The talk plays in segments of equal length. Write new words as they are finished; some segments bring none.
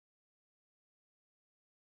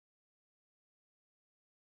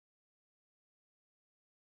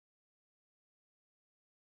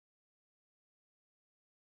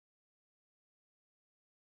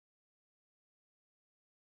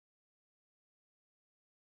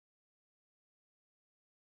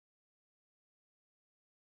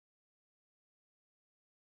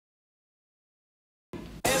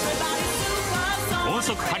不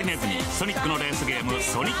足ハリネズミソニックのレースゲーム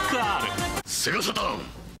ソニック R。 セガサターン。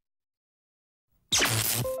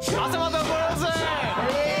またまたこれぜ。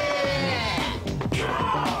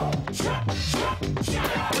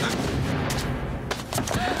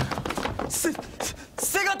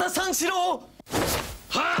セガタ三四郎。は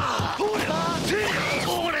あ、ほりゃ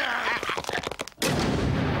ほり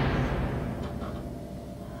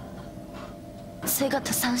ゃ。セガ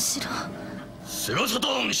タ三四郎。セガサタ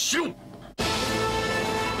ーンしろ。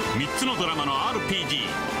3つのドラマの RPG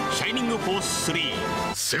シャイニングフォース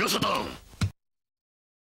3。セガサターン。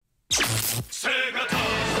セガターン。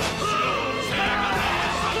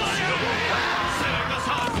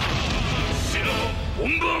ボ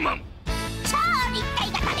ンバーマン。超立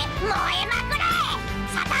体型で燃えまくれ。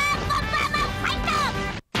サターンボンバーマンファイ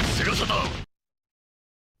ト。セガサターン。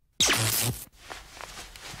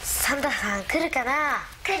サンタさん来るかな。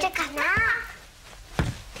来るかな。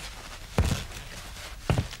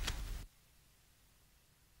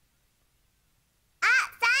あ、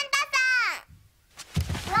サンタさ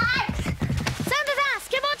ん。わー。サンタさん、ス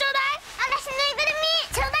ケボーちょうだい。私ぬいぐるみ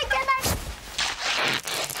ちょうだいちょうだい。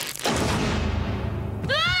う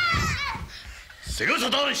わー。セガサ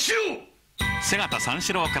ターンしろ。セガタ三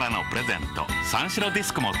四郎からのプレゼント三四郎ディ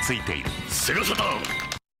スクもついている。セガサター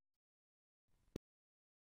ン。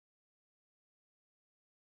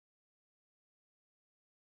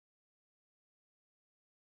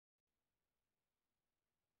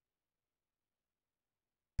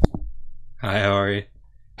Hi, how are you?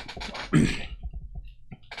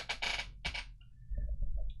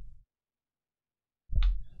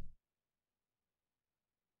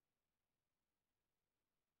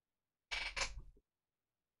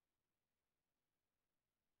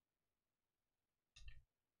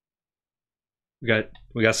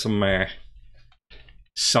 We got some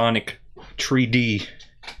Sonic 3D.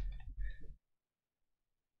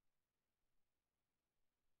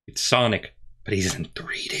 It's Sonic, but he's in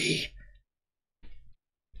 3D.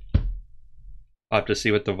 I'll have to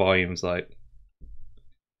see what the volume's like.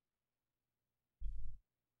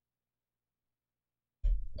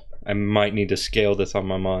 I might need to scale this on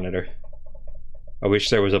my monitor. I wish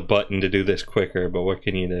there was a button to do this quicker, but what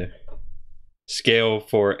can you do? Scale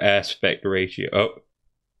for aspect ratio. Oh.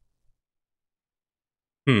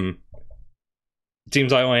 It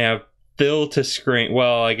seems I only have fill to screen.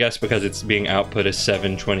 Well, I guess because it's being output as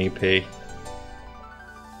 720p.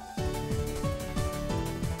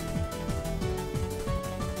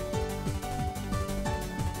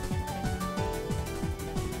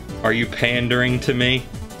 Are you pandering to me?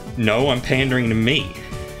 No, I'm pandering to me.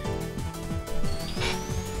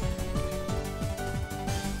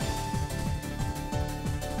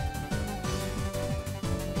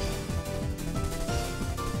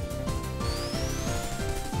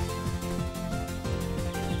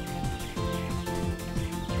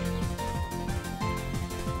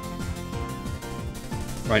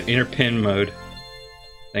 Right, inner pin mode.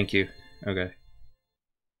 Thank you. Okay.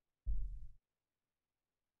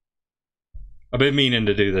 I've been meaning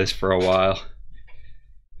to do this for a while.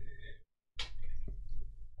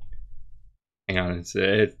 Hang on,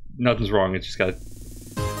 nothing's wrong. It's just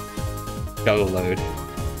gotta load.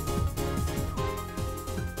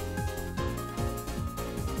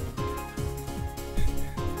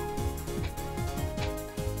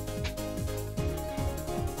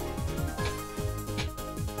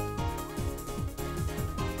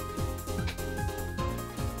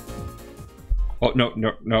 Oh no,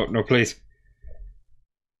 no, no, no, please.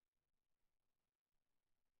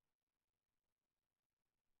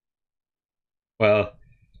 Well,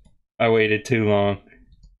 I waited too long.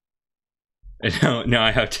 And now I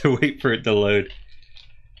have to wait for it to load.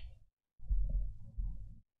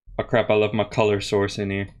 Oh crap, I left my color source in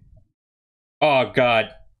here. Oh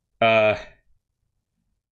god.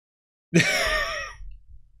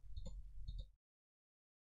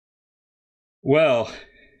 Well,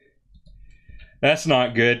 that's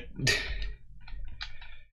not good.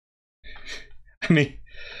 I mean,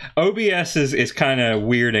 OBS is kind of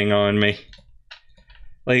weirding on me.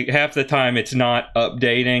 Like, half the time it's not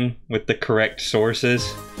updating with the correct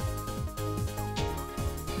sources.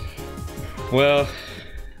 Well,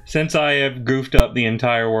 since I have goofed up the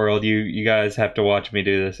entire world, you guys have to watch me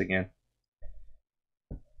do this again.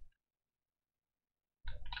 So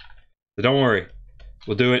don't worry.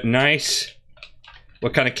 We'll do it nice.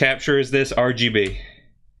 What kind of capture is this? RGB.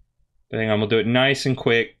 But hang on, we'll do it nice and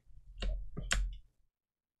quick.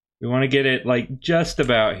 We want to get it like just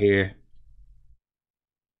about here.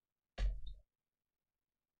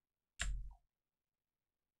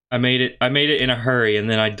 I made it in a hurry and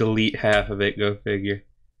then I delete half of it, go figure.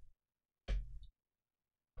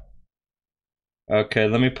 Okay,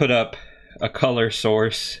 let me put up a color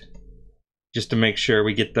source just to make sure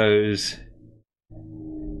we get those.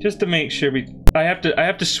 Just to make sure we. I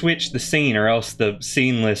have to switch the scene, or else the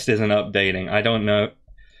scene list isn't updating. I don't know.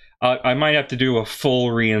 I might have to do a full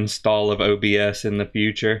reinstall of OBS in the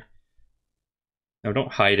future. No,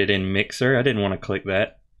 don't hide it in Mixer. I didn't want to click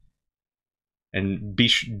that. And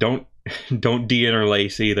don't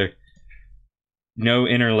de-interlace either. No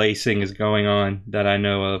interlacing is going on that I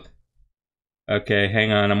know of. Okay,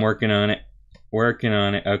 hang on. I'm working on it. Working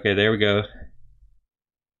on it. Okay, there we go.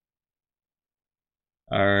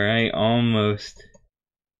 Alright, almost.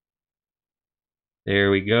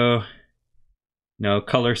 There we go. No,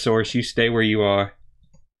 color source, you stay where you are.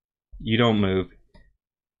 You don't move.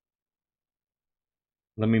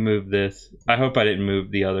 Let me move this. I hope I didn't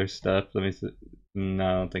move the other stuff. Let me see. No,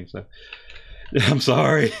 I don't think so. I'm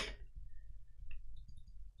sorry.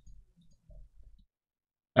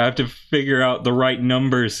 I have to figure out the right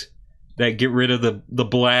numbers that get rid of the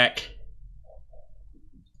black.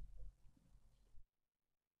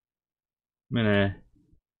 I'm gonna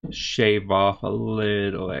shave off a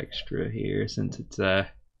little extra here since it's I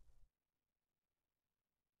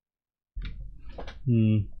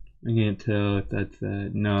can't tell if that's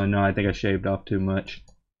no, I think I shaved off too much.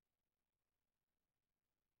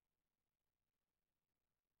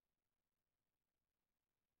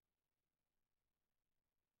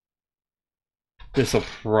 This'll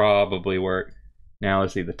probably work. Now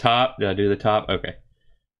let's see the top. Did I do the top? Okay.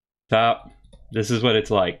 Top. This is what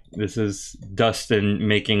it's like. This is Dustin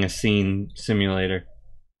making a scene simulator.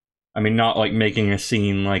 I mean, not like making a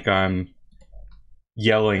scene like I'm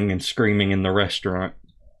yelling and screaming in the restaurant.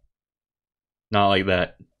 Not like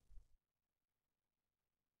that.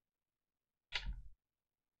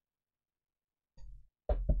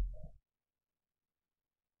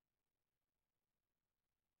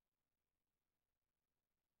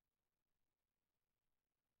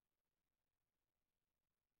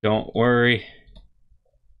 Don't worry.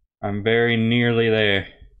 I'm very nearly there.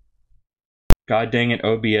 God dang it,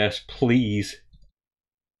 OBS, please.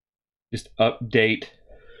 Just update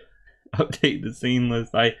the scene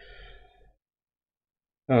list.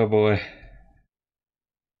 Oh boy.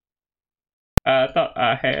 I thought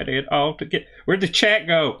I had it all together. Where'd the chat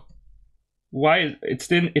go? Why is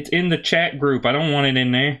it's in the chat group. I don't want it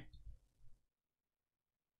in there.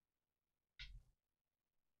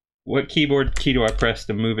 What keyboard key do I press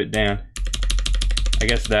to move it down? I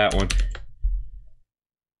guess that one.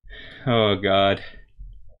 Oh God.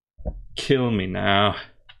 Kill me now.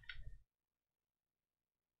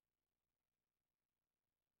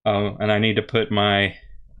 Oh, and I need to put my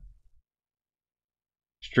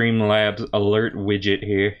Streamlabs alert widget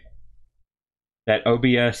here. That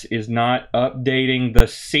OBS is not updating the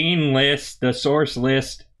scene list, the source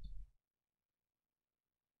list.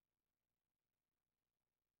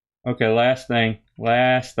 Okay, last thing.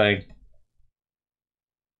 Last thing.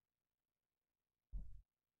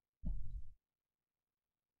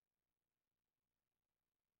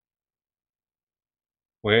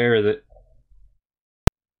 Where is it?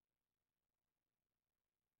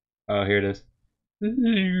 Oh, here it is.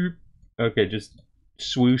 Okay, just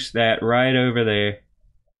swoosh that right over there.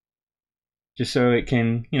 Just so it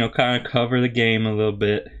can, you know, kind of cover the game a little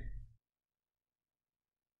bit.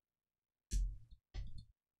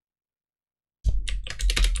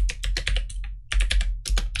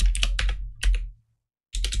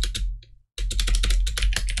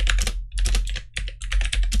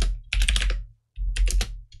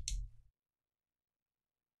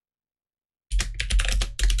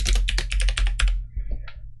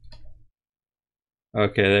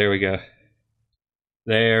 Okay, there we go.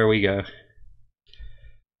 There we go.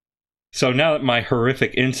 So now that my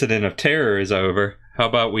horrific incident of terror is over, how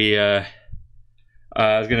about we, I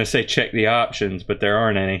was gonna say check the options, but there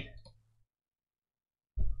aren't any.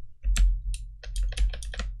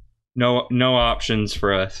 No options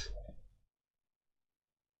for us.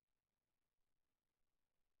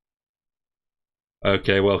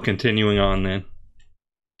 Okay, well, continuing on then.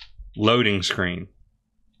 Loading screen.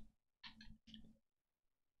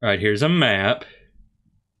 Alright, here's a map.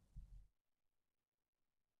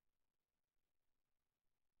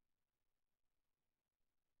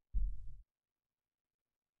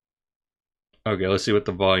 Okay, let's see what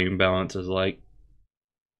the volume balance is like.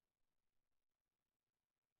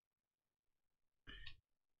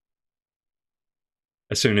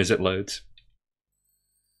 As soon as it loads.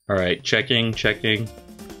 Alright, checking.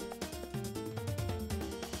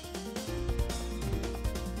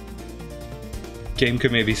 Game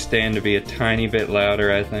could maybe stand to be a tiny bit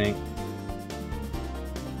louder, I think.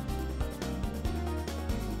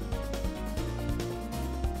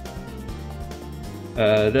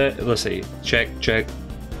 Let's see. Check.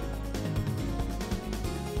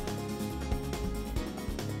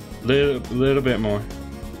 Little bit more.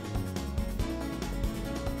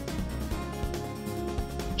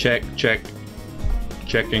 Checking.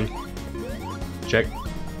 Check.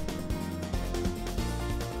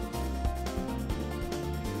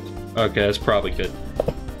 Okay, that's probably good.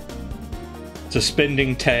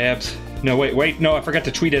 Suspending tabs. No, wait, no, I forgot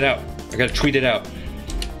to tweet it out. I gotta tweet it out.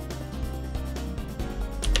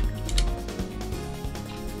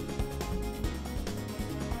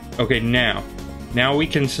 Okay, now we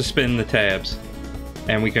can suspend the tabs,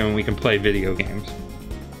 and we can play video games.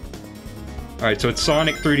 All right, so it's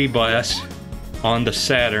Sonic 3D Blast on the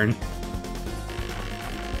Saturn.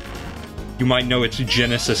 You might know its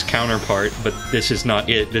Genesis counterpart, but this is not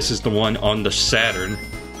it. This is the one on the Saturn.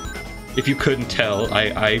 If you couldn't tell,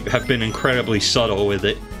 I have been incredibly subtle with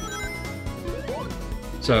it.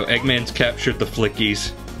 So Eggman's captured the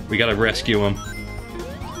Flickies. We gotta rescue them.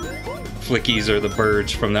 Flickies are the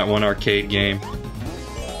birds from that one arcade game.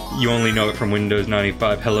 You only know it from Windows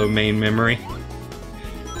 95. Hello, main memory.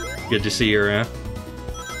 Good to see you around.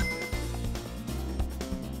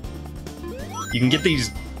 You can get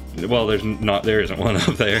these... Well, there isn't one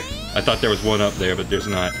up there. I thought there was one up there, but there's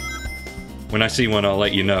not. When I see one, I'll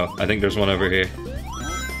let you know. I think there's one over here.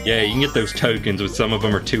 Yeah, you can get those tokens, but some of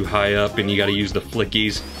them are too high up, and you gotta use the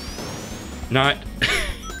Flickies. Not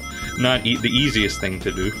the easiest thing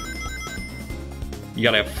to do. You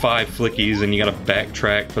gotta have 5 Flickies, and you gotta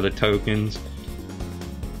backtrack for the tokens.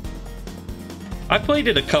 I played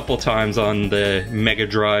it a couple times on the Mega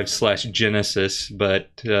Drive / Genesis, but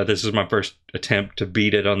this is my first attempt to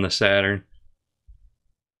beat it on the Saturn.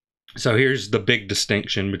 So here's the big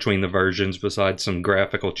distinction between the versions, besides some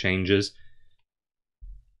graphical changes.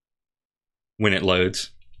 When it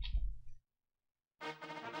loads.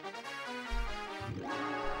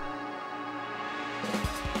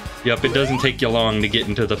 Yup, it doesn't take you long to get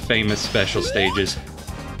into the famous special stages.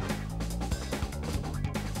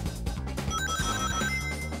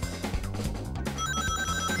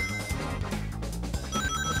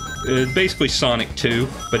 It's basically Sonic 2,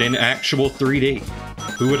 but in actual 3D.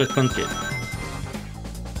 Who would have thunk it?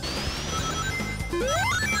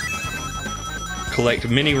 Collect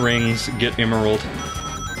mini rings, get emerald.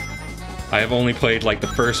 I have only played like the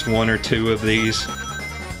first 1 or 2 of these.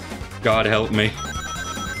 God help me.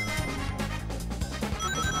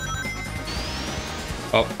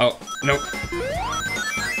 Oh, no.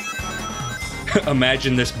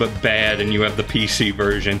 Imagine this but bad and you have the PC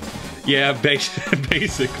version. Yeah,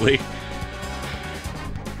 basically.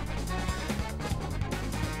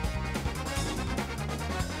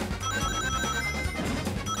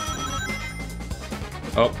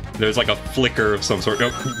 Oh, there's like a flicker of some sort. No,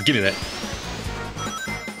 give me that.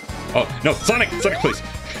 Oh, no, Sonic, please.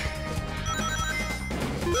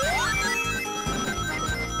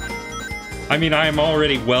 I mean, I am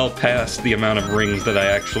already well past the amount of rings that I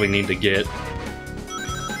actually need to get.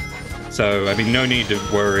 So, I mean, no need to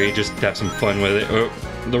worry, just have some fun with it. Oh,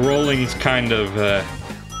 the rolling's kind of,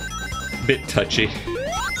 bit touchy.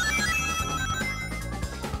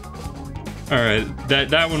 Alright,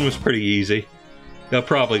 that one was pretty easy. They'll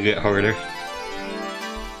probably get harder.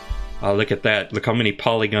 Oh, look at that. Look how many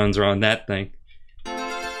polygons are on that thing.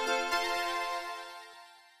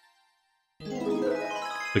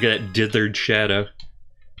 Look at that dithered shadow.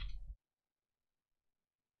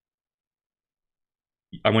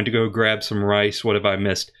 I went to go grab some rice. What have I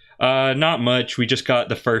missed? Not much. We just got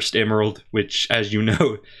the first emerald, which, as you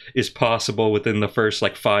know, is possible within the first,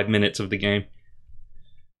 like, 5 minutes of the game.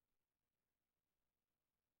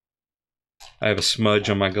 I have a smudge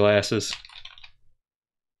on my glasses.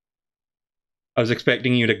 I was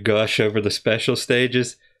expecting you to gush over the special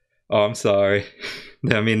stages. Oh, I'm sorry.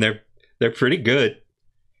 I mean, they're pretty good.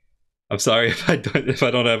 I'm sorry if I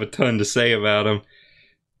don't have a ton to say about them.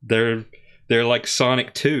 They're like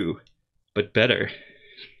Sonic 2, but better.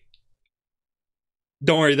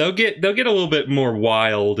 Don't worry, they'll get a little bit more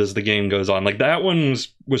wild as the game goes on. Like, that one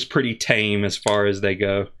was pretty tame as far as they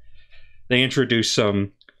go. They introduce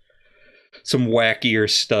some wackier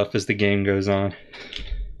stuff as the game goes on.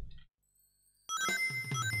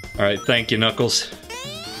 Alright, thank you, Knuckles.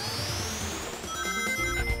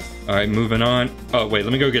 Alright, moving on. Oh, wait,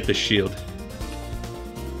 let me go get the shield.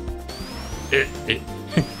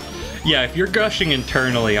 Yeah, if you're gushing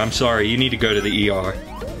internally, I'm sorry, you need to go to the ER.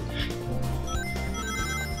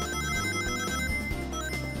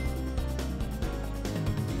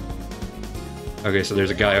 Okay, so there's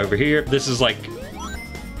a guy over here. This is like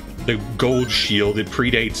the gold shield. It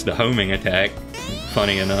predates the homing attack,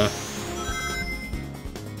 funny enough.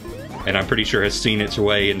 and I'm pretty sure has seen its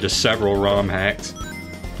way into several ROM hacks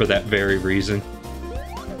for that very reason.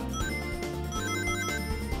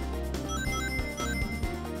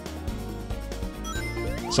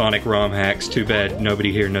 Sonic ROM hacks, too bad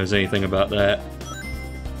nobody here knows anything about that.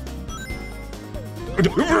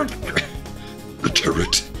 The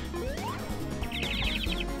turret.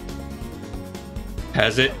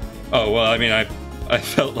 Has it? Oh, well, I mean, I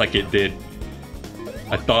felt like it did.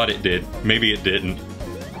 I thought it did. Maybe it didn't.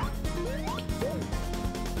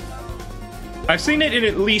 I've seen it in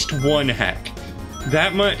at least one hack.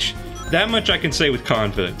 That much I can say with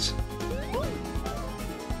confidence.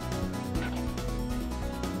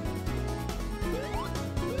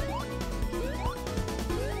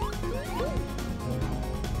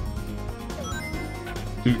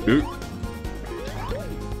 Ooh.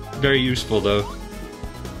 Very useful, though,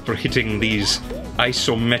 for hitting these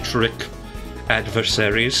isometric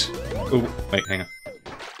adversaries. Oh, wait, hang on.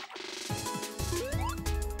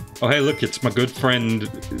 Oh, hey, look, it's my good friend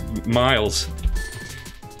Miles.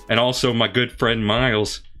 And also my good friend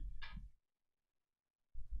Miles.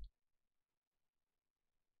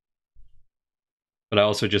 But I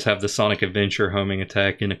also just have the Sonic Adventure homing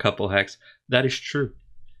attack in a couple hacks. That is true.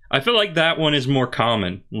 I feel like that one is more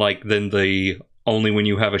common, like, than the only when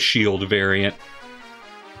you have a shield variant.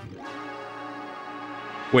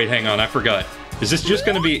 Wait, hang on, I forgot. Is this just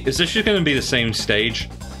gonna be the same stage?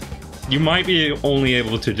 You might be only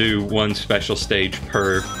able to do one special stage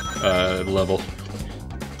per level.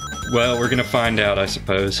 Well, we're gonna find out, I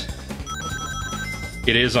suppose.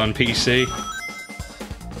 It is on PC.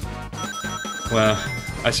 Well,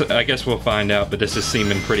 I guess we'll find out, but this is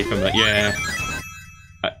seeming pretty familiar. Yeah.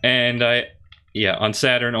 And yeah, on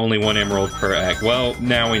Saturn, only one emerald per act. Well,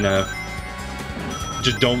 now we know.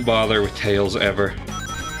 Just don't bother with Tails ever.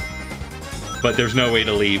 But there's no way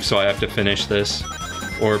to leave, so I have to finish this.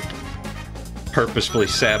 Or purposefully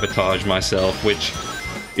sabotage myself, which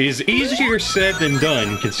is easier said than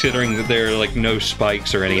done, considering that there are, like, no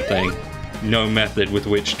spikes or anything. No method with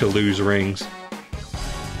which to lose rings.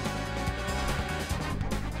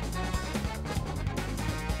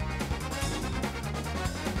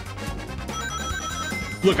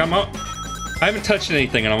 Look, I haven't touched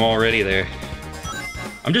anything and I'm already there.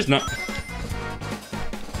 I'm just not...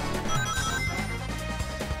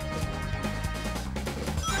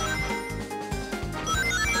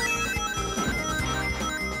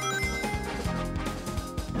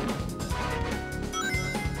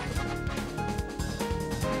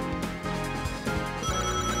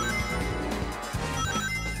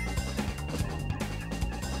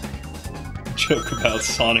 Joke about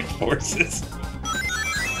Sonic Forces.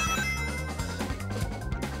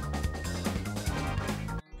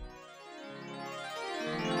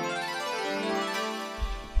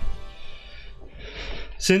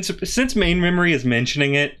 Since main memory is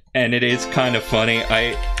mentioning it, and it is kind of funny,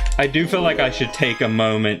 I do feel like I should take a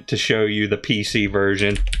moment to show you the PC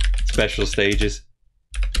version special stages.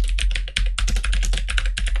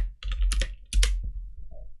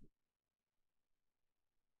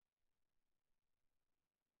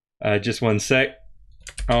 Just one sec.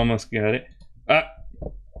 Almost got it. Ah!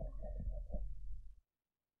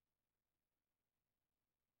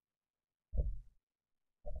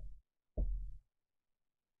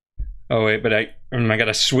 Oh wait, but I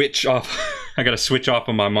gotta switch off. I gotta switch off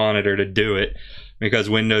of my monitor to do it because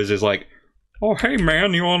Windows is like, oh hey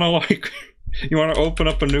man, you wanna open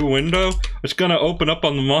up a new window? It's gonna open up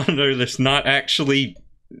on the monitor that's not actually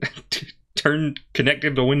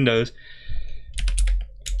connected to Windows.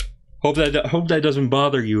 Hope that doesn't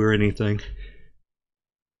bother you or anything.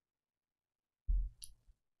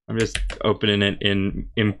 I'm just opening it in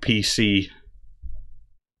PC.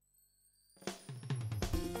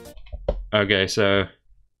 Okay, so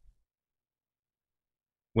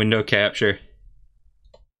window capture.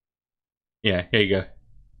 Yeah, here you go.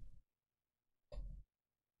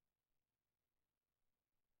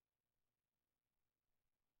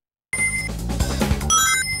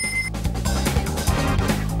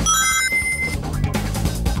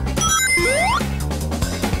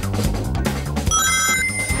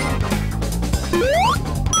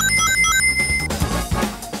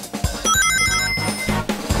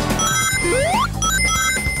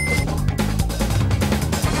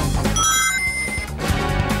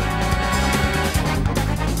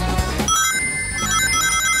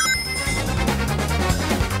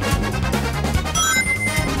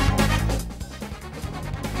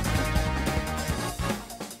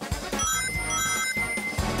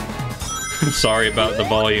 Sorry about the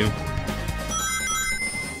volume.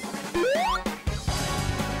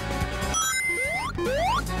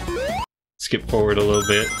 Skip forward a little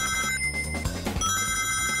bit.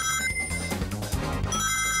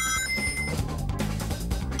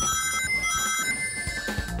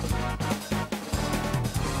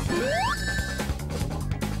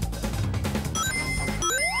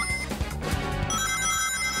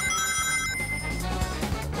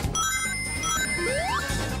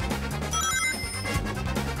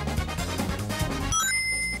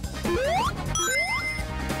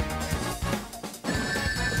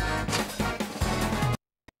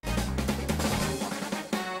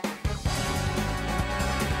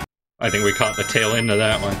 I think we caught the tail end of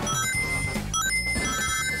that one.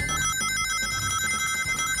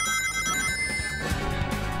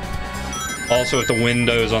 Also, if the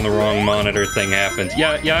Windows on the wrong monitor thing happens.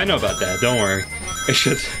 Yeah, I know about that. Don't worry.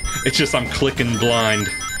 It's just I'm clicking blind.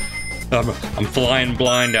 I'm flying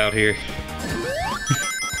blind out here.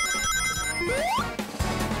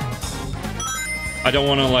 I don't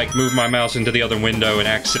want to, like, move my mouse into the other window and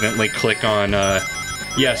accidentally click on,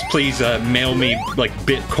 yes, please, mail me, like,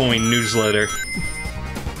 Bitcoin newsletter.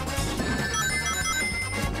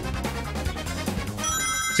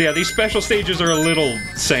 So yeah, these special stages are a little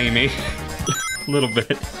samey. A little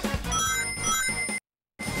bit.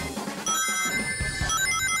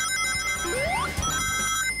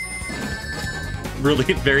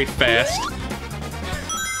 Really very fast.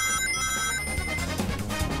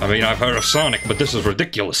 I mean, I've heard of Sonic, but this is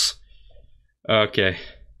ridiculous. Okay.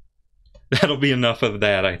 That'll be enough of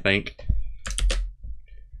that, I think.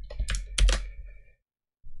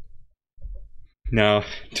 Now,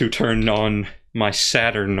 to turn on my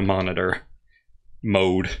Saturn monitor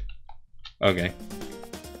mode. Okay.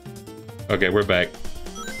 Okay, we're back.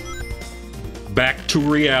 Back to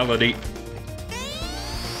reality.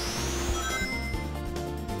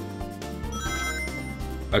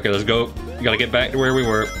 Okay, let's go. We gotta get back to where we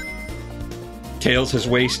were. Tails has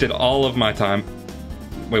wasted all of my time.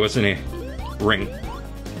 Wait, what's in here? Ring.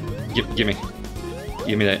 Give me.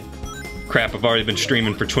 Give me that. Crap, I've already been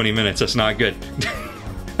streaming for 20 minutes. That's not good.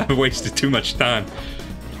 I've wasted too much time.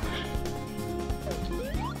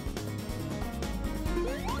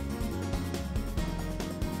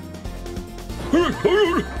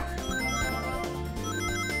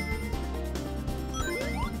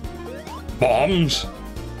 Bombs.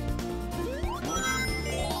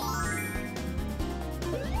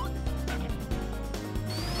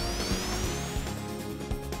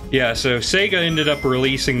 Yeah, so Sega ended up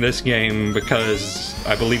releasing this game because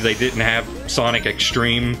I believe they didn't have Sonic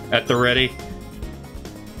Extreme at the ready.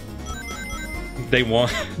 They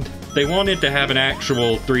wanted to have an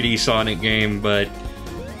actual 3D Sonic game, but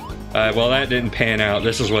well, that didn't pan out.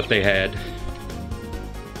 This is what they had.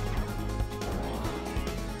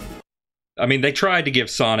 I mean, they tried to give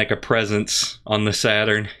Sonic a presence on the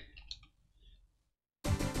Saturn,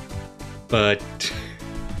 but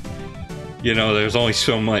you know, there's only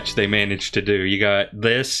so much they managed to do. You got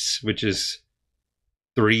this, which is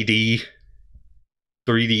 3D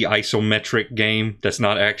isometric game that's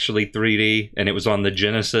not actually 3D, and it was on the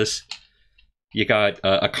Genesis. You got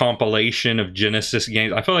a compilation of Genesis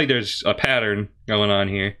games. I feel like there's a pattern going on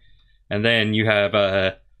here. And then you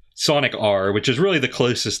have Sonic R, which is really the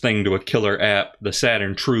closest thing to a killer app the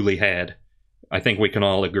Saturn truly had. I think we can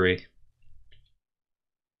all agree.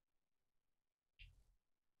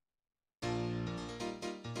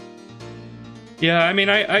 Yeah, I mean,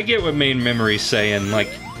 I get what Main Memory's saying. Like,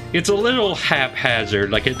 it's a little haphazard.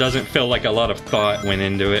 Like, it doesn't feel like a lot of thought went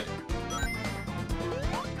into it.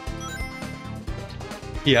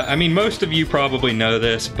 Yeah, I mean, most of you probably know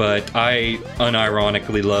this, but I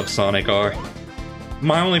unironically love Sonic R.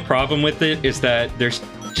 My only problem with it is that there's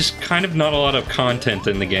just kind of not a lot of content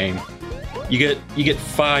in the game. You get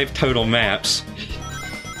 5 total maps.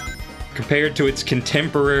 Compared to its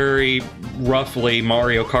contemporary, roughly,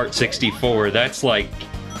 Mario Kart 64, that's like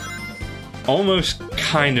almost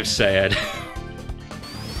kind of sad.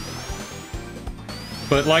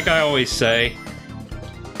 But like I always say,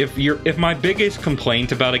 if my biggest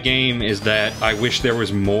complaint about a game is that I wish there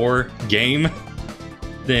was more game,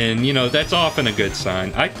 then, you know, that's often a good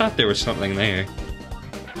sign. I thought there was something there.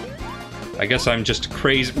 I guess I'm just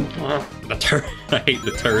crazy. I hate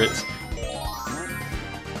the turrets.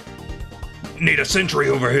 Need a sentry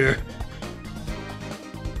over here.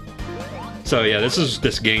 So yeah, this is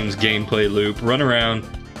this game's gameplay loop. Run around,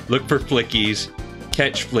 look for flickies,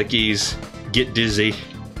 catch flickies, get dizzy.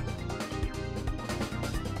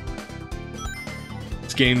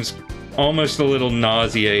 This game's almost a little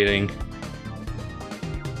nauseating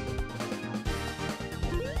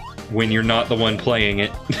when you're not the one playing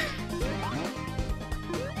it.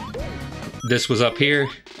 This was up here.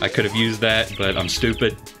 I could have used that, but I'm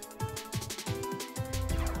stupid.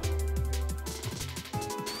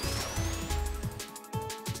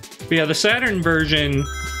 But yeah, the Saturn version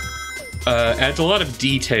adds a lot of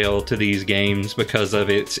detail to these games because of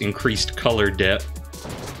its increased color depth.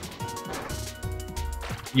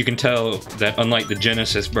 You can tell that unlike the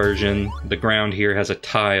Genesis version, the ground here has a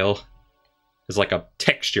tile. It's like a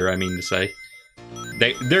texture, I mean to say.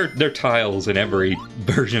 They're tiles in every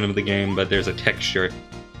version of the game, but there's a texture.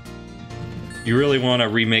 You really want to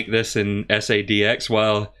remake this in SADX?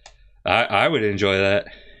 Well, I would enjoy that.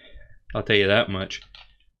 I'll tell you that much.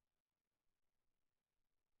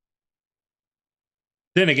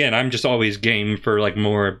 Then again, I'm just always game for like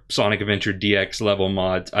more Sonic Adventure DX level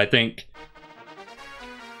mods. I think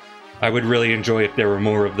I would really enjoy if there were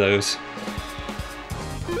more of those.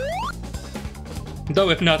 Though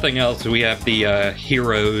if nothing else, we have the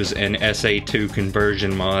Heroes and SA2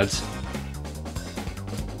 conversion mods.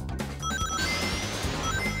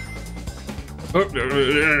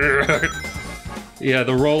 Yeah,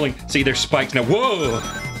 the rolling. See, there's spikes now. Whoa!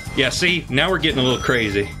 Yeah, see? Now we're getting a little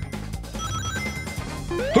crazy.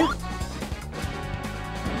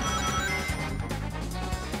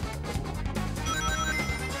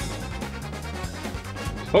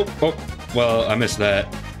 Oh, oh. Well, I missed that.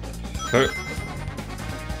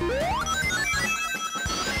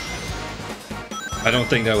 I don't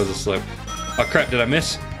think that was a slip. Oh crap, did I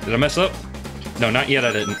miss? Did I mess up? No, not yet,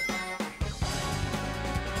 I didn't.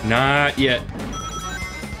 Not yet.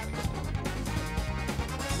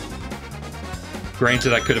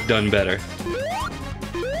 Granted, I could have done better.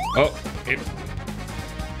 Oh.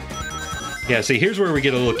 Yeah, see, here's where we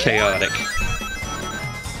get a little chaotic.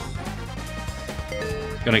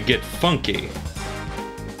 Gonna get funky.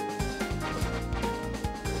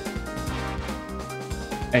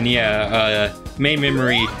 And yeah, Main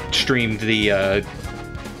Memory streamed the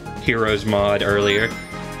Heroes mod earlier.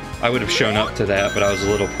 I would have shown up to that, but I was a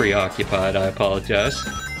little preoccupied. I apologize.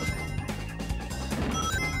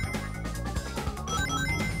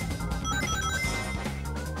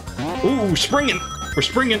 Ooh, springing! We're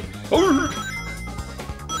springing! Oh!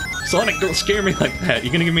 Sonic, don't scare me like that.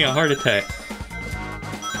 You're gonna give me a heart attack.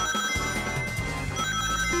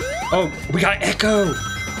 Oh, we got Echo!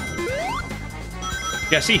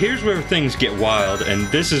 Yeah, see, here's where things get wild, and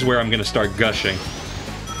this is where I'm gonna start gushing.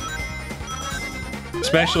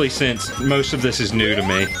 Especially since most of this is new to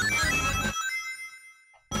me.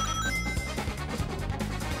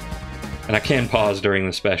 And I can pause during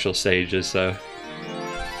the special stages, so...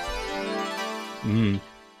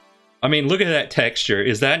 I mean, look at that texture.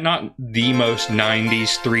 Is that not the most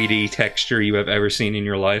 90s 3D texture you have ever seen in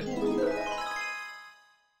your life?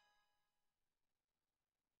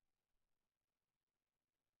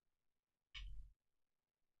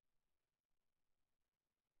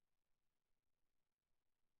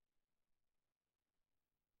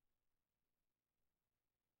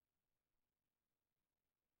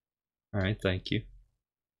 Alright, thank you.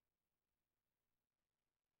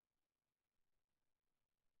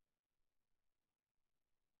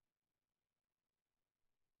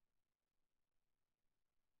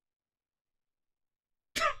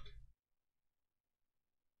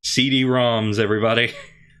 CD-ROMs, everybody.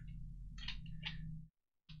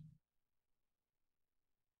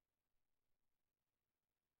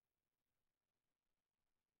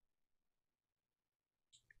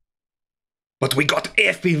 But we got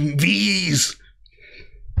FMVs!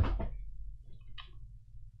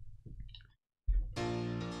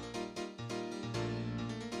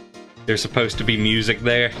 There's supposed to be music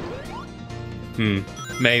there?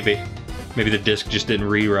 Maybe. Maybe the disc just didn't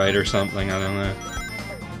rewrite or something, I don't know.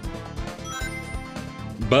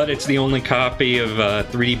 But it's the only copy of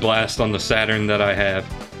 3D Blast on the Saturn that I have.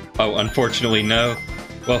 Oh, unfortunately, no.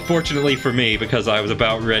 Well, fortunately for me, because I was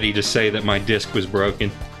about ready to say that my disc was broken.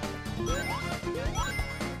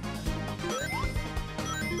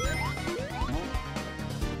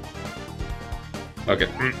 Okay.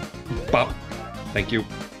 Pop. Thank you.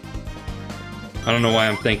 I don't know why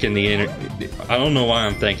I'm thanking the enemy.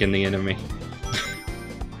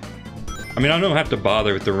 I mean, I don't have to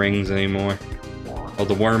bother with the rings anymore. Oh,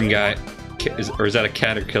 the worm guy. Or is that a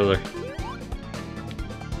caterpillar?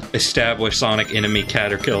 Established Sonic enemy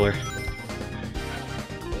caterpillar.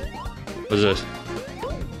 What's this?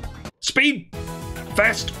 Speed!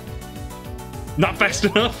 Fast! Not fast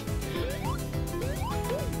enough!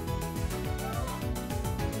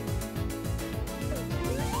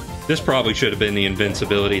 This probably should have been the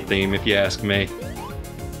invincibility theme, if you ask me.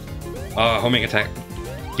 Homing attack.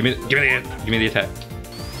 Give me the attack.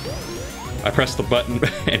 I pressed the button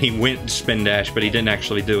and he went spin dash, but he didn't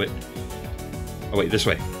actually do it. Oh wait, this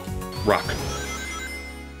way. Rock.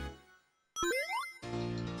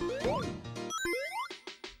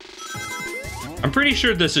 I'm pretty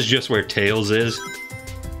sure this is just where Tails is.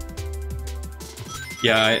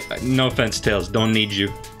 Yeah, no offense, Tails, don't need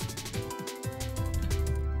you.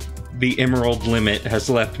 The Emerald limit has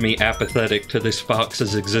left me apathetic to this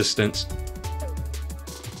fox's existence.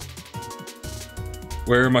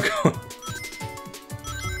 Where am I going?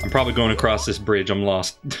 I'm probably going across this bridge. I'm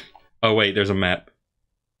lost. Oh wait, there's a map.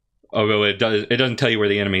 Oh, well, it doesn't tell you where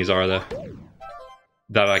the enemies are, though.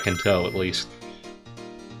 That I can tell, at least.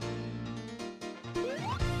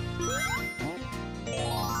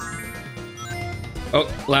 Oh,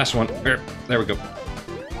 last one. There we go.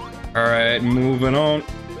 Alright, moving on.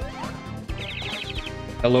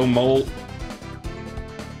 Hello, mole.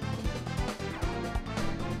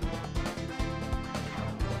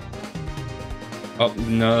 Oh,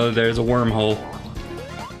 no, there's a wormhole.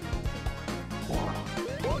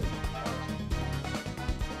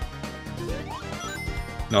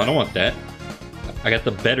 No, I don't want that. I got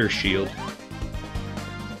the better shield.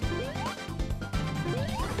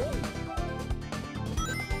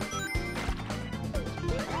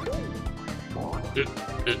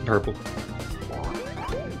 Purple.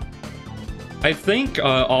 I think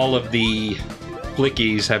all of the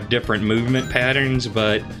flickies have different movement patterns,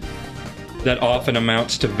 but that often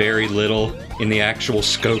amounts to very little in the actual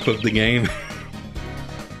scope of the game.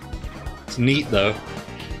 It's neat, though.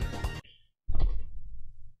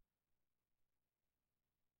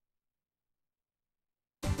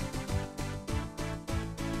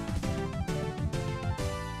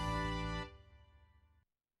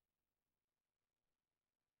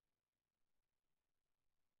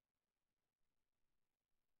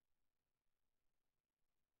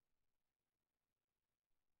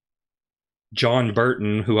 John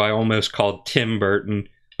Burton, who I almost called Tim Burton,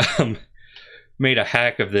 made a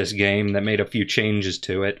hack of this game that made a few changes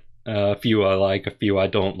to it. A few I like, a few I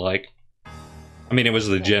don't like. I mean, it was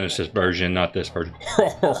the Genesis version, not this version.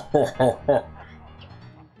 Could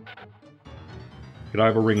I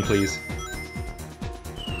have a ring, please?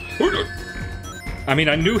 I mean,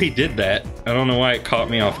 I knew he did that. I don't know why it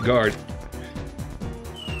caught me off guard.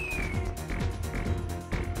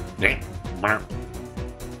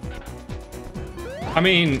 I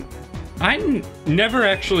mean, I never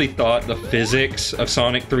actually thought the physics of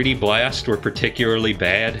Sonic 3D Blast were particularly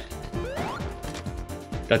bad.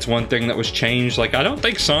 That's one thing that was changed. Like, I don't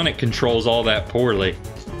think Sonic controls all that poorly.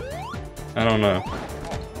 I don't know.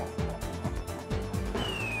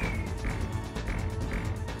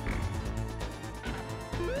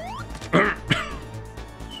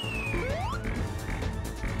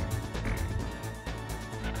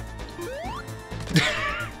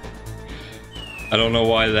 I don't know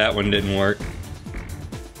why that one didn't work.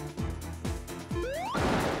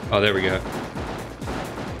 Oh, there we go.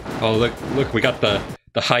 Oh, look, we got the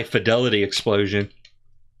high fidelity explosion.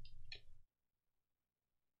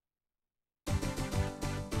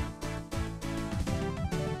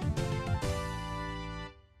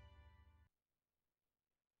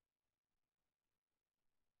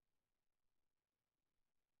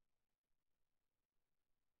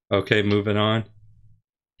 Okay, moving on.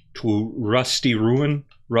 To Rusty Ruin?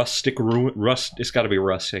 Rustic Ruin? It's gotta be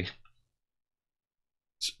Rusty.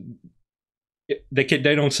 They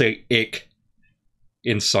don't say ick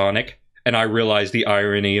in Sonic, and I realized the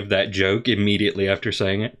irony of that joke immediately after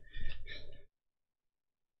saying it.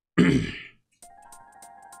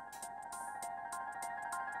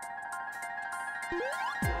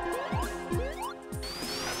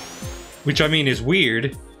 Which, I mean, is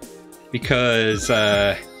weird, because,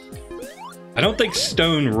 I don't think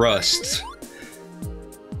stone rusts.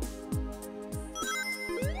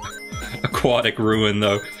 Aquatic Ruin,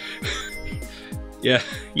 though. Yeah,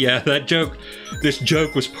 that joke... This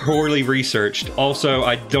joke was poorly researched. Also,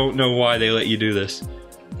 I don't know why they let you do this.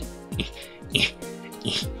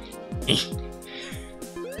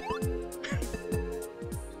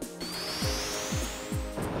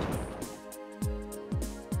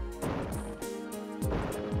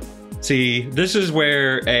 See, this is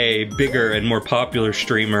where a bigger and more popular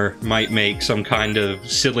streamer might make some kind of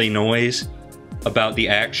silly noise about the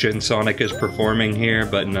action Sonic is performing here,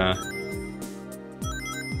 but nah.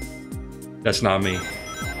 That's not me.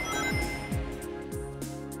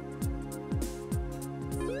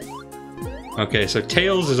 Okay, so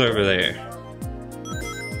Tails is over there.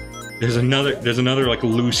 There's another like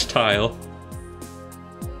loose tile.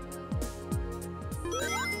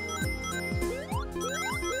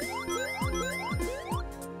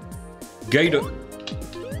 Gator.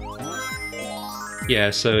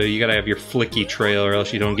 Yeah, so you gotta have your flicky trail or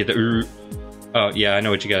else you don't get the... Oh, yeah, I know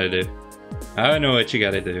what you gotta do. I know what you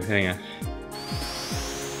gotta do. Hang on.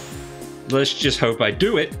 Let's just hope I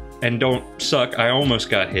do it and don't suck. I almost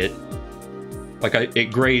got hit. Like, it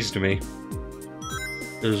grazed me.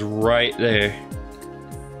 It was right there.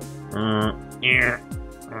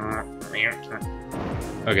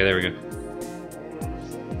 Okay, there we go.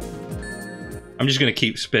 I'm just gonna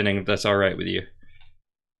keep spinning if that's alright with you.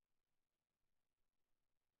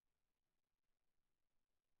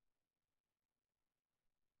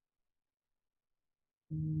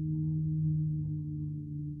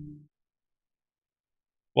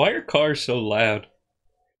 Why are cars so loud?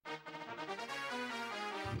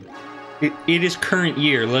 It is current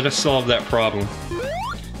year. Let us solve that problem.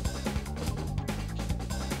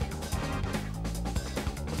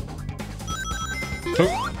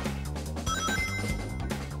 Oh.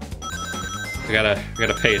 I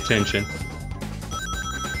gotta pay attention.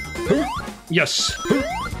 Yes!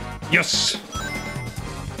 Yes!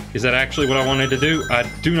 Is that actually what I wanted to do? I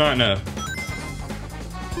do not know.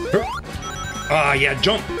 Ah, yeah,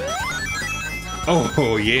 jump!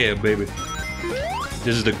 Oh, yeah, baby.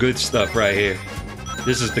 This is the good stuff right here.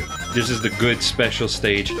 This is the good special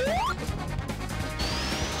stage.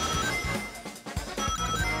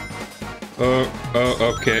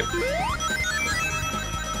 Oh, okay.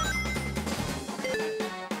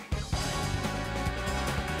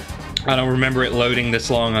 I don't remember it loading this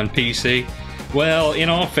long on PC. Well, in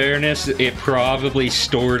all fairness, it probably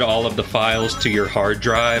stored all of the files to your hard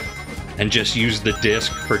drive and just used the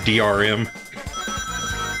disk for DRM.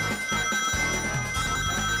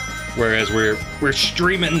 Whereas we're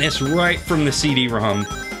streaming this right from the CD-ROM.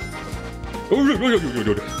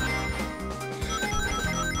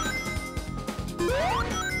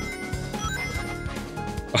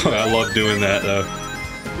 Oh, I love doing that though.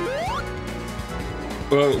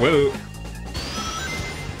 Whoa, whoa.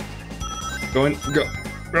 Go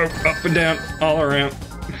up and down, all around.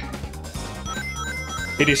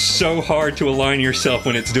 It is so hard to align yourself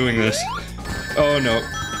when it's doing this. Oh no.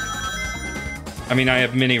 I mean, I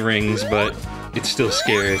have mini rings, but it's still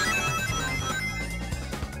scary.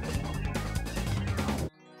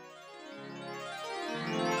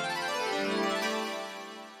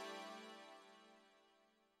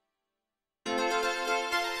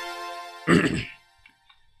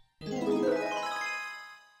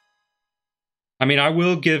 I mean, I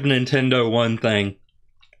will give Nintendo one thing.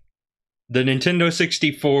 The Nintendo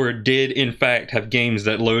 64 did, in fact, have games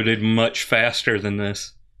that loaded much faster than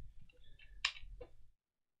this.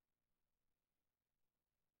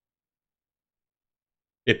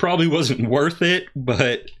 It probably wasn't worth it,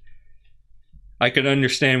 but I could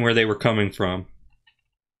understand where they were coming from.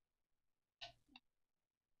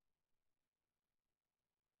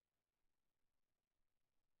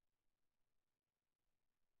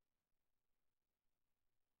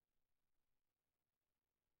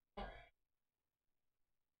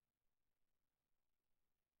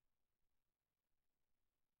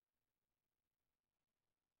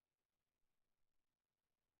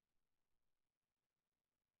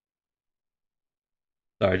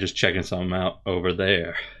 Sorry, just checking something out over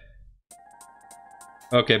there.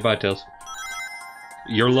 Okay, bye, Tails.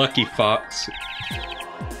 You're lucky, Fox.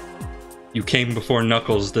 You came before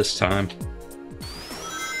Knuckles this time.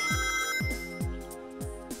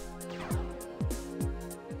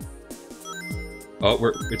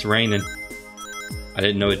 Oh, it's raining. I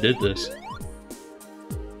didn't know it did this.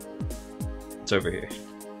 It's over here.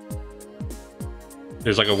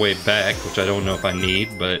 There's like a way back, which I don't know if I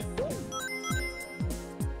need, but...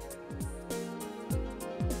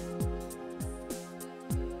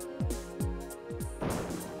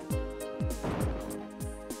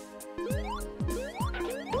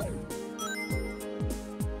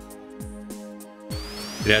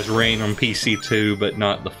 It has rain on PC too, but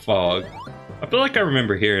not the fog. I feel like I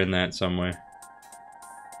remember hearing that somewhere.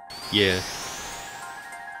 Yeah.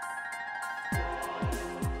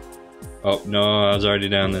 Oh, no, I was already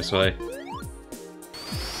down this way.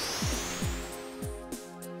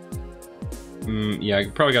 Yeah, I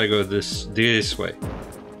probably gotta go this way.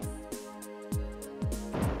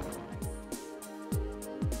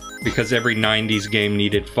 Because every 90s game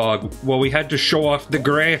needed fog. Well, we had to show off the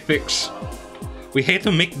graphics. We had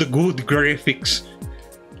to make the good graphics.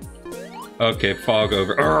 Okay, fog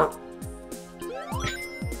over.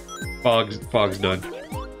 Fog's done.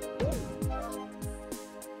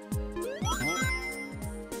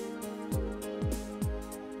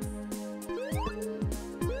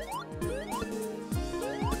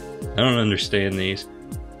 I don't understand these.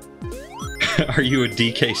 Are you a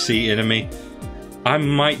DKC enemy? I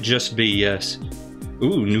might just be, yes.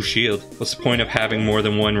 Ooh, new shield. What's the point of having more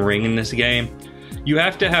than one ring in this game? You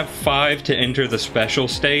have to have 5 to enter the special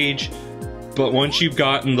stage, but once you've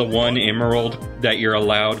gotten the 1 emerald that you're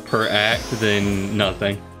allowed per act, then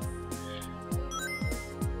nothing.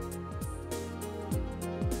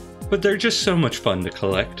 But they're just so much fun to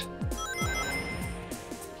collect.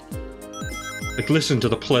 Like, listen to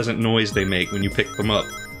the pleasant noise they make when you pick them up.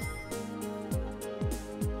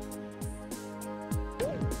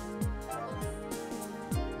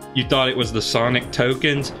 You thought it was the Sonic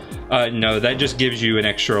tokens? No, that just gives you an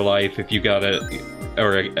extra life if you got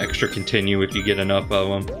or an extra continue if you get enough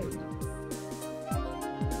of them.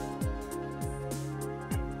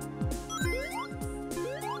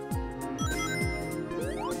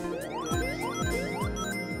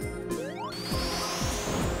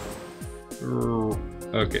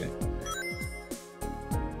 Okay.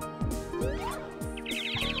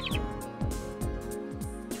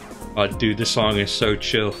 Oh, dude, this song is so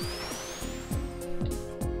chill.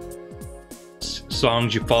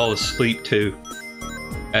 Songs you fall asleep to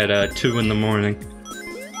at 2 in the morning.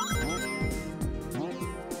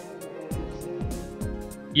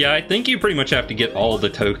 Yeah, I think you pretty much have to get all the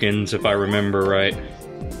tokens if I remember right.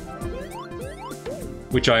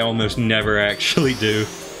 Which I almost never actually do.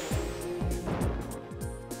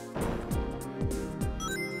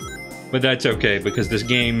 But that's okay, because this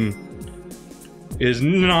game is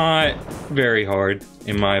not very hard,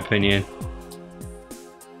 in my opinion.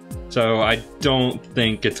 So I don't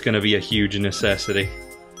think it's gonna be a huge necessity.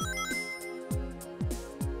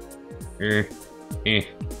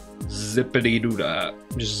 Zippity-doo-dah.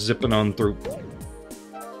 Just zipping on through.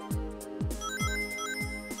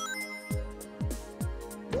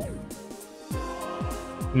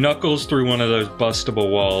 Knuckles through one of those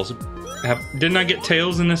bustable walls. Didn't I get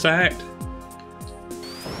Tails in this act?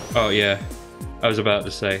 Oh yeah, I was about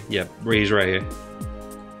to say, yeah, he's right here.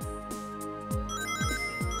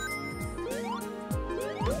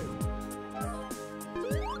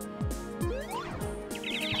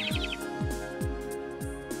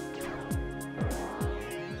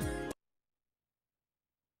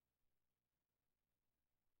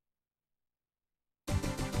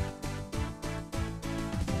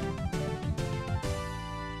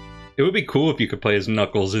 It would be cool if you could play as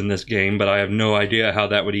Knuckles in this game, but I have no idea how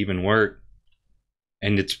that would even work.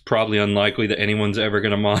 And it's probably unlikely that anyone's ever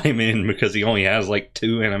gonna mod him in because he only has like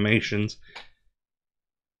 2 animations.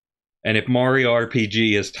 And if Mario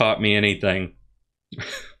RPG has taught me anything,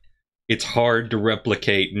 it's hard to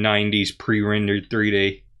replicate 90s pre-rendered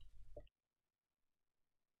 3D.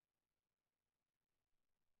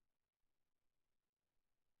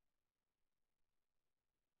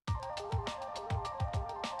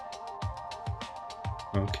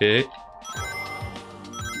 Okay.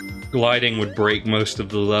 Gliding would break most of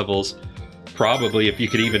the levels. Probably, if you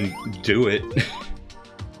could even do it.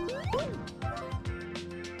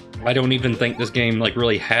 I don't even think this game like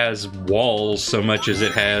really has walls so much as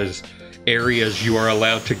it has areas you are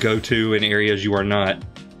allowed to go to and areas you are not.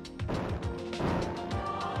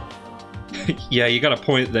 Yeah, you got a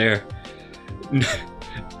point there.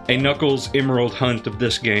 A Knuckles Emerald Hunt of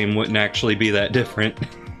this game wouldn't actually be that different.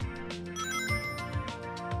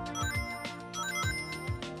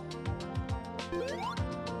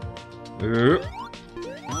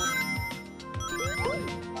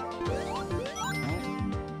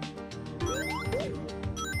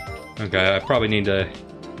 Okay, I probably need to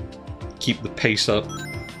keep the pace up.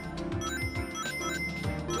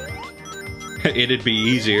 It'd be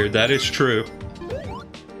easier, that is true.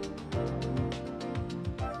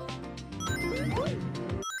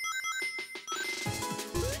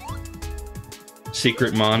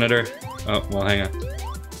 Secret monitor? Oh, well, hang on.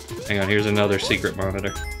 Hang on, here's another secret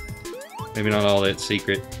monitor. Maybe not all that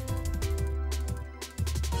secret.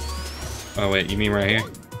 Oh wait, you mean right here?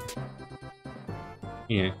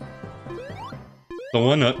 Yeah. The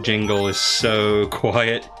 1-up jingle is so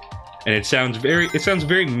quiet, and it sounds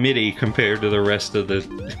very MIDI compared to the rest of the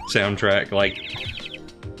soundtrack. Like,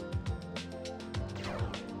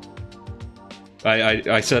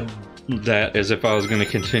 I said that as if I was going to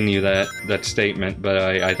continue that statement, but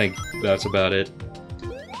I think that's about it.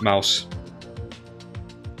 Mouse.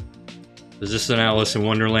 Is this an Alice in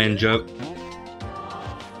Wonderland joke?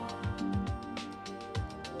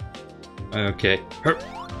 Okay.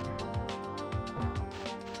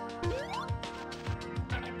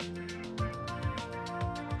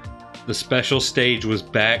 The special stage was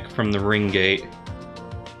back from the ring gate.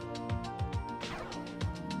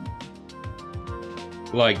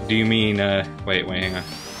 Like, do you mean, wait, hang on.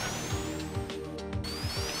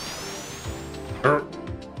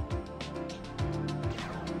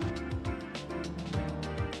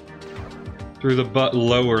 Through the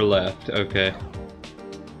lower left, okay.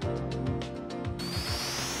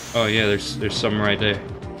 Oh yeah, there's some right there.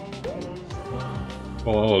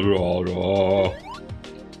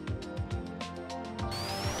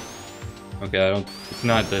 Okay, it's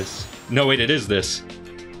not this. No wait, it is this.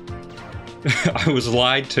 I was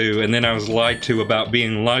lied to, and then I was lied to about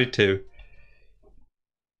being lied to.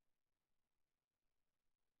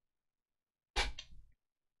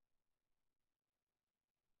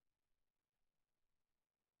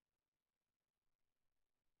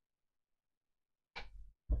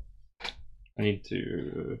 I need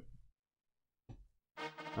to...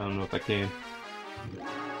 I don't know if I can.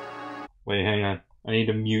 Wait, hang on. I need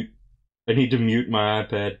to mute my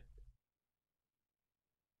iPad.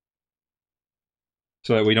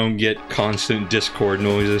 so that we don't get constant Discord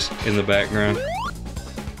noises in the background.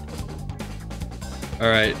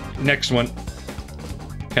 Alright, next one.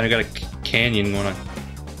 Kinda got a canyon going on.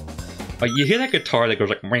 You hear that guitar that goes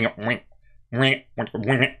like...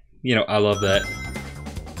 You know, I love that.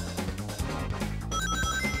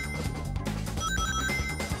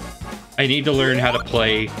 I need to learn how to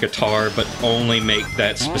play guitar, but only make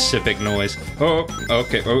that specific noise. Oh,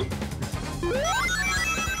 okay, oh.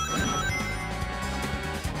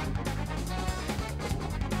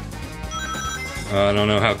 I don't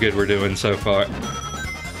know how good we're doing so far.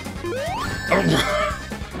 Oh.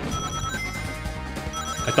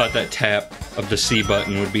 I thought that tap of the C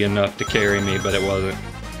button would be enough to carry me, but it wasn't.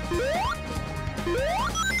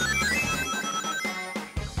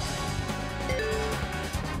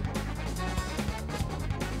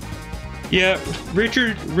 Yeah,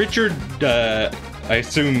 Richard, I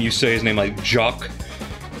assume you say his name like Jock.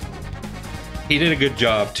 He did a good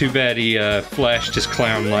job. Too bad he flashed his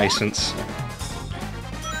clown license.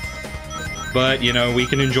 But, you know, we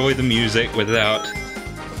can enjoy the music without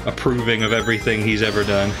approving of everything he's ever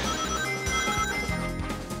done.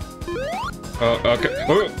 Oh, okay.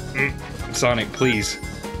 Oh, Sonic, please,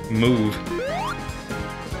 move.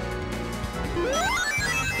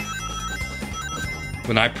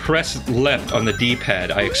 When I press left on the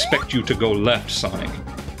D-pad, I expect you to go left, Sonic.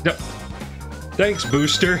 No. Thanks,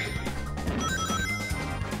 Booster.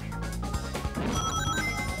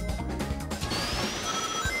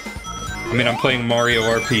 I mean, I'm playing Mario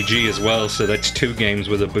RPG as well, so that's 2 games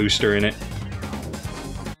with a booster in it.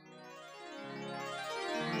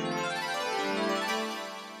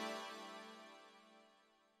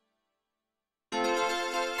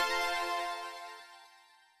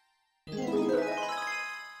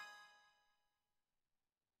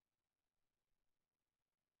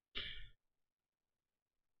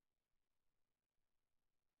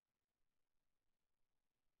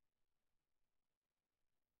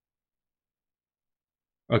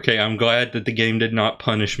 Okay, I'm glad that the game did not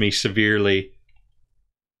punish me severely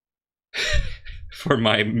for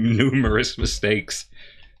my numerous mistakes.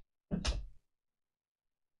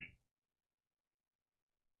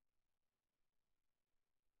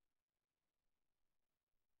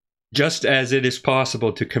 Just as it is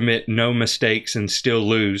possible to commit no mistakes and still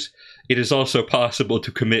lose, it is also possible to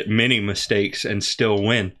commit many mistakes and still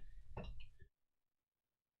win.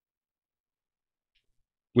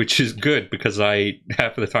 Which is good, because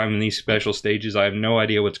half of the time in these special stages, I have no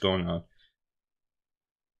idea what's going on.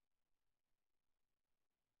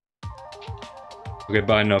 Okay,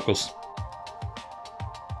 bye, Knuckles.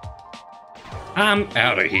 I'm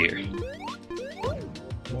out of here.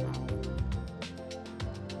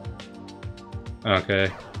 Okay,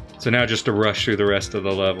 so now just to rush through the rest of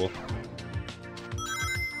the level.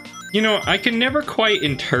 You know, I can never quite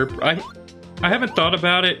interpret... I haven't thought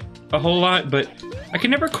about it a whole lot, but I can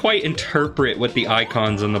never quite interpret what the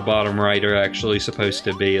icons on the bottom right are actually supposed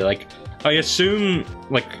to be. Like, I assume,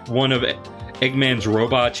 like, one of Eggman's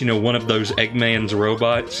robots, you know, one of those Eggman's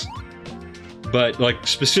robots. But, like,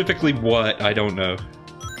 specifically what, I don't know.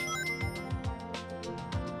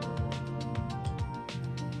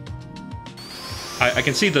 I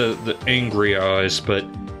can see the angry eyes, but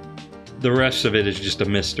the rest of it is just a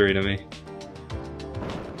mystery to me.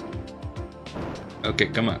 Okay,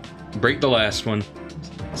 come on. Break the last one.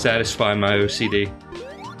 Satisfy my OCD.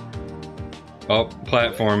 Oh,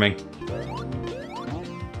 platforming.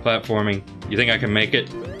 Platforming. You think I can make it?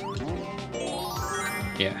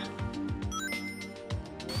 Yeah.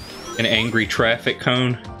 An angry traffic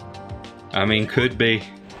cone? I mean, could be.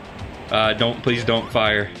 Please don't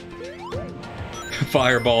fire.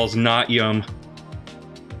 Fireball's not yum.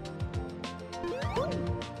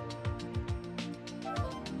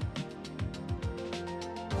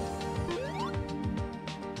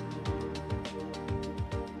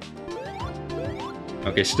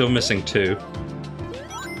 Okay, still missing 2.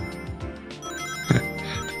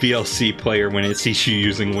 VLC player when it sees you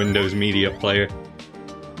using Windows Media Player.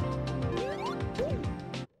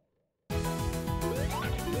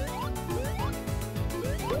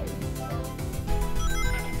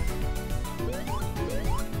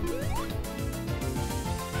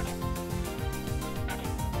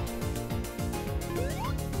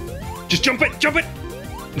 Just jump it! Jump it!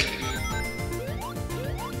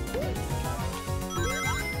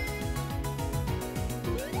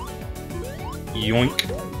 Yoink.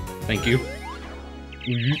 Thank you.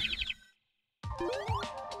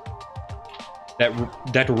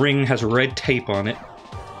 That ring has red tape on it.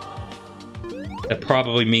 That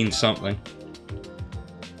probably means something.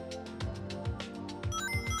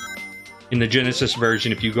 In the Genesis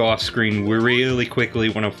version, if you go off screen really quickly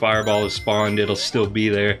when a fireball is spawned, it'll still be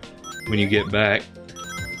there when you get back.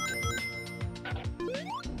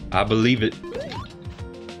 I believe it.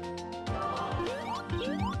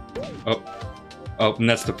 Oh, and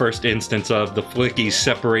that's the first instance of the flickies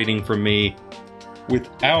separating from me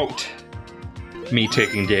without me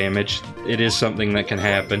taking damage. It is something that can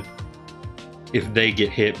happen if they get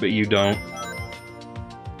hit, but you don't.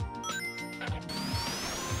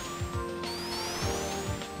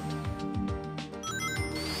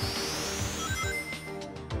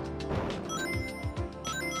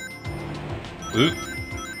 Oop.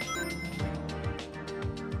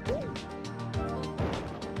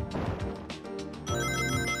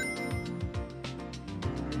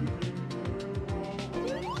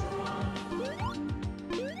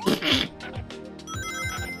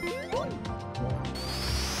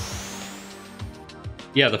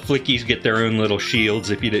 Yeah, the flickies get their own little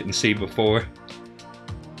shields if you didn't see before.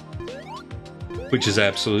 Which is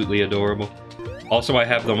absolutely adorable. Also, I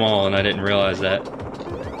have them all and I didn't realize that.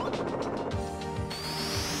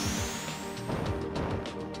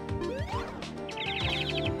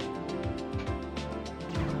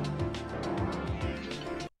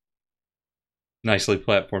 Nicely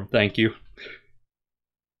platformed, thank you.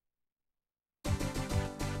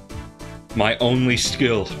 My only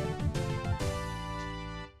skill.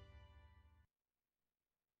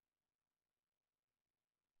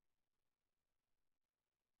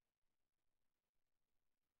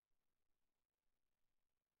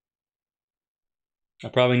 I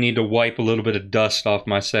probably need to wipe a little bit of dust off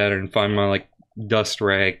my Saturn and find my, like, dust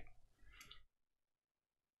rag.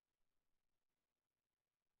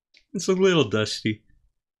 It's a little dusty.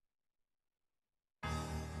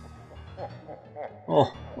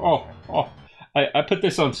 Oh. I put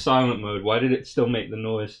this on silent mode. Why did it still make the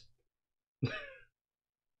noise?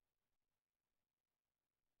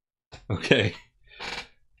 Okay.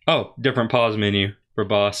 Oh, different pause menu for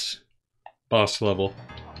boss level.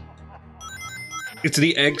 It's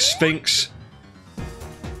the Egg Sphinx.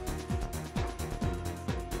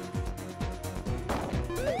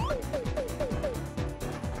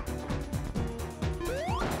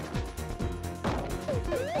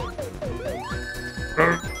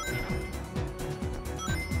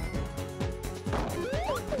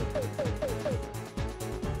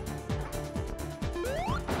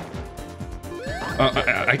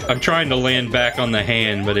 I'm trying to land back on the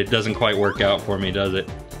hand, but it doesn't quite work out for me, does it?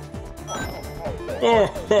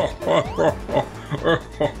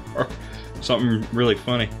 Something really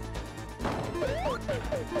funny.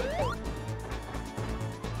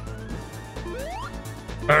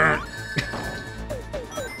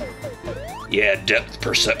 Yeah, depth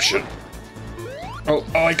perception. Oh,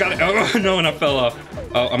 I got it. Oh, no, and I fell off.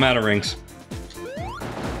 Oh, I'm out of rings.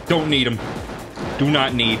 Don't need them. Do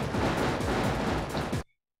not need.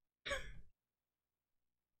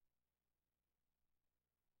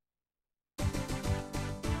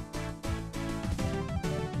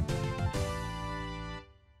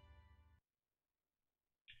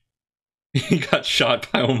 He got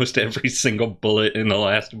shot by almost every single bullet in the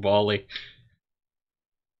last volley.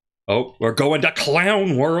 Oh, we're going to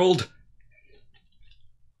Clown World!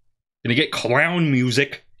 Gonna get clown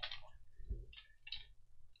music.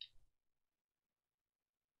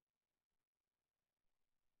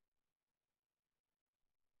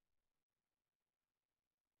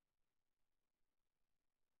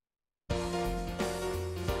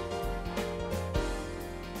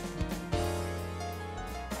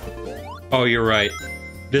 Oh, you're right.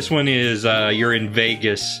 This one is, you're in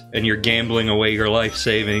Vegas, and you're gambling away your life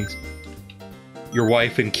savings. Your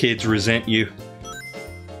wife and kids resent you.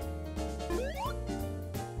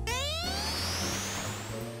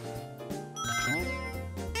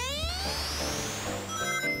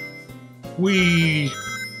 Whee!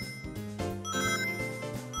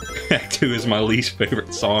 Act 2 is my least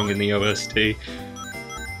favorite song in the OST.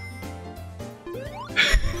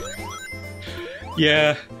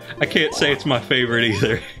 Yeah, I can't say it's my favorite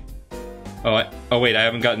either. Oh wait, I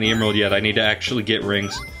haven't gotten the emerald yet. I need to actually get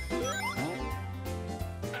rings.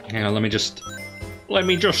 Hang on, let me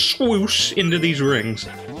just swoosh into these rings.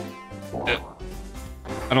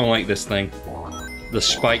 I don't like this thing. The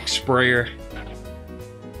spike sprayer.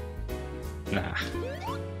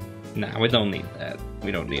 Nah, we don't need that.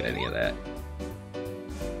 We don't need any of that.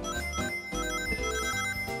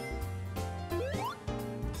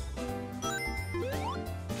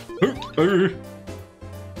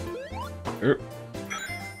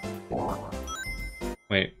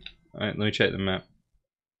 Wait, alright, let me check the map.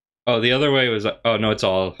 Oh, the other way was... Oh, no, it's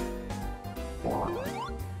all...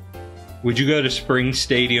 Would you go to Spring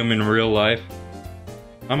Stadium in real life?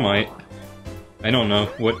 I might. I don't know.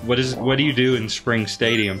 What do you do in Spring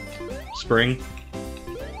Stadium? Spring?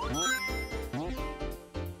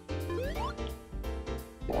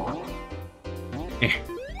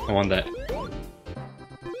 I want that.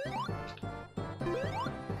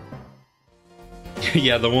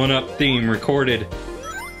 Yeah, the one-up theme recorded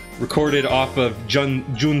off of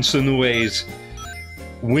Jun Sunue's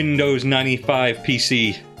Windows 95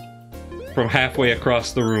 PC from halfway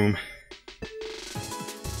across the room.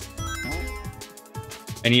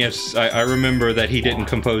 And yes, I remember that he didn't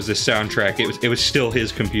compose this soundtrack. It was still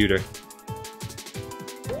his computer.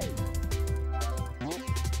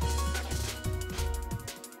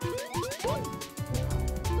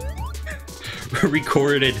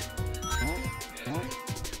 Recorded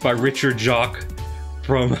by Richard Jacques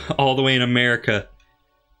from all the way in America.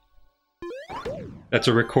 That's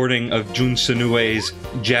a recording of Jun Sunue's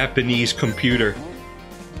Japanese computer,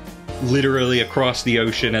 literally across the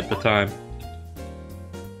ocean at the time.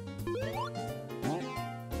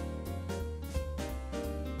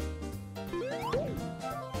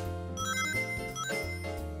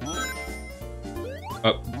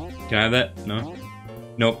 Oh, can I have that? No?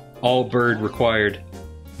 Nope. All bird required.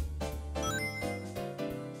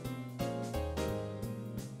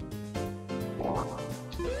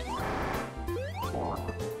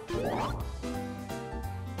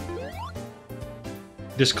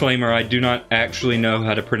 Disclaimer, I do not actually know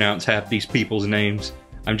how to pronounce half these people's names.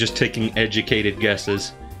 I'm just taking educated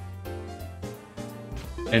guesses.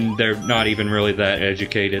 And they're not even really that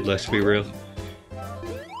educated, let's be real.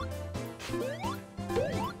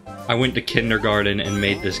 I went to kindergarten and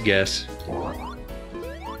made this guess.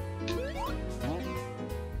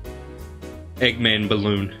 Eggman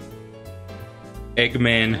Balloon.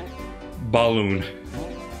 Eggman Balloon.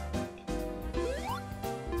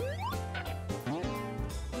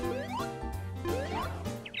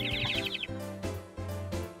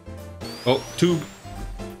 Oh, tube.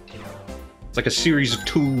 It's like a series of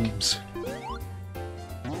tubes.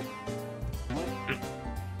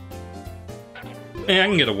 Yeah, I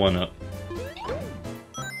can get a 1-up.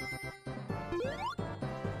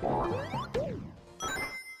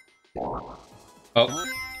 Oh,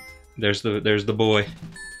 there's the boy.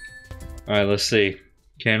 All right, let's see.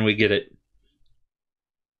 Can we get it?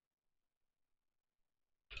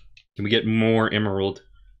 Can we get more emerald?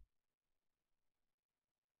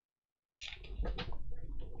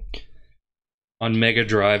 On Mega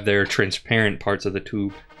Drive, there are transparent parts of the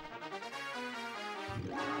tube.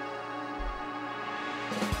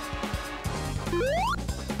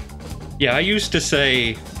 Yeah, I used to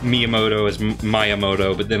say Miyamoto as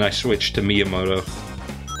Miyamoto, but then I switched to Miyamoto.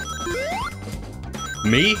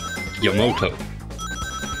 Me? Yamoto.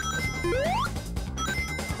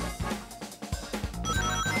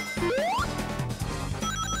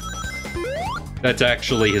 That's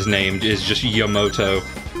actually his name, is just Yamoto,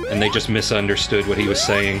 and they just misunderstood what he was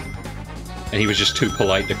saying. And he was just too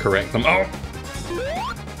polite to correct them. Oh!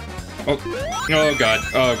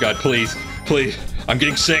 Oh god, please, please, I'm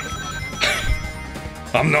getting sick.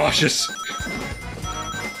 I'm nauseous.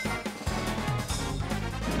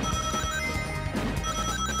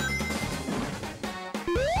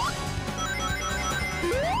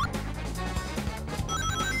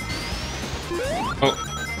 Oh.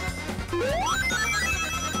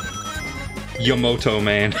 Yamoto,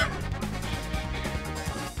 man.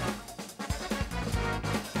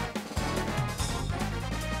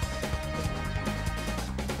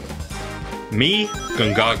 Me,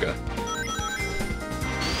 Gungaga.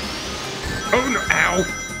 Oh no, ow!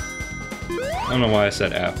 I don't know why I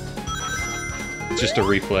said ow. It's just a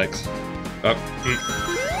reflex. Oh.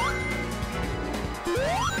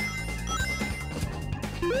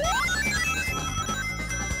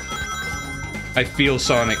 I feel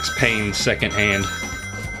Sonic's pain secondhand.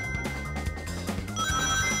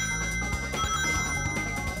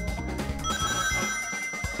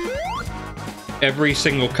 Every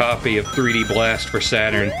single copy of 3D Blast for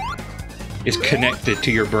Saturn is connected to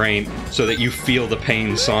your brain so that you feel the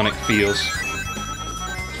pain Sonic feels.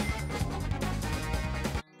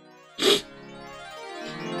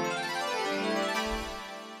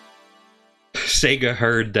 Sega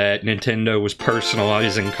heard that Nintendo was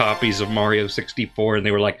personalizing copies of Mario 64 and they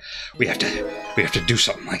were like, we have to do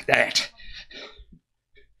something like that.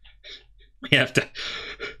 We have to,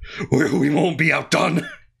 we won't be outdone.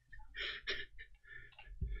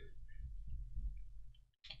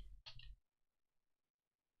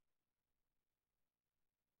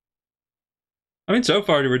 I mean, so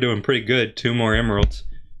far we're doing pretty good. 2 more emeralds.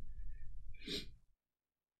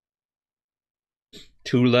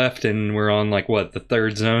 2 left, and we're on, like, what, the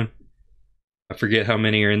 3rd zone? I forget how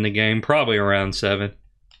many are in the game. Probably around 7.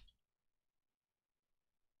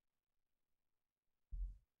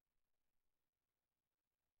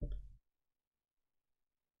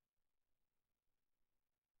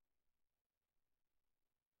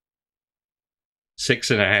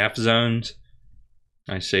 Six and a half zones.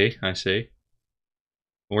 I see, I see.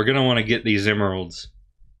 We're gonna want to get these emeralds,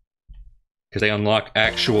 because they unlock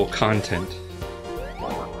actual content.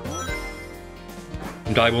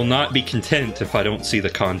 And I will not be content if I don't see the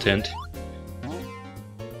content.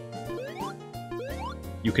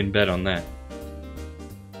 You can bet on that.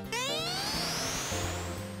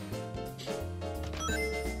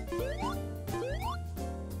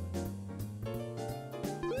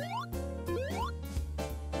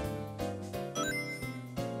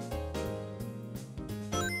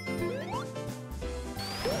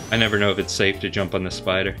 I never know if it's safe to jump on the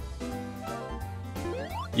spider.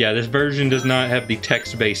 Yeah, this version does not have the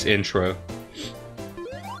text-based intro.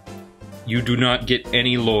 You do not get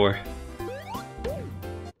any lore.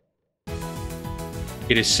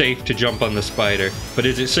 It is safe to jump on the spider, but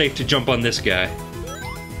is it safe to jump on this guy?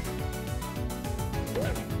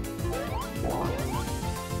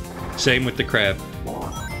 Same with the crab.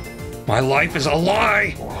 My life is a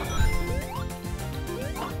lie!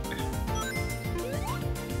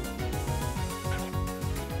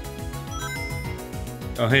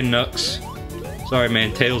 Oh, hey, Nux. Sorry,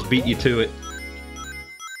 man. Tails beat you to it.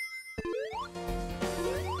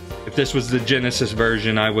 If this was the Genesis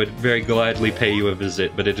version, I would very gladly pay you a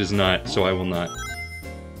visit, but it is not, so I will not.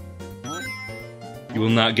 You will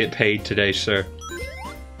not get paid today, sir.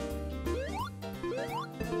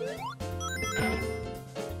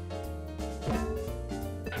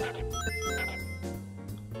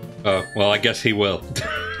 Oh, well, I guess he will.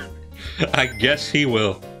 I guess he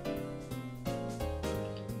will.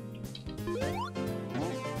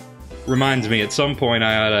 Reminds me, at some point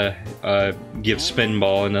I ought to give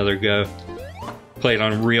Spinball another go. Play it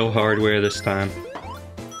on real hardware this time.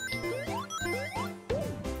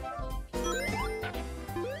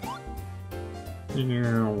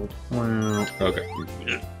 Okay.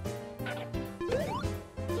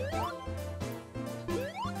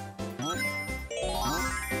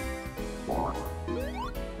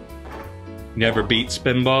 Never beat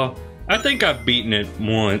Spinball? I think I've beaten it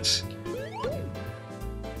once.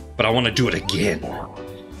 But I want to do it again.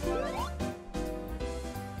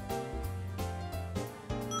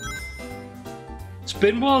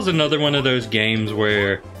 Spinball is another one of those games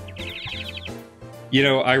where, you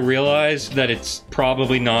know, I realize that it's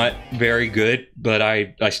probably not very good, but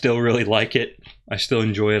I still really like it. I still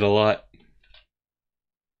enjoy it a lot.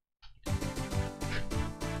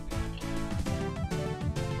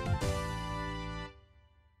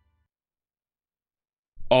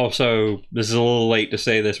 Also, this is a little late to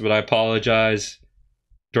say this, but I apologize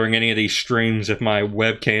during any of these streams if my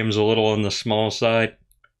webcam's a little on the small side.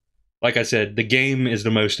 Like I said, the game is the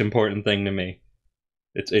most important thing to me.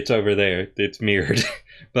 It's over there. It's mirrored.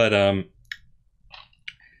 But,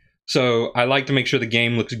 so I like to make sure the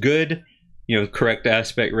game looks good. You know, correct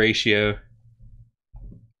aspect ratio.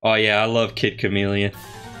 Oh yeah, I love Kid Chameleon.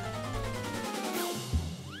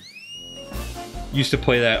 Used to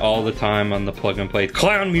play that all the time on the plug and play.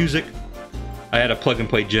 Clown music! I had a plug and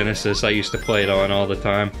play Genesis I used to play it on all the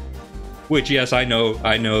time. Which, yes, I know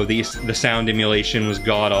the sound emulation was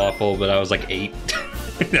god awful, but I was like 8.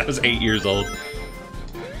 I was 8 years old.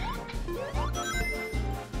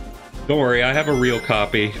 Don't worry, I have a real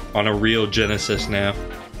copy on a real Genesis now.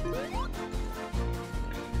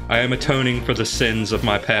 I am atoning for the sins of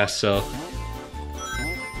my past self.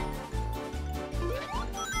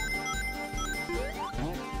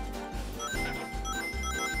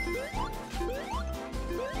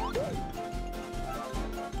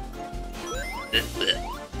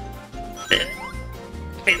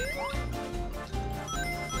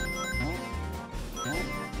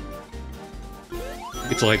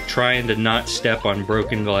 It's like trying to not step on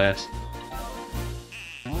broken glass.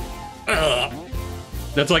 Ugh.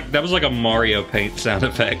 That was like a Mario Paint sound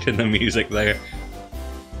effect in the music there.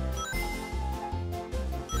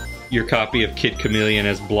 Your copy of Kid Chameleon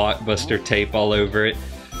has Blockbuster tape all over it.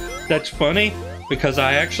 That's funny, because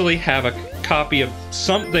I actually have a copy of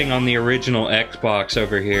something on the original Xbox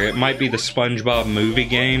over here. It might be the SpongeBob movie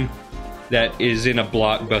game that is in a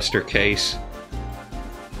Blockbuster case.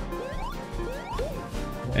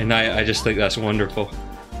 And I just think that's wonderful.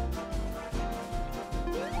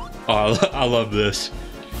 Oh, I love this.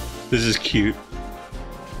 This is cute.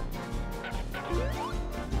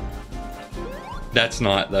 That's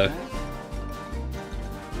not, though.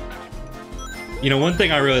 You know, one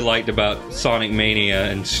thing I really liked about Sonic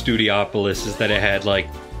Mania and Studiopolis is that it had, like,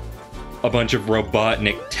 a bunch of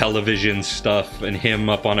Robotnik television stuff and him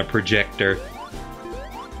up on a projector.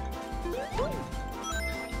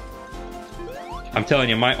 I'm telling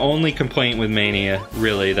you, my only complaint with Mania,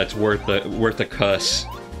 really, that's worth a cuss,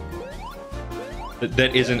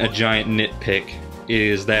 that isn't a giant nitpick,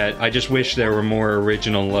 is that I just wish there were more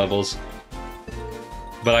original levels.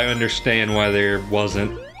 But I understand why there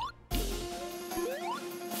wasn't.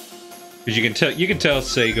 Because you can tell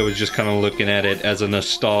Sega was just kind of looking at it as a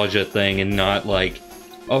nostalgia thing and not like,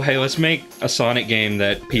 oh hey, let's make a Sonic game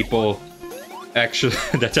that people actually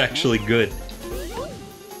that's actually good.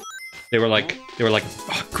 They were like,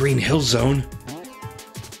 oh, Green Hill Zone.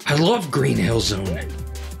 I love Green Hill Zone.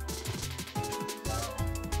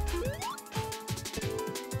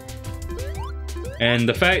 And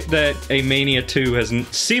the fact that a Mania 2 has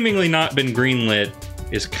seemingly not been greenlit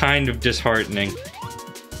is kind of disheartening.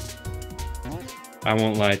 I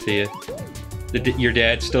won't lie to you. Your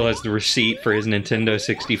dad still has the receipt for his Nintendo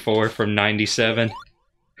 64 from '97.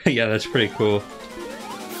 Yeah, that's pretty cool.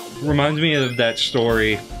 Reminds me of that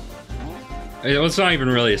story. It's not even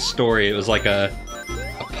really a story, it was like a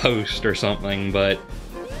post or something, but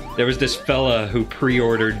there was this fella who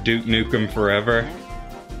pre-ordered Duke Nukem Forever.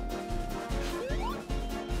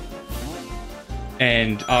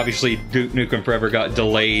 And obviously Duke Nukem Forever got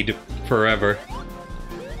delayed forever.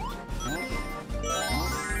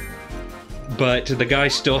 But the guy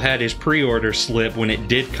still had his pre-order slip when it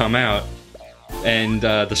did come out, and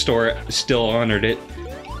the store still honored it.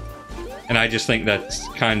 And I just think that's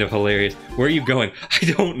kind of hilarious. Where are you going? I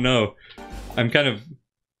don't know. I'm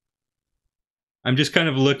just kind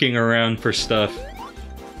of looking around for stuff.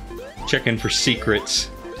 Checking for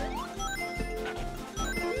secrets.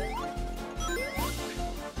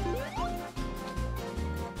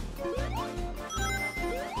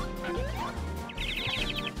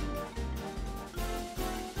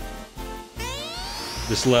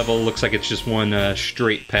 This level looks like it's just one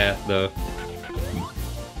straight path, though.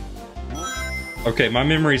 Okay, my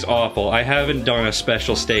memory's awful. I haven't done a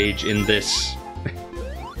special stage in this.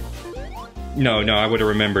 No, I would have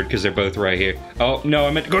remembered because they're both right here. Oh, no,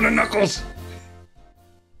 I meant to go to Knuckles!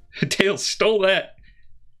 Tails stole that!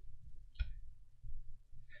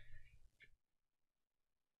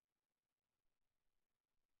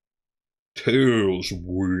 Tails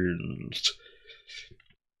wins.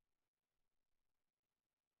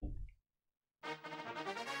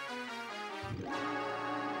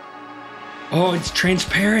 Oh, it's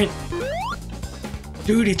transparent!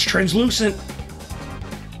 Dude, it's translucent!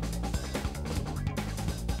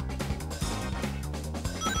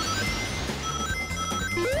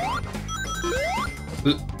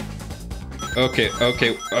 Okay.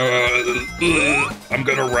 I'm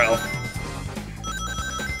gonna Ralph.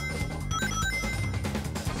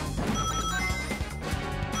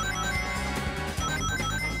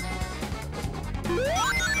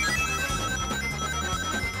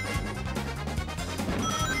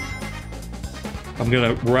 I'm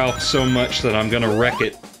gonna Ralph so much that I'm gonna wreck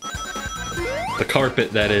it. The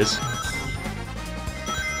carpet, that is.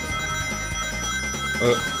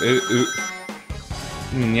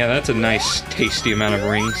 Yeah, that's a nice, tasty amount of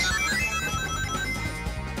rings.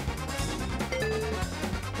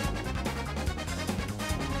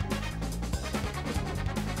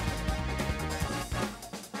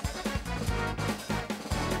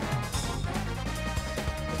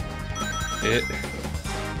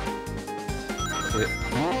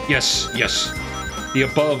 Yes. The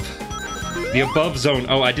above zone.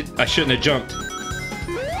 Oh, I shouldn't have jumped.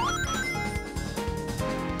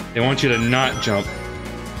 They want you to not jump.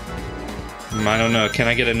 I don't know. Can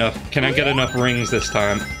I get enough rings this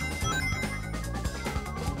time?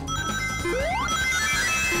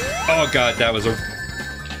 Oh god, that was a...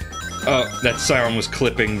 Oh, that sound was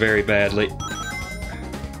clipping very badly.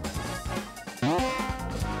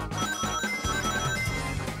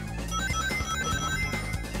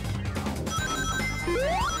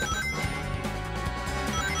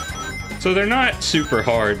 So they're not super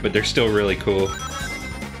hard, but they're still really cool.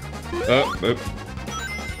 Oh.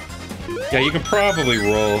 Yeah, you can probably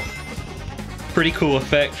roll. Pretty cool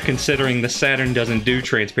effect considering the Saturn doesn't do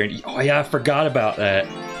transparent. Oh yeah, I forgot about that.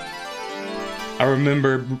 I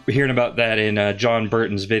remember hearing about that in John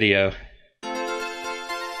Burton's video.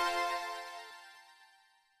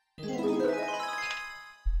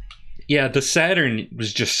 Yeah, the Saturn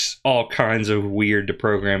was just all kinds of weird to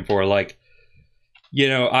program for. Like, you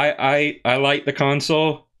know, I like the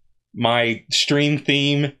console. My stream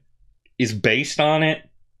theme is based on it.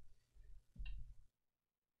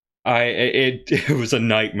 It was a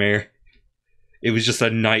nightmare. It was just a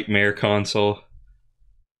nightmare console.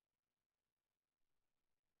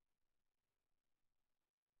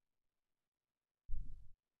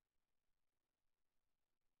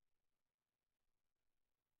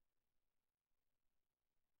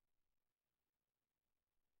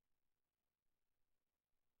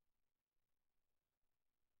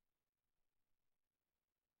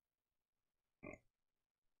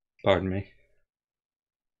 Pardon me.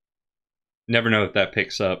 Never know if that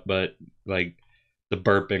picks up, but like the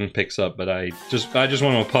burping picks up, but I just want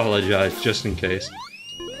to apologize just in case.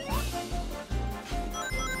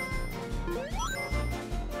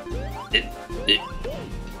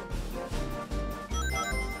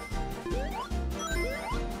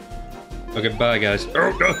 Okay, bye guys.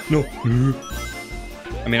 Oh, no.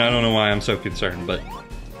 I mean, I don't know why I'm so concerned, but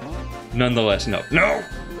nonetheless, no. No!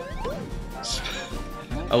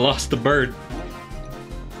 I lost the bird.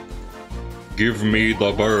 Give me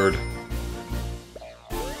the bird.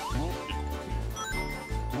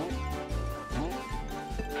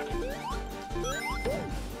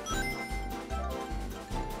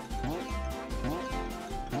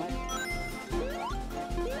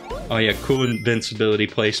 Oh yeah, cool invincibility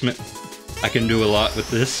placement. I can do a lot with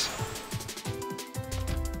this.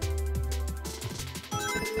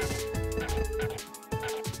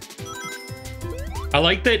 I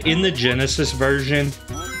like that in the Genesis version,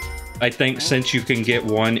 I think since you can get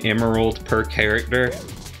one emerald per character,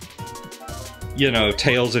 you know,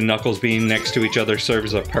 Tails and Knuckles being next to each other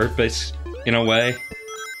serves a purpose in a way.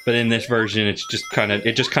 But in this version, it just kind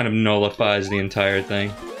of nullifies the entire thing.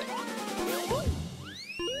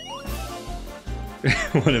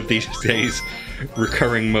 One of these days,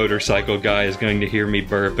 recurring motorcycle guy is going to hear me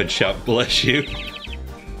burp and shout, "Bless you."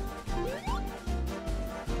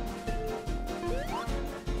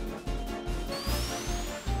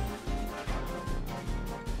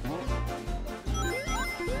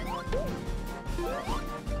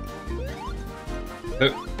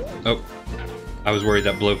 Oh, I was worried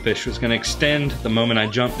that blowfish was going to extend the moment I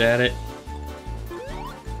jumped at it.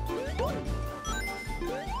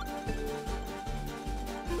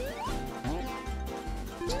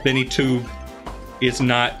 Spinny tube is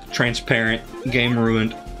not transparent. Game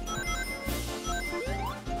ruined.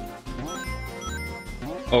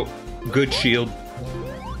 Oh, good shield.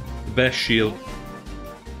 The best shield.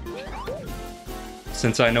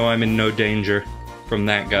 Since I know I'm in no danger from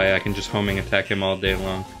that guy, I can just homing attack him all day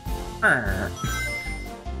long. I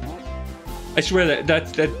swear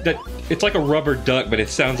that it's like a rubber duck, but it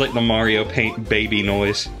sounds like the Mario Paint baby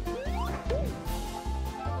noise.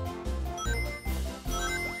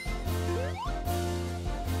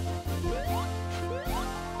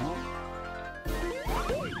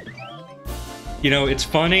 You know, it's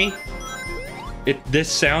funny.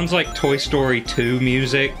 This sounds like Toy Story 2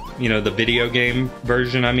 music, you know, the video game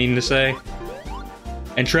version, I mean to say.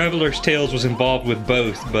 And Traveler's Tales was involved with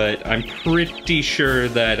both, but I'm pretty sure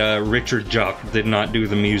that Richard Jock did not do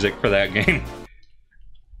the music for that game.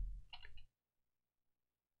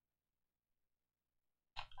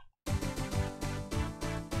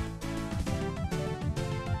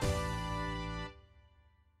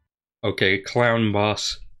 Okay, clown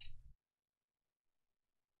boss.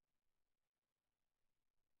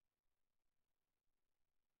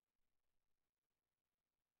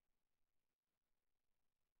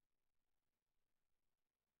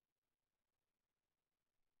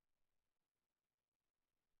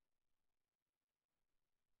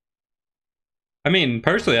 I mean,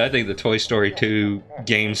 personally, I think the Toy Story 2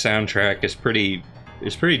 game soundtrack is pretty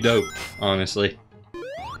dope, honestly.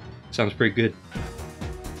 Sounds pretty good.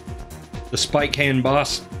 The Spike Hand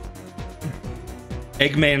boss.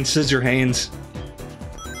 Eggman Scissor Hands.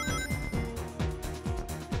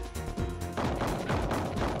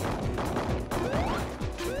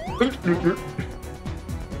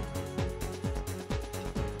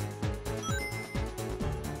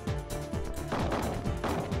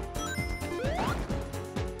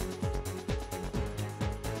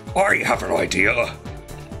 I have an idea.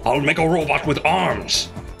 I'll make a robot with arms,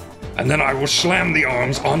 and then I will slam the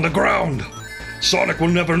arms on the ground. Sonic will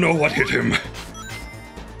never know what hit him.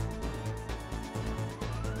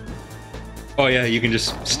 Oh yeah, you can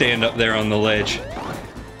just stand up there on the ledge.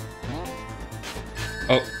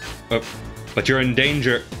 Oh, but you're in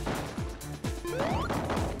danger.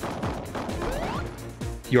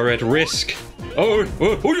 You're at risk. Oh.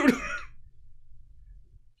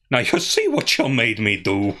 Now you see what you made me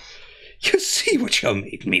do. You see what you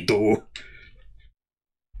made me do.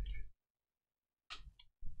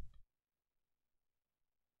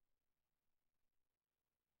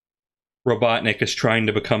 Robotnik is trying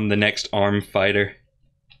to become the next ARM fighter.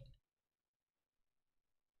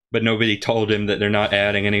 but nobody told him that they're not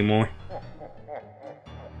adding anymore.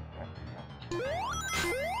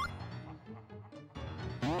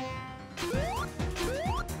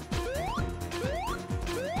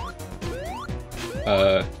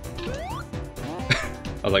 I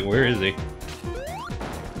was like, where is he?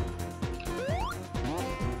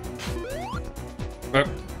 Burp.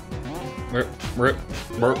 Burp. Burp.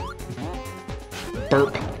 Burp.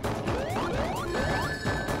 Burp.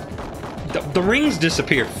 The rings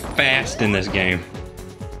disappear fast in this game.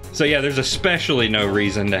 So yeah, there's especially no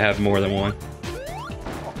reason to have more than one.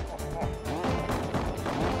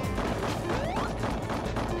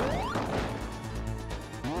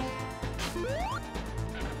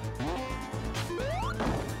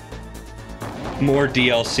 More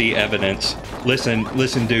DLC evidence. Listen,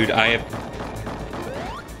 dude, I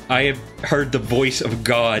have heard the voice of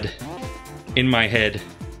God in my head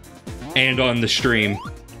and on the stream,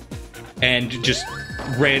 and just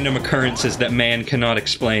random occurrences that man cannot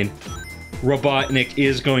explain. Robotnik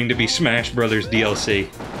is going to be Smash Brothers DLC.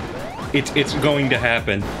 It's going to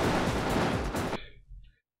happen.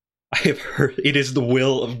 I have heard it is the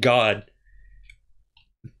will of God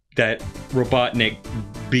that Robotnik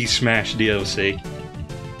be Smash DLC.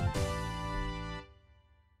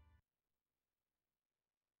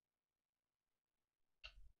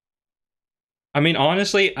 I mean,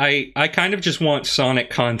 honestly, I kind of just want Sonic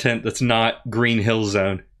content that's not Green Hill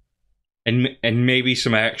Zone. And maybe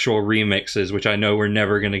some actual remixes, which I know we're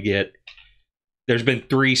never gonna get. There's been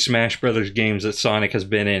 3 Smash Brothers games that Sonic has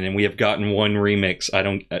been in, and we have gotten 1 remix. I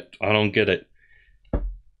don't get it.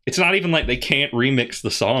 It's not even like they can't remix the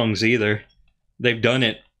songs either. They've done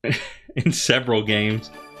it in several games.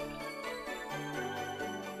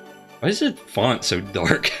 Why is the font so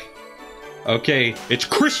dark? Okay, it's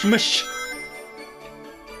Christmas!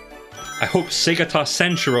 I hope Segata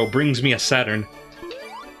Sanshiro brings me a Saturn.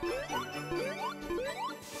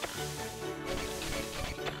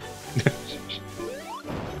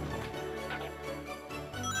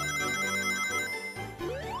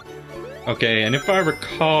 Okay, and if I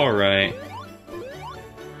recall right...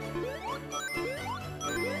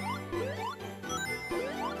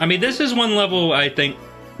 I mean, this is one level, I think,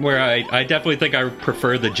 where I definitely think I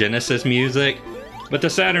prefer the Genesis music, but the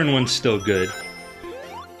Saturn one's still good.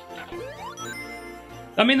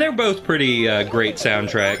 I mean, they're both pretty great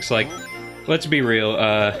soundtracks. Like, let's be real,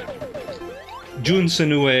 Jun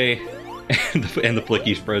Sunue and the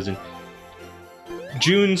Flicky's frozen.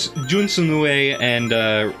 Jun Sunue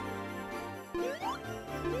and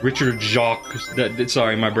Richard Jacques.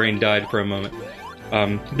 Sorry, my brain died for a moment.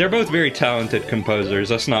 They're both very talented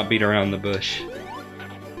composers. Let's not beat around the bush.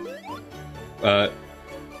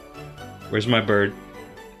 Where's my bird?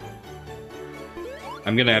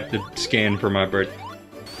 I'm gonna have to scan for my bird.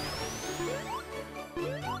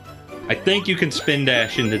 I think you can spin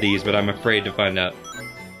dash into these, but I'm afraid to find out.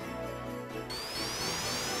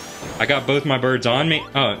 I got both my birds on me?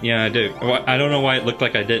 Oh, yeah, I do. I don't know why it looked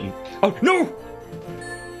like I didn't. Oh, no!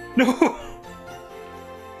 No!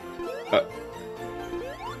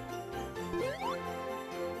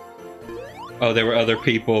 Oh, there were other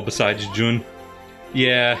people besides Jun.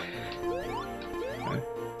 Yeah.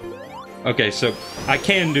 Okay, so I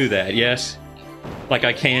can do that, yes? Like,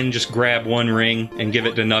 I can just grab one ring and give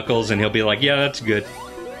it to Knuckles, and he'll be like, yeah, that's good.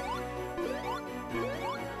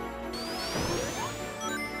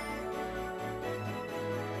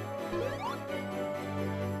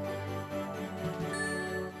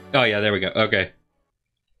 Oh, yeah, there we go. Okay.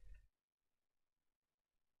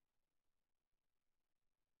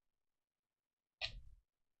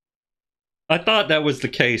 I thought that was the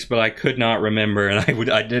case, but I could not remember, and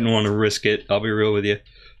I didn't want to risk it, I'll be real with you.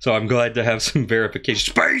 So I'm glad to have some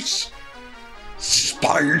verification. Space!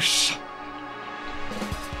 Space!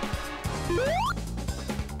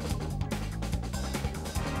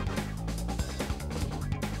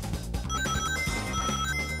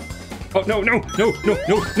 Oh, no, no, no, no,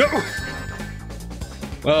 no, no!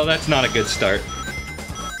 Well, that's not a good start.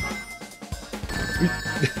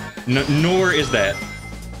 Nor is that.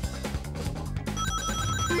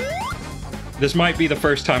 This might be the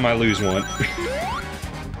first time I lose one.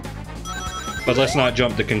 But let's not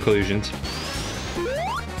jump to conclusions.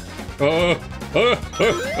 I'm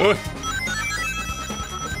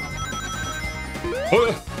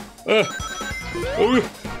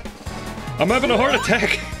having a heart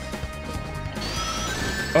attack.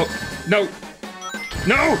 Oh, no.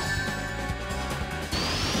 No!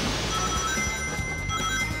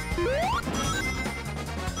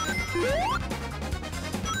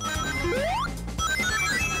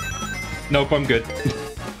 Nope, I'm good.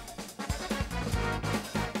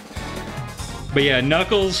 But yeah,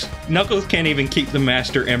 Knuckles can't even keep the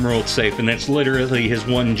Master Emerald safe, and that's literally his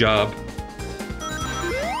one job.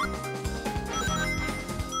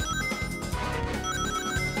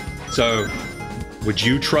 So, would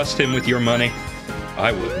you trust him with your money?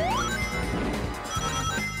 I wouldn't.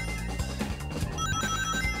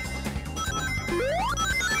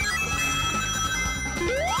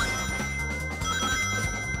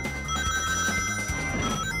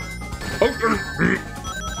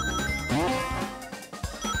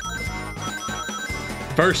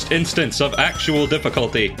 First instance of actual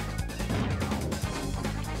difficulty.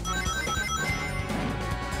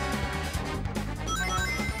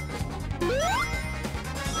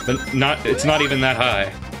 But it's not even that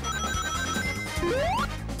high.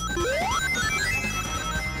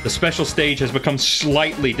 The special stage has become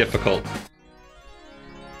slightly difficult.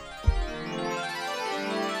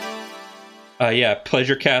 Yeah,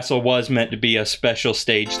 Pleasure Castle was meant to be a special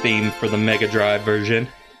stage theme for the Mega Drive version.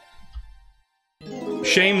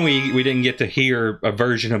 Shame we didn't get to hear a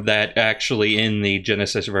version of that actually in the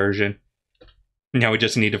Genesis version. Now we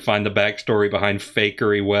just need to find the backstory behind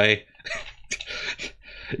Fakery Way.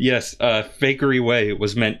 Yes, Fakery Way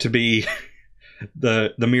was meant to be...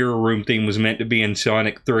 the Mirror Room theme was meant to be in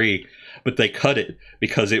Sonic 3, but they cut it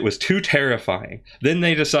because it was too terrifying. Then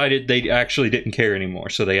they decided they actually didn't care anymore,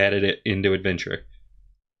 so they added it into Adventure.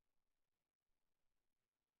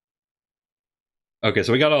 Okay,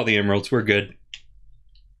 so we got all the emeralds, we're good.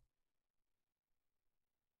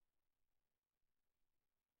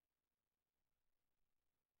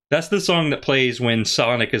 That's the song that plays when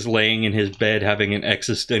Sonic is laying in his bed having an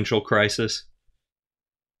existential crisis.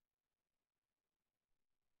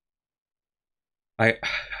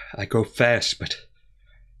 I go fast, but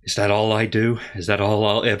is that all I do? Is that all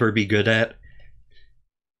I'll ever be good at?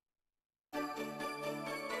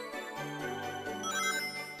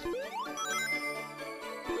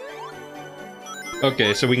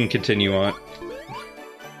 Okay, so we can continue on.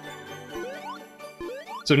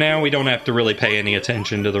 So now we don't have to really pay any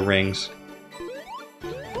attention to the rings.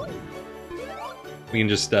 We can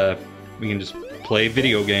just play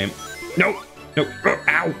video game. No! No! Oh,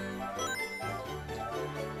 ow!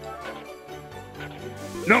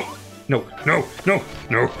 No! No! No! No!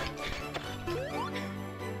 No!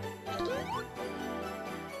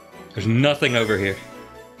 There's nothing over here.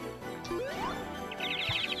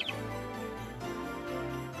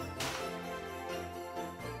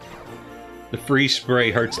 The freeze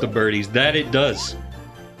spray hurts the birdies. That it does.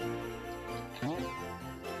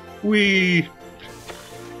 Whee!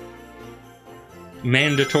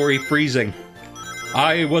 Mandatory freezing.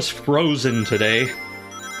 I was frozen today.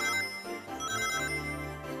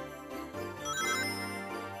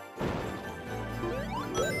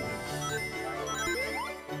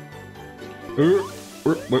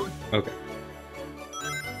 Okay.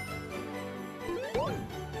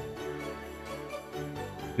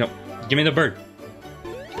 No, give me the bird.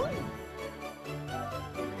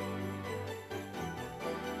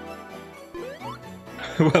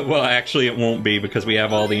 Well, actually it won't be because we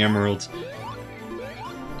have all the emeralds.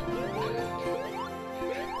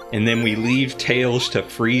 And then we leave Tails to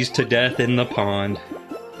freeze to death in the pond.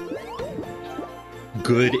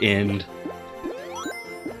 Good end.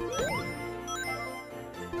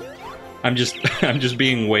 I'm just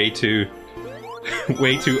being way too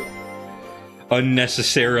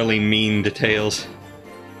unnecessarily mean to Tails.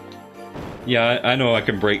 Yeah, I know I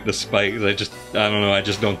can break the spikes. I don't know, I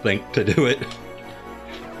just don't think to do it.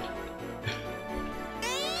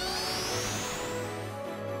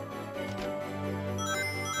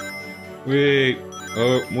 Wait.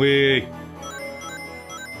 Oh, wait.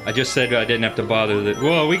 I just said I didn't have to bother that.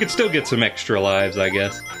 Well, we could still get some extra lives, I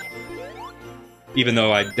guess. Even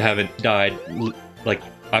though I haven't died, like,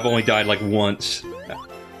 I've only died like once.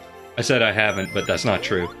 I said I haven't, but that's not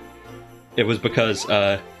true. It was because,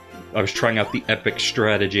 I was trying out the epic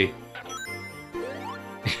strategy.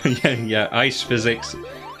 yeah, ice physics.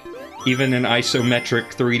 Even an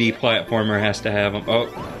isometric 3D platformer has to have them.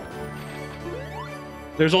 Oh.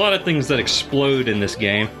 There's a lot of things that explode in this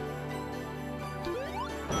game.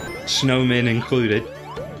 Snowmen included.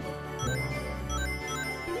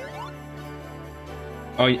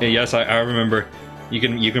 Oh yes, I remember. You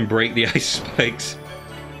can break the ice spikes.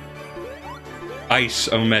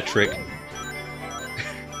 Isometric.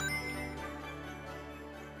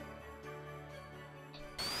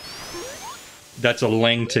 That's a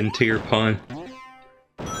Langton tier pun.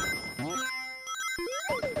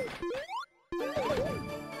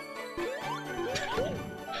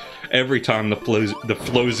 Every time the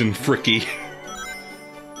Flozen Fricky.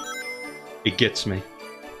 It gets me.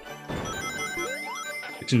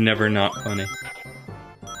 It's never not funny.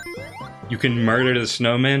 You can murder the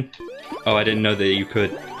snowman? Oh, I didn't know that you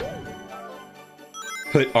could.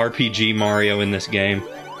 Put RPG Mario in this game.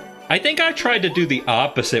 I think I tried to do the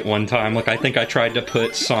opposite one time. Like, I think I tried to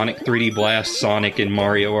put Sonic 3D Blast Sonic in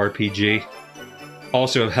Mario RPG.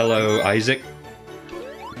 Also, hello, Isaac.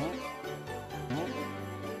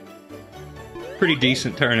 Pretty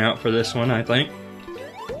decent turnout for this one, I think.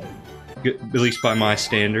 Good, at least by my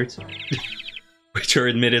standards. Which are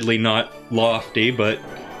admittedly not lofty, but...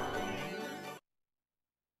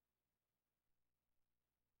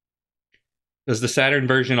 Does the Saturn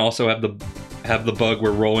version also have the bug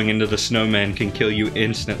where rolling into the snowman can kill you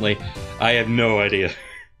instantly? I have no idea.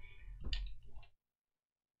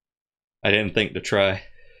 I didn't think to try.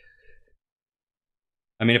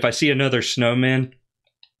 I mean, if I see another snowman,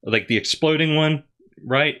 like the exploding one,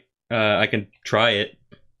 right? I can try it.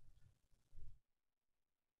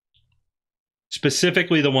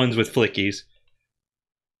 Specifically the ones with flickies.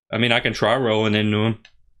 I mean, I can try rolling into them.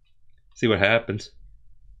 See what happens.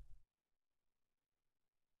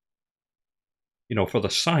 You know, for the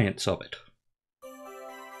science of it.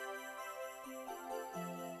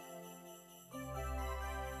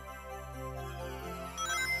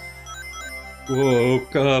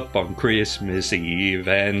 Woke up on Christmas Eve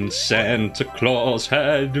and Santa Claus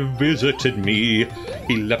had visited me.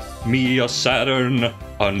 He left me a Saturn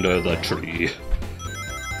under the tree.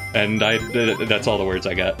 And that's all the words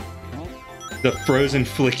I got. The frozen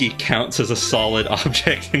flicky counts as a solid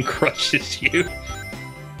object and crushes you.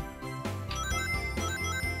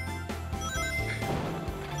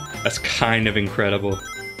 That's kind of incredible.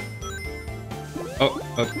 Oh,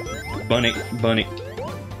 bunny.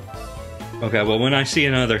 Okay, well, when I see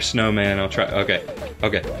another snowman, I'll try.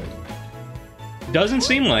 Okay. Doesn't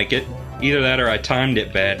seem like it. Either that or I timed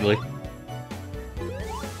it badly.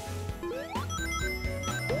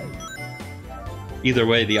 Either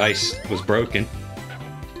way, the ice was broken.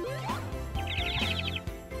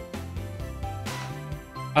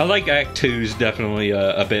 I like Act 2's definitely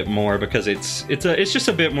a bit more because it's just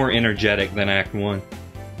a bit more energetic than Act 1.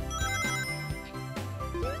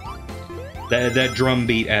 That drum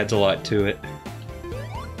beat adds a lot to it.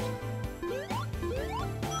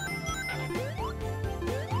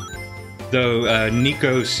 Though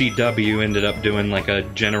Nico CW ended up doing like a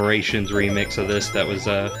Generations remix of this that was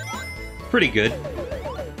pretty good.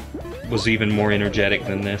 Was even more energetic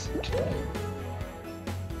than this.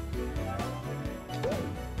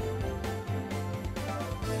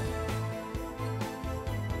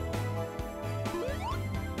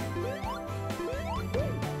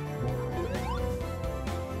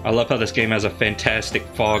 I love how this game has a fantastic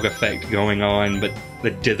fog effect going on, but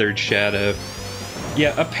the dithered shadow.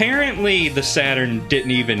 Yeah, apparently the Saturn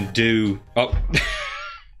didn't even do... Oh,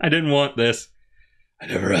 I didn't want this. I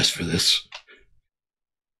never asked for this.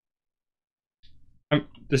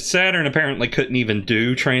 The Saturn apparently couldn't even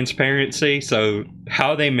do transparency, so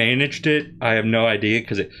how they managed it, I have no idea,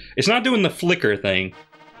 because it's not doing the flicker thing.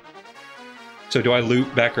 So do I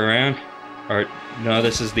loop back around? Or, no,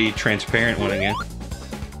 this is the transparent one again.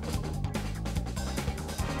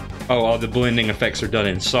 Oh, all the blending effects are done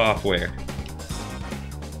in software.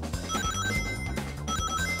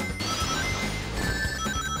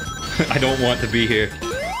 I don't want to be here.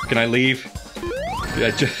 Can I leave?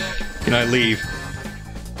 Can I leave?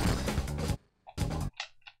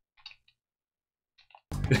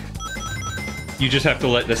 You just have to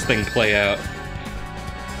let this thing play out.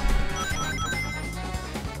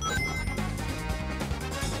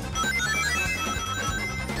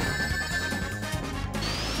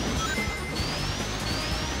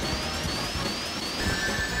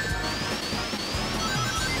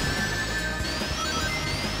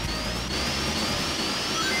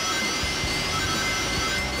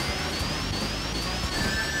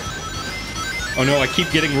 Oh no, I keep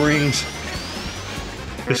getting rings.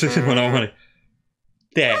 This isn't what I wanted.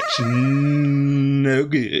 That's no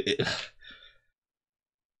good.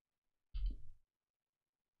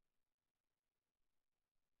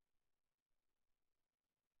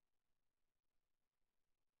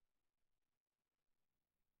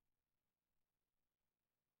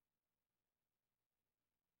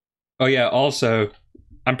 Oh yeah, also,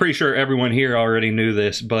 I'm pretty sure everyone here already knew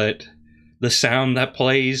this, but the sound that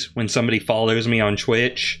plays when somebody follows me on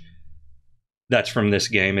Twitch, that's from this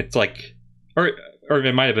game. It's like, or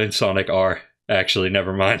it might have been Sonic R. Actually,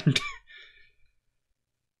 never mind.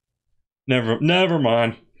 never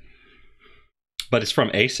mind. But it's from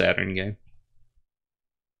a Saturn game.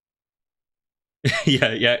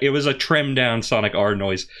 yeah, it was a trimmed down Sonic R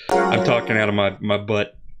noise. I'm talking out of my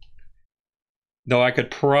butt. Though I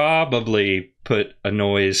could probably put a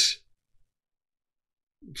noise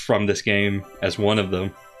from this game as one of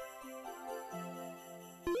them.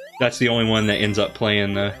 That's the only one that ends up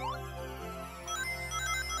playing, though.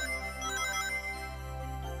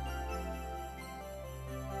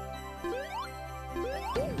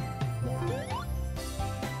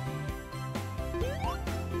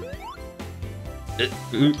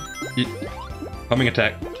 Homing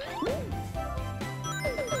attack.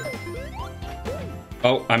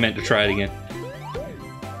 Oh, I meant to try it again.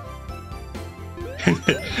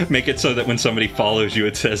 Make it so that when somebody follows you,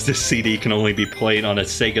 it says this CD can only be played on a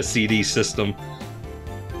Sega CD system.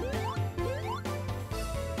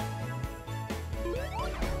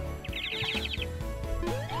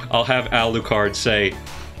 I'll have Alucard say,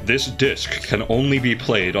 this disc can only be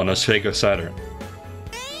played on a Sega Saturn.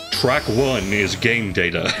 Track 1 is game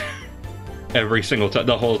data. Every single time,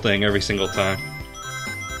 the whole thing, every single time.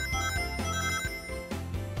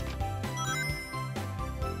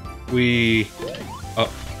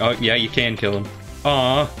 Oh, yeah, you can kill him.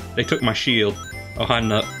 Aw, they took my shield. Oh, hi,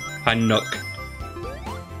 Nook. Hi, Nook.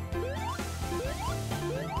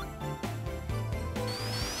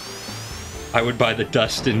 I would buy the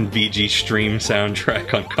DustinVG stream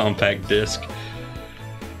soundtrack on compact disc.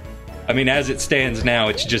 I mean, as it stands now,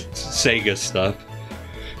 it's just Sega stuff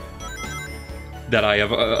that I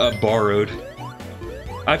have borrowed.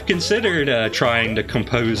 I've considered trying to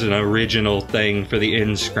compose an original thing for the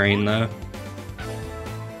end screen, though.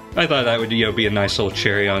 I thought that would, be a nice little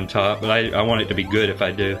cherry on top, but I want it to be good if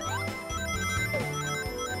I do.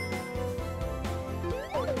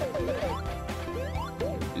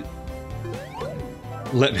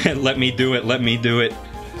 Let me do it, let me do it.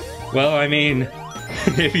 Well, I mean,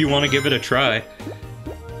 if you want to give it a try.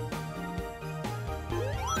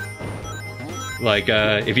 Like,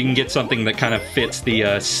 if you can get something that kind of fits the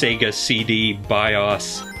Sega CD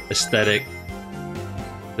BIOS aesthetic,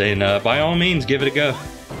 then by all means, give it a go.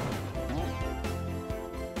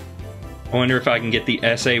 I wonder if I can get the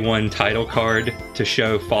SA1 title card to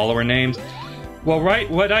show follower names. Well,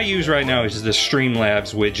 what I use right now is the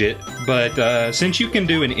Streamlabs widget, but since you can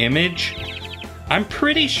do an image, I'm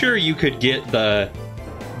pretty sure you could get the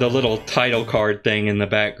little title card thing in the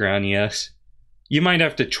background, yes. You might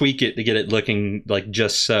have to tweak it to get it looking like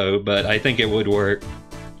just so, but I think it would work.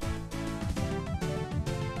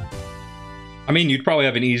 I mean, you'd probably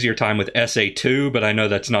have an easier time with SA2, but I know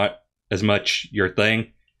that's not as much your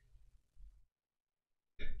thing.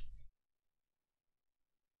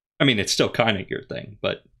 I mean, it's still kind of your thing,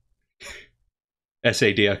 but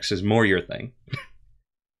SADX is more your thing.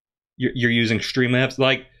 You're using Streamlabs.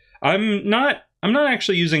 Like, I'm not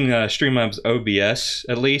actually using Streamlabs OBS,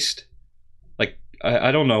 at least. Like,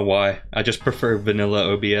 I don't know why. I just prefer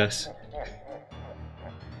vanilla OBS.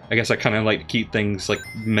 I guess I kind of like to keep things, like,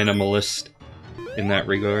 minimalist in that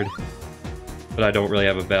regard. But I don't really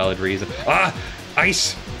have a valid reason. Ah!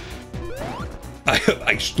 Ice! I have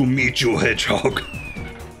ice to meet you, Hedgehog.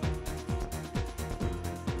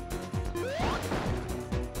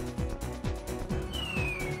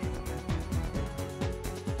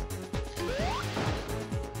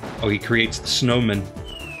 Oh, he creates the snowman.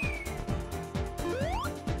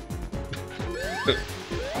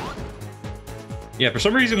 Yeah, for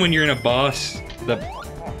some reason when you're in a boss,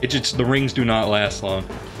 the rings do not last long.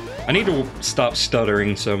 I need to stop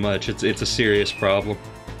stuttering so much. It's a serious problem.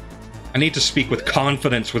 I need to speak with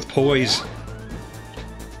confidence, with poise.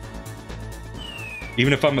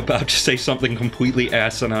 Even if I'm about to say something completely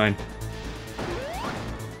asinine.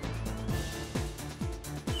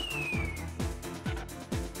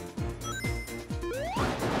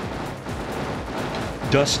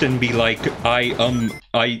 Dustin be like,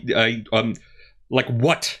 like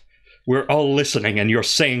what? We're all listening and you're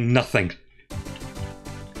saying nothing.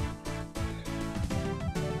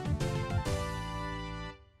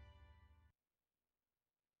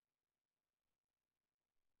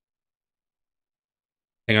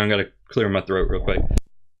 Hang on, I gotta clear my throat real quick.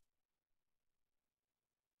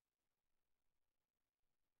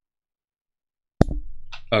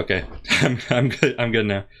 Okay, I'm good. I'm good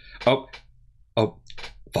now. Oh,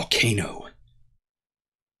 volcano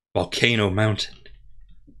mountain.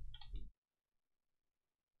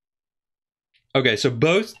 Okay, so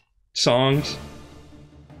both songs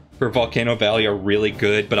for Volcano Valley are really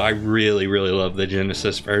good, but I really love the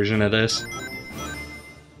Genesis version of this.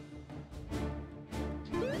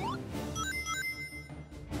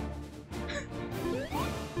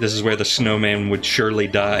 This is where the snowman would surely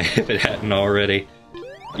die if it hadn't already.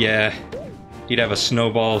 Yeah, he'd have a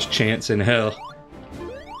snowball's chance in hell.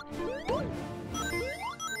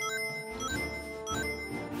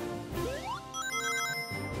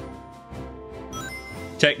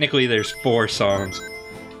 Technically, there's 4 songs.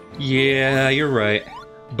 Yeah, you're right.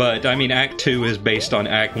 But, I mean, Act 2 is based on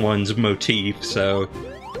Act 1's motif, so...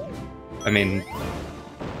 I mean...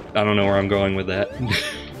 I don't know where I'm going with that.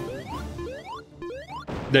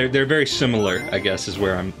 They're very similar, I guess, is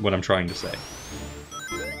what I'm trying to say.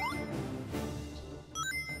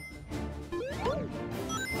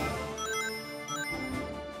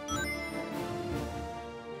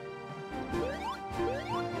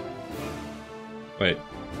 Wait,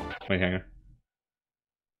 hang on.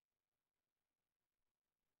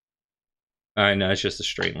 Alright, no, it's just a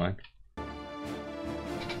straight line.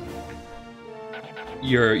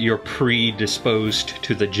 You're predisposed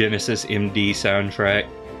to the Genesis MD soundtrack.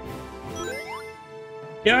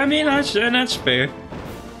 Yeah, I mean, that's fair.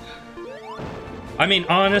 I mean,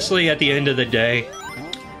 honestly, at the end of the day,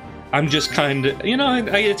 I'm just kind of, you know,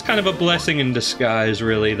 it's kind of a blessing in disguise,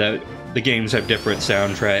 really, that the games have different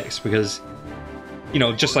soundtracks, because, you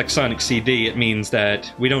know, just like Sonic CD, it means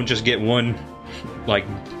that we don't just get one, like,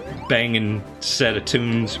 banging set of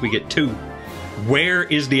tunes, we get 2. Where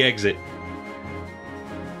is the exit?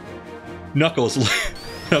 Knuckles,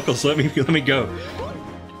 Knuckles, let me go.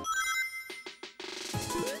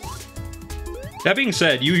 That being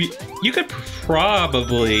said, you could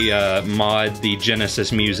probably mod the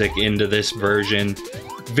Genesis music into this version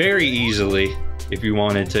very easily if you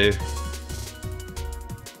wanted to.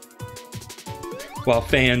 While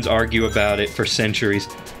fans argue about it for centuries,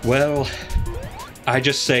 well, I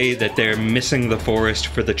just say that they're missing the forest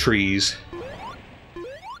for the trees.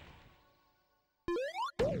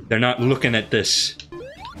 They're not looking at this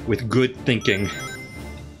with good thinking.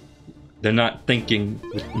 They're not thinking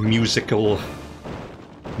with musical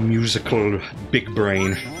big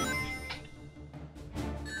brain.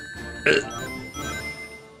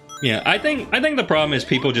 Yeah, I think the problem is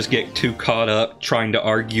people just get too caught up trying to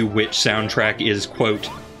argue which soundtrack is, quote,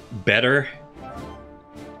 better.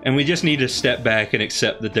 And we just need to step back and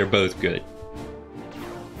accept that they're both good.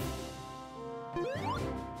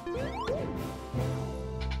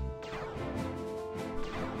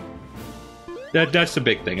 That's the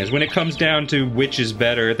big thing, is when it comes down to which is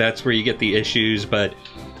better, that's where you get the issues, but,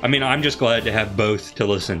 I mean, I'm just glad to have both to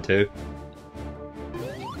listen to.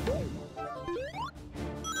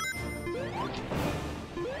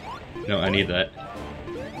 No, I need that.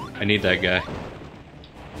 I need that guy.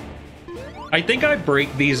 I think I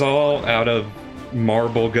break these all out of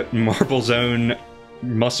Marble Zone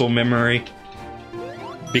muscle memory,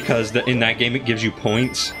 because in that game it gives you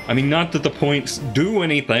points. I mean, not that the points do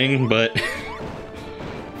anything, but...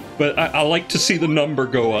 but I like to see the number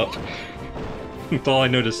go up. That's all I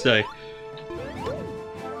know to say.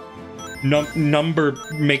 Number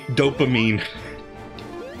make dopamine.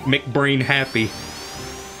 Make brain happy.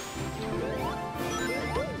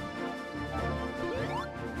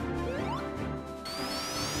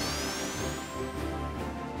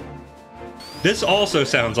 This also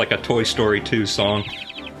sounds like a Toy Story 2 song.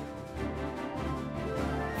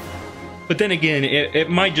 But then again,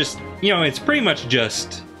 it might just, you know, it's pretty much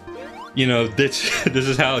just, you know, this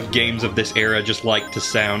is how games of this era just like to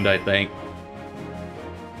sound, I think.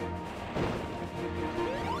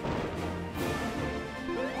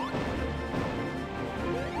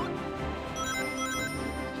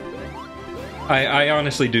 I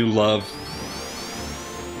honestly do love...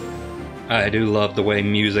 I do love the way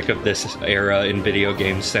music of this era in video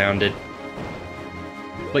games sounded.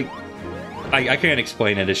 Like, I can't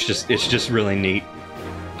explain it, it's just really neat.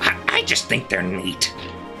 I just think they're neat.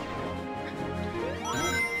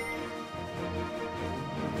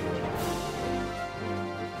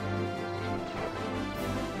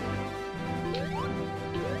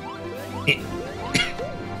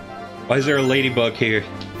 Why is there a ladybug here?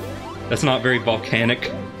 That's not very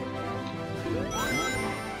volcanic.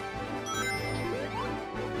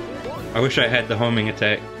 I wish I had the homing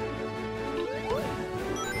attack.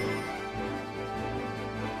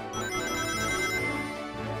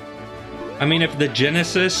 I mean, if the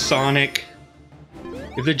Genesis Sonic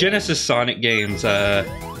games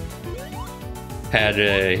had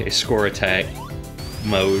a score attack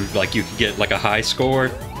mode, like you could get like a high score,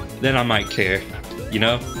 then I might care, you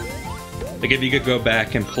know? Like if you could go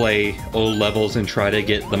back and play old levels and try to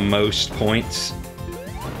get the most points,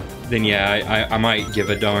 then yeah, I might give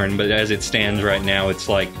a darn, but as it stands right now, it's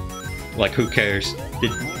like who cares?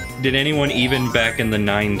 Did anyone even back in the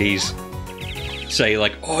 90s say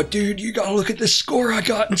like, oh dude, you gotta look at this score I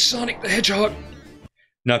got in Sonic the Hedgehog?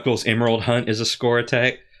 Knuckles' Emerald Hunt is a score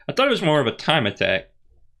attack? I thought it was more of a time attack.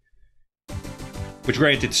 Which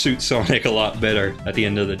granted suits Sonic a lot better at the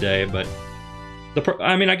end of the day, but...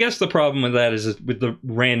 I mean, I guess the problem with that is with the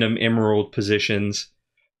random emerald positions.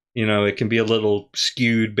 You know, it can be a little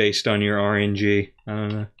skewed based on your RNG. I don't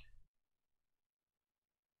know.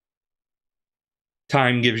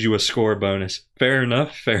 Time gives you a score bonus. Fair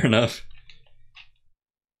enough, fair enough.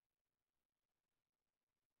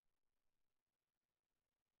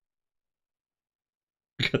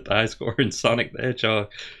 Got the high score in Sonic the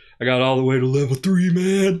Hedgehog. I got all the way to level 3,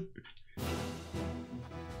 man.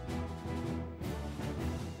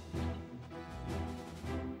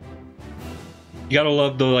 You gotta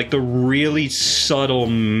love the really subtle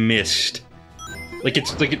mist.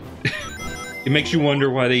 It makes you wonder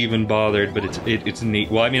why they even bothered, but it's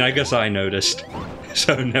neat. Well, I mean, I guess I noticed,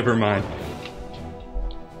 so never mind.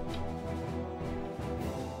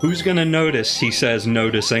 Who's gonna notice? He says,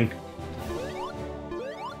 noticing.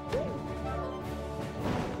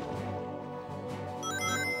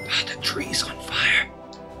 Ah, the tree's on fire.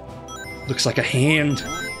 Looks like a hand.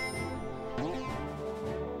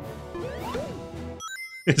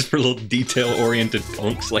 It's for little detail-oriented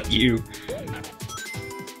punks like you.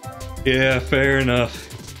 Yeah, fair enough.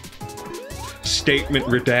 Statement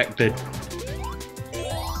redacted.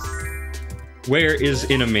 Where is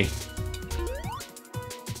enemy?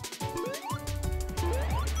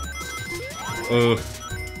 Oh.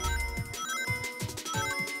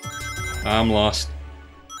 I'm lost.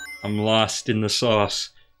 I'm lost in the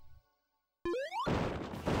sauce.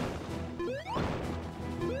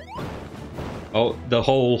 Oh, the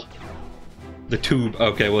hole. The tube.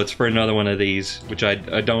 Okay, well, it's for another one of these, which I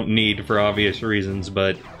don't need for obvious reasons,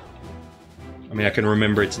 but... I mean, I can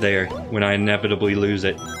remember it's there when I inevitably lose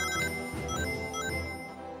it.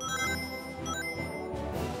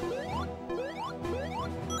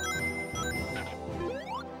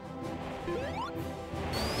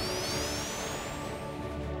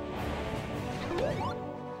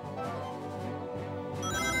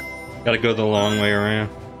 Gotta go the long way around.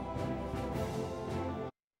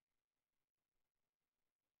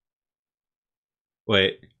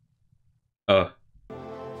 Wait. Oh.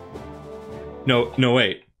 No,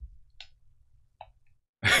 wait.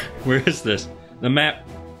 Where is this? The map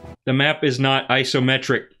is not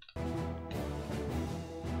isometric.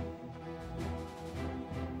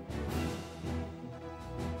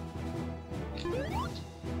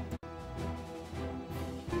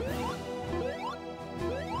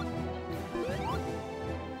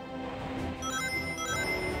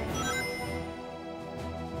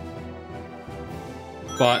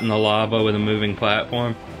 Spot in the lava with a moving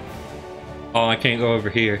platform. Oh, I can't go over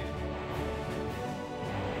here.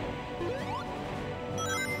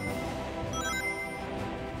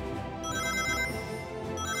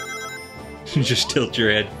 Just tilt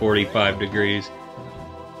your head 45 degrees.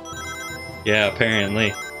 Yeah,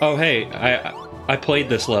 apparently. Oh, hey, I played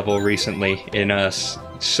this level recently in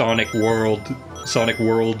Sonic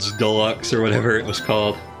Worlds Deluxe or whatever it was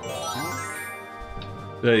called.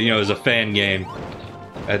 You know, it was a fan game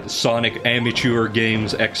at the Sonic Amateur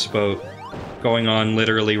Games Expo, going on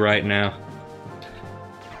literally right now.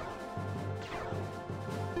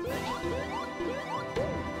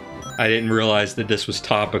 I didn't realize that this was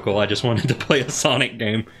topical. I just wanted to play a Sonic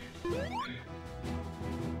game.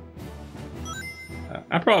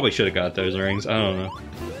 I probably should have got those rings. I don't know.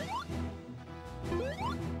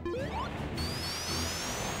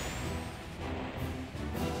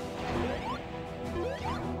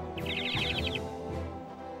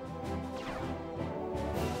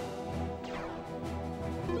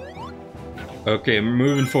 Okay, I'm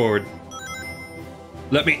moving forward.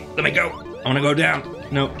 Let me go. I want to go down.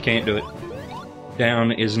 Nope, can't do it.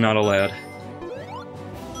 Down is not allowed.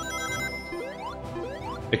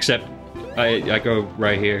 Except I go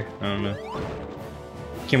right here. I don't know.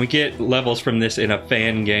 Can we get levels from this in a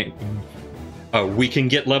fan game? Oh, we can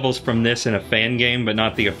get levels from this in a fan game, but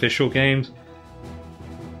not the official games?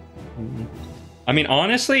 I mean,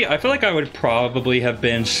 honestly, I feel like I would probably have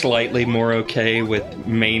been slightly more okay with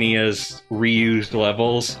Mania's reused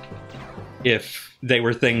levels if they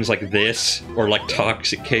were things like this, or like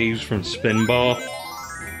Toxic Caves from Spinball.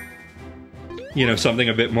 You know, something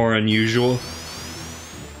a bit more unusual.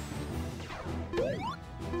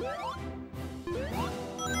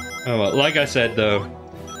 Oh well, like I said though,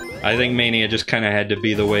 I think Mania just kind of had to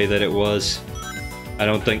be the way that it was. I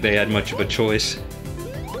don't think they had much of a choice.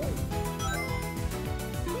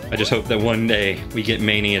 I just hope that one day we get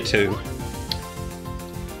Mania 2.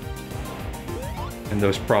 And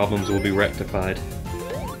those problems will be rectified.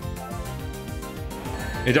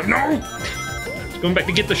 No! It's going back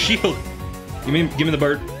to get the shield! Give me the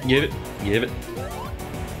bird. Give it. Give it.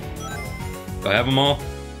 Do I have them all?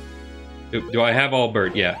 Do I have all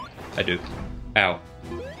bird? Yeah, I do. Ow.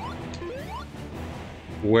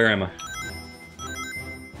 Where am I?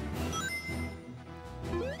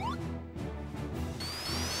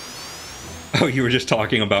 Oh, you were just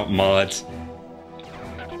talking about mods.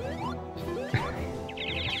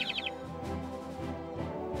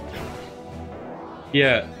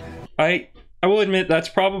 Yeah, I will admit that's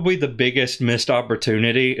probably the biggest missed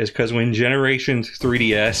opportunity, is because when Generations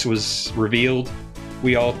 3DS was revealed,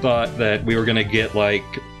 we all thought that we were gonna get, like,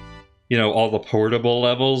 you know, all the portable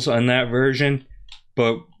levels on that version,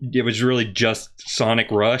 but it was really just Sonic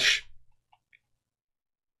Rush.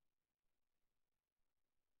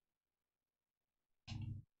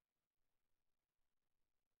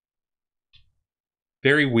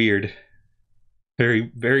 Very weird.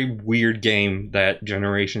 Very, very weird game, that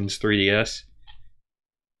Generations 3DS.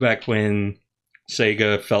 Back when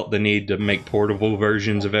Sega felt the need to make portable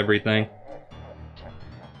versions of everything.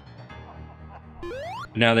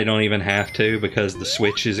 Now they don't even have to, because the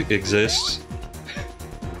Switch exists.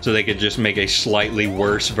 So they could just make a slightly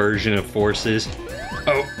worse version of Forces.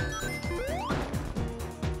 Oh!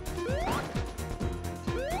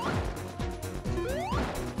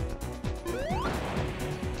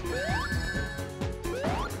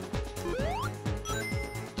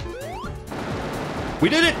 We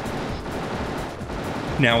did it!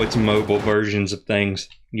 Now it's mobile versions of things.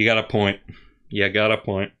 You got a point. You got a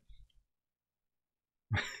point.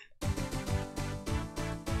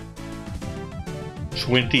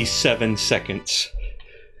 "27 seconds.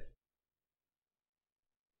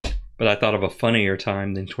 But I thought of a funnier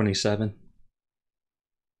time than 27.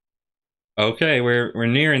 Okay, we're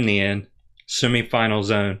nearing the end. Semi-final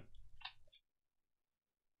zone.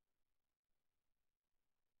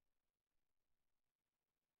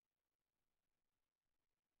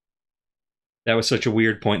 That was such a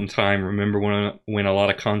weird point in time. Remember when a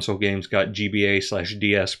lot of console games got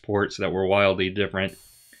GBA/DS ports that were wildly different?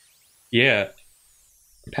 Yeah.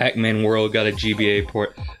 Pac-Man World got a GBA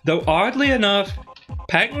port. Though oddly enough,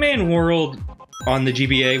 Pac-Man World on the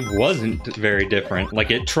GBA wasn't very different.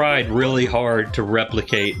 Like, it tried really hard to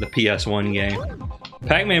replicate the PS1 game.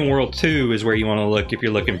 Pac-Man World 2 is where you want to look if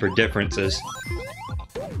you're looking for differences.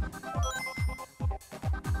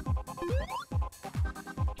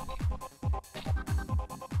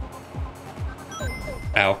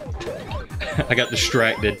 Ow. I got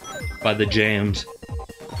distracted by the jams.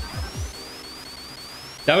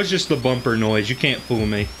 That was just the bumper noise. You can't fool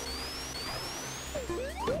me.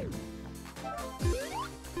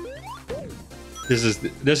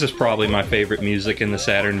 This is probably my favorite music in the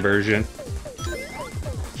Saturn version.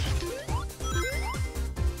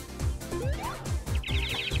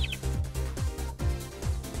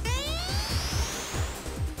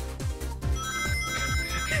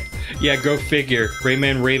 Yeah, go figure.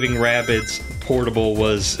 Rayman Raving Rabbids Portable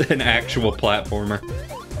was an actual platformer.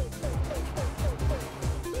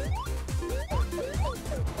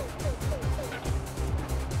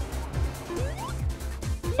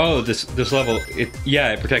 Oh, this level, it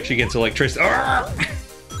protects you against electricity.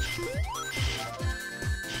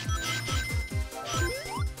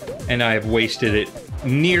 And I have wasted it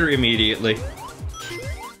near immediately.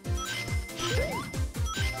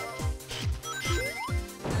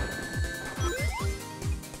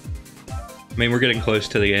 I mean, we're getting close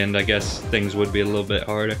to the end. I guess things would be a little bit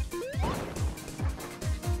harder.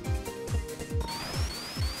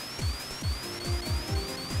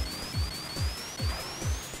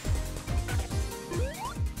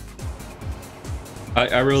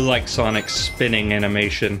 I really like Sonic's spinning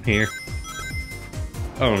animation here.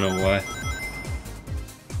 I don't know why.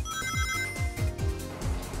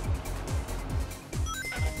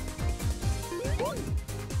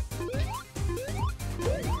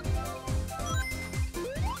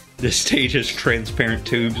 This stage has transparent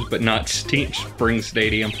tubes, but not Spring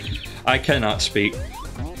Stadium. I cannot speak.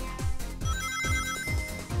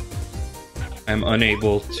 I'm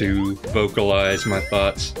unable to vocalize my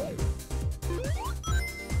thoughts.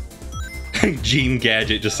 Gene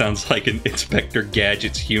Gadget just sounds like an Inspector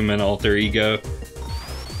Gadget's human alter ego.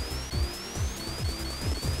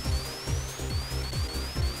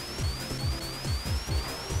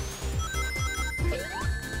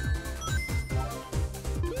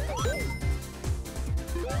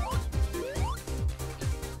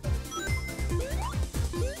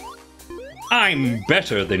 I'm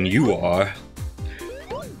better than you are,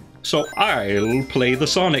 so I'll play the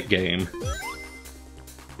Sonic game.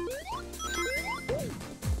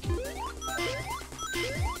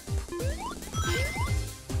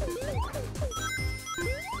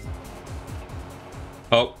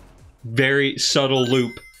 Oh, very subtle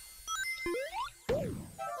loop.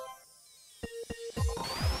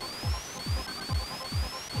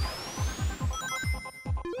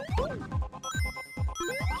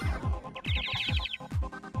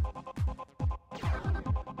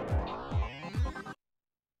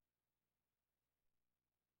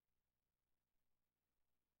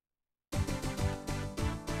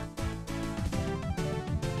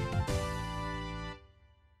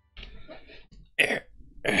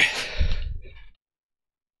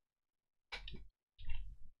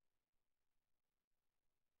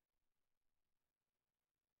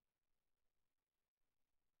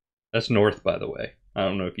 That's north, by the way. I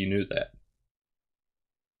don't know if you knew that.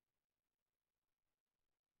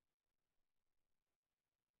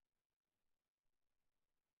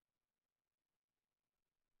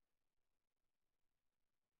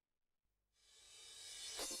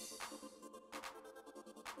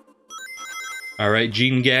 Alright,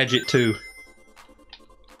 Gene Gadget 2.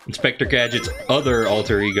 Inspector Gadget's other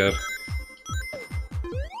alter ego.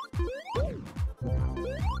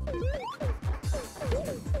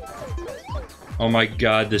 Oh my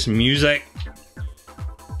god, this music!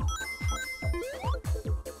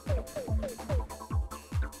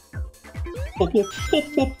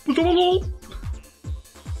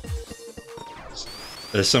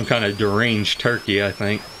 There's some kind of deranged turkey, I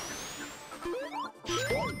think.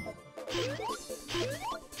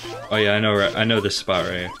 Oh yeah, I know this spot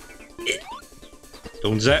right here.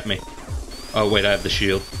 Don't zap me. Oh wait, I have the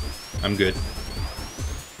shield. I'm good.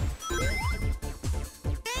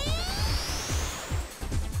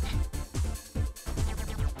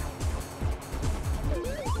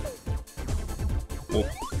 Oh,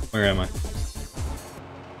 where am I?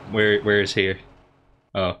 Where is here?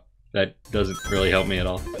 Oh, that doesn't really help me at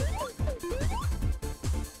all.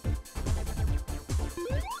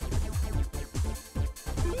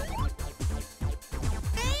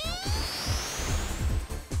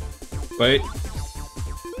 Wait.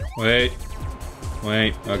 Wait.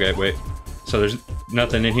 Wait. Okay, wait. So there's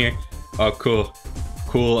nothing in here? Oh, cool.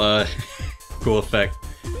 Cool, cool effect.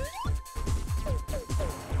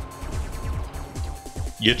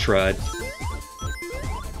 You tried.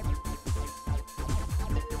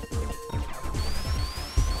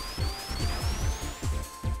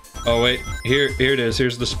 Oh, wait. Here it is.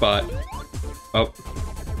 Here's the spot. Oh.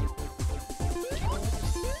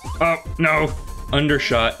 Oh, no.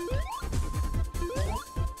 Undershot.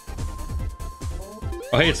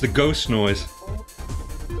 Oh, hey, it's the ghost noise.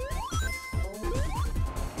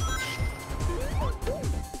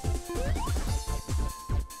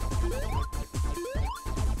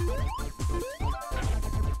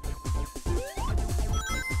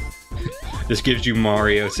 This gives you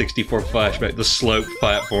Mario 64 flashback, the slope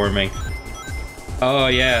platforming. Oh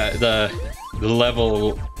yeah, the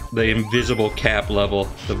level, the invisible cap level,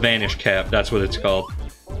 the vanish cap, that's what it's called.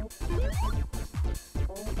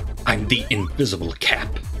 I'm the invisible cap.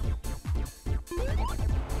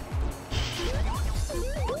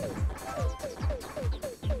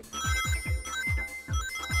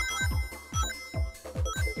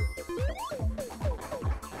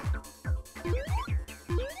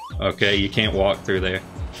 Okay, you can't walk through there.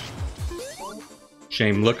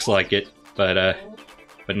 Shame, looks like it, but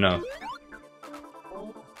no.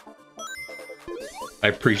 I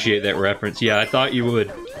appreciate that reference. Yeah, I thought you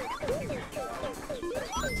would.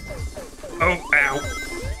 Oh, ow.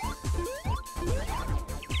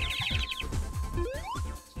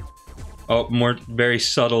 Oh, more very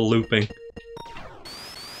subtle looping.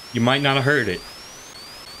 You might not have heard it.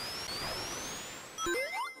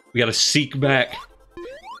 We gotta seek back.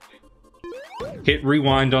 Hit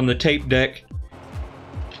rewind on the tape deck.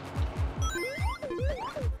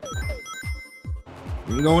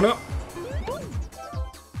 I'm going up.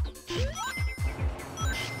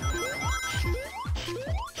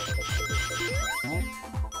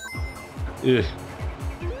 Ugh.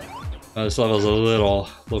 Oh, this level's a little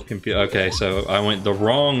confused. Okay, so I went the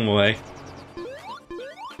wrong way.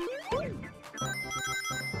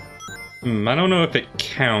 I don't know if it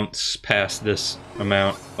counts past this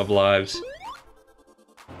amount of lives.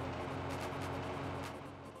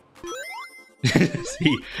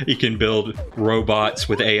 he can build robots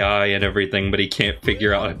with AI and everything, but he can't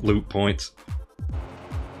figure out loot points.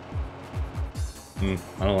 I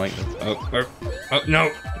don't like this. Oh,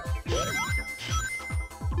 no!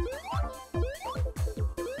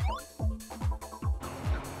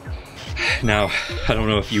 Now, I don't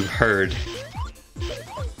know if you've heard,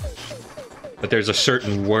 but there's a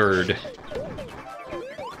certain word.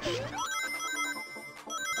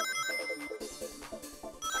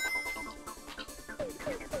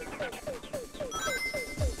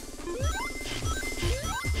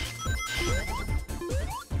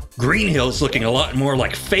 Green Hill's looking a lot more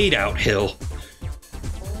like Fade Out Hill.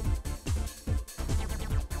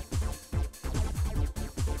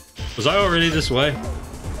 Was I already this way?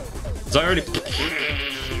 Was I already...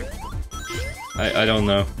 I don't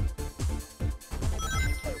know.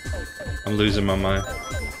 I'm losing my mind.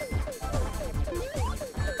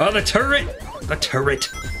 Oh, the turret! The turret!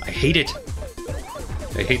 I hate it.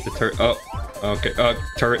 I hate the turret. Oh, okay.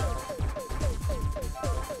 Turret.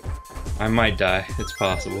 I might die. It's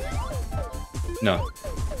possible. No.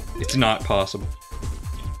 It's not possible.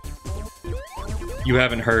 You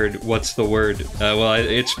haven't heard what's the word? Well,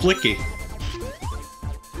 it's flicky.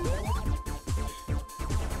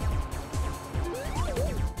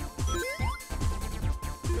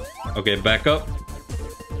 Okay, back up.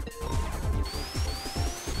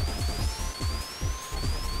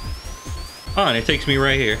 Oh, and it takes me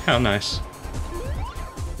right here. How nice.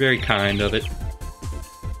 Very kind of it.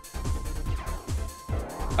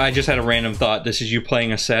 I just had a random thought. This is you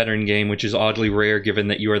playing a Saturn game, which is oddly rare given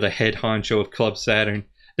that you are the head honcho of Club Saturn.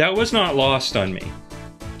 That was not lost on me.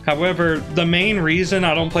 However, the main reason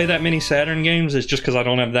I don't play that many Saturn games is just because I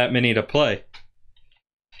don't have that many to play.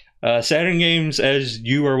 Saturn games, as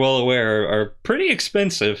you are well aware, are pretty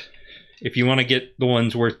expensive if you want to get the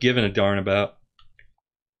ones worth giving a darn about.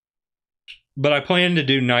 But I plan to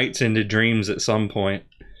do Nights into Dreams at some point.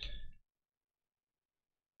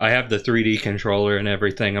 I have the 3D controller and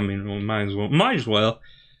everything. I mean, well, might as well.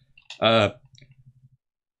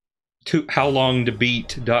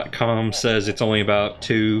 HowLongToBeat.com says it's only about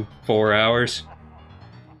 2-4 hours.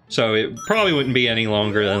 So it probably wouldn't be any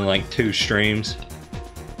longer than like 2 streams.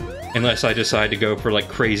 Unless I decide to go for like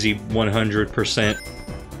crazy 100%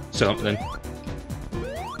 something.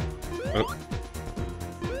 Oh.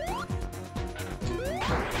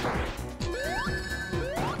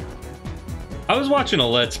 I was watching a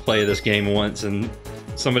Let's Play this game once and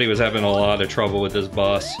somebody was having a lot of trouble with this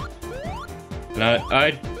boss. And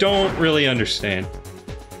I don't really understand.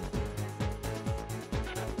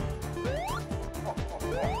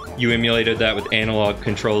 You emulated that with analog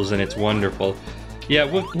controls and it's wonderful. Yeah,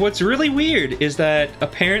 what's really weird is that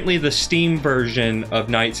apparently the Steam version of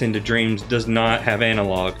Nights into Dreams does not have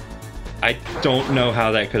analog. I don't know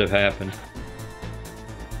how that could have happened.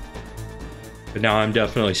 But now I'm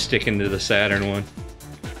definitely sticking to the Saturn one.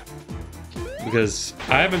 Because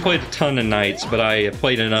I haven't played a ton of Nights, but I have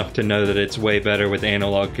played enough to know that it's way better with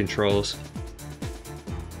analog controls.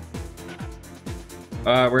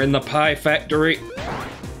 We're in the pie factory.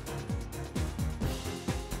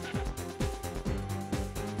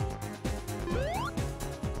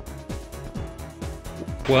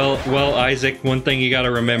 Well, Isaac, one thing you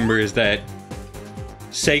gotta remember is that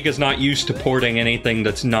Sega's not used to porting anything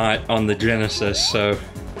that's not on the Genesis, so...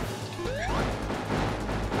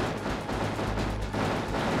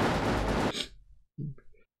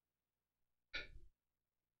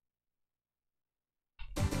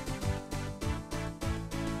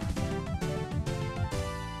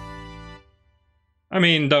 I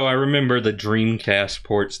mean, though I remember the Dreamcast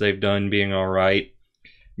ports they've done being alright.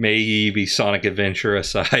 Maybe Sonic Adventure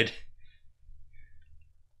aside.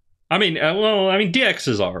 I mean, DX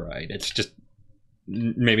is alright. It's just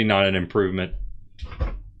maybe not an improvement.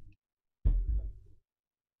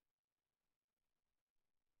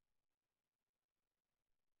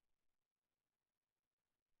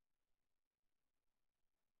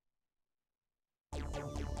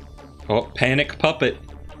 Oh, Panic Puppet.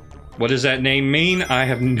 What does that name mean? I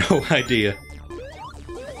have no idea.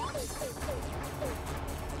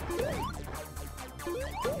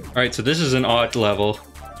 Alright, so this is an odd level.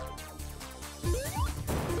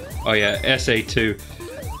 Oh yeah, SA2.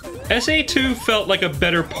 SA2 felt like a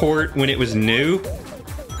better port when it was new,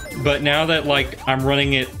 but now that, like, I'm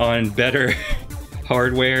running it on better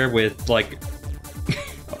hardware with, like,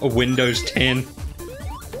 a Windows 10,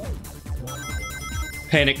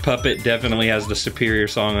 Panic Puppet definitely has the superior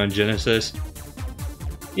song on Genesis.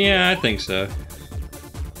 Yeah, I think so.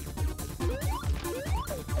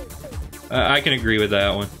 I can agree with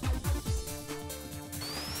that one.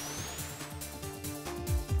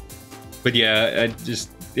 But yeah,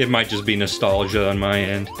 it might just be nostalgia on my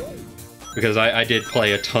end. Because I did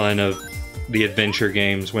play a ton of the adventure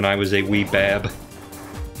games when I was a wee bab.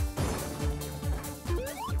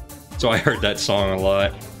 So I heard that song a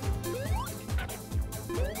lot.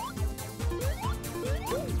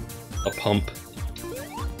 A pump.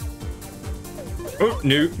 Oh,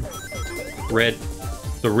 no. Red.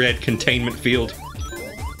 The red containment field.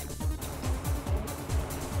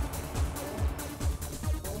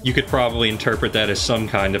 You could probably interpret that as some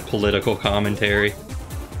kind of political commentary.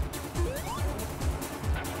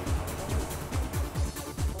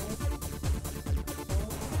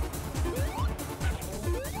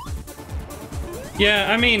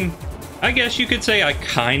 Yeah, I mean, I guess you could say I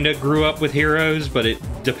kinda grew up with Heroes, but it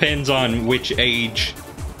depends on which age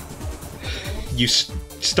you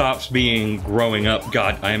stops being growing up.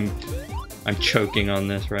 God, I'm choking on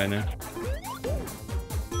this right now.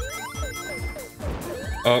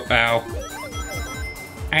 Oh, ow.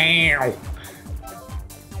 Ow!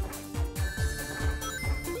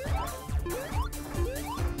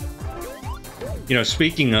 You know,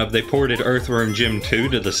 speaking of, they ported Earthworm Jim 2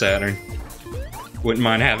 to the Saturn. Wouldn't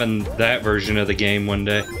mind having that version of the game one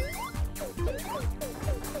day.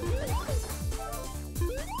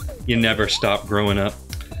 You never stop growing up.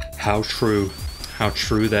 How true. How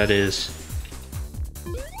true that is.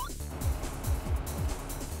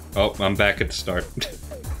 Oh, I'm back at the start.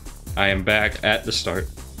 I am back at the start.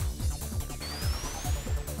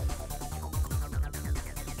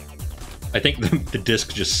 I think the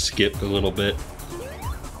disc just skipped a little bit.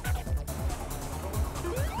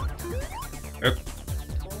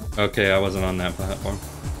 Okay, I wasn't on that platform.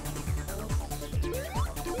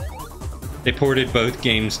 They ported both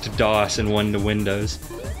games to DOS and one to Windows.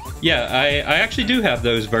 Yeah, I actually do have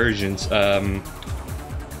those versions. The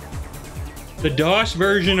DOS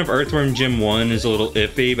version of Earthworm Jim 1 is a little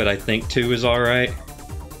iffy, but I think 2 is alright.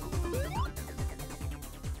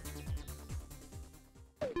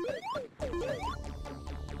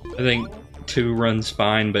 I think 2 runs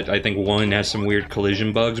fine, but I think 1 has some weird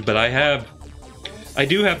collision bugs, but I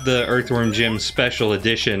do have the Earthworm Jim Special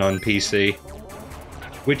Edition on PC,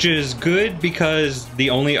 which is good because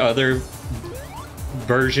the only other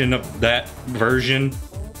version of that version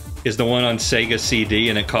is the one on Sega CD,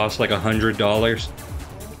 and it costs like $100.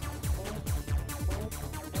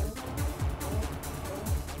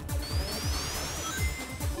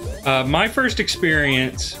 My first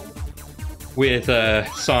experience with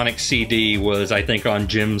Sonic CD was, I think, on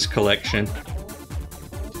Jim's collection.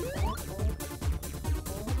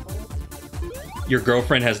 Your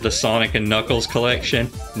girlfriend has the Sonic and Knuckles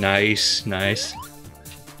collection. Nice, nice.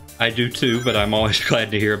 I do too, but I'm always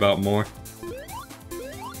glad to hear about more.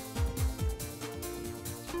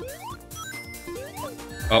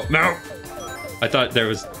 Oh no! I thought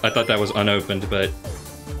that was unopened, but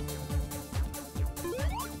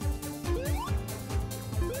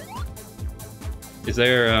is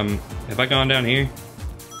there have I gone down here?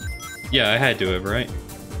 Yeah, I had to have, right?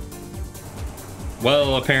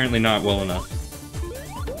 Well, apparently not well enough.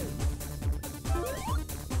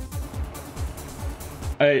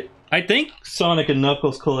 I think Sonic and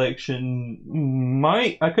Knuckles collection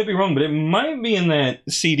might, I could be wrong, but it might be in that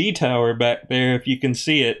CD tower back there if you can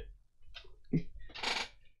see it.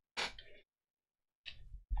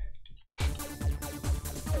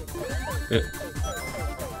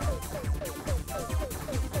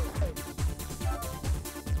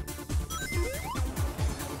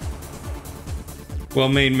 Well,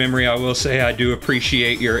 main memory, I will say I do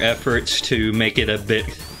appreciate your efforts to make it a bit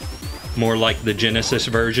more like the Genesis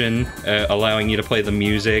version, allowing you to play the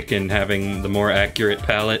music and having the more accurate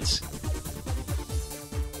palettes.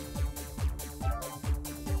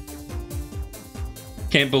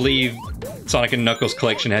 Can't believe Sonic and Knuckles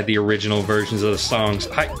collection had the original versions of the songs.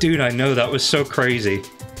 Dude, I know, that was so crazy.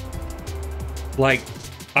 Like,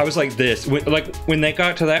 I was like this. When they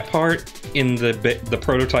got to that part in the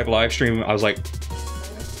prototype live stream, I was like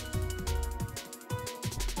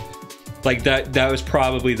that was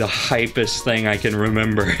probably the hypest thing I can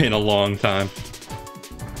remember in a long time.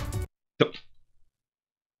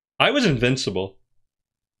 I was invincible.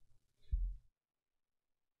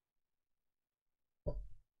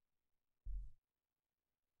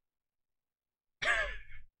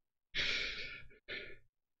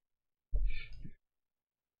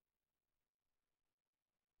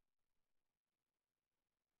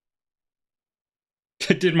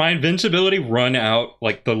 Did my invincibility run out,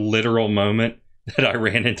 like, the literal moment that I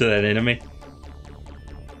ran into that enemy?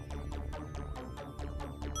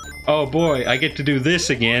 Oh boy, I get to do this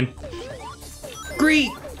again. Great!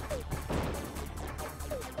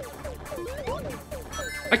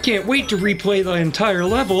 I can't wait to replay the entire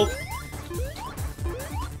level!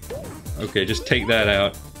 Okay, just take that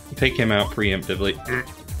out. Take him out preemptively.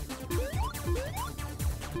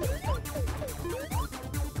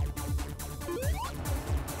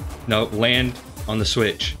 No, land on the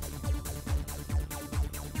Switch.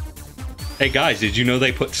 Hey guys, did you know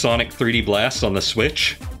they put Sonic 3D Blast on the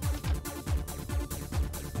Switch?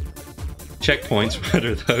 Checkpoints, what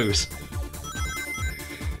are those?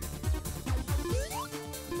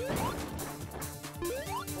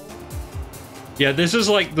 Yeah, this is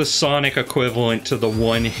like the Sonic equivalent to the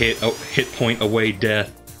one hit point away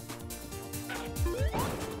death.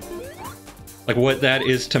 Like what that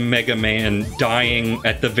is to Mega Man, dying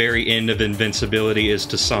at the very end of invincibility is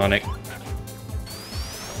to Sonic.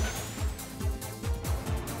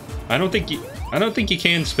 I don't think you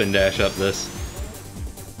can spin dash up this.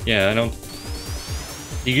 Yeah, I don't.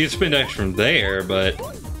 You can spin dash from there, but.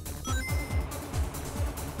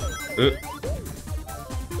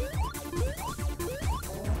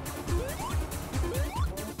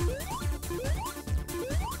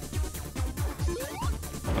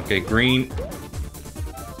 Okay, green.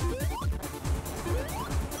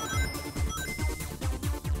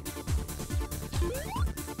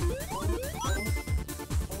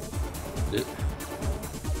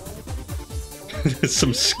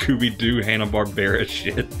 Some Scooby-Doo Hanna-Barbera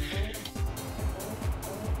shit.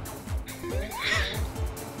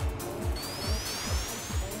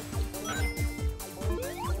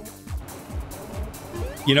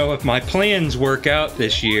 You know, if my plans work out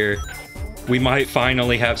this year, we might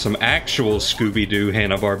finally have some actual Scooby-Doo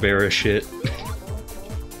Hanna-Barbera shit.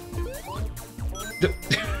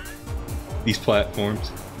 These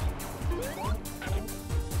platforms.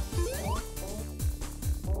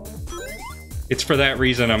 It's for that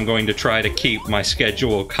reason I'm going to try to keep my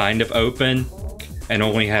schedule kind of open and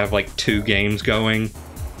only have like 2 games going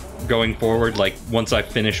forward, like once I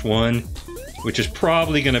finish one, which is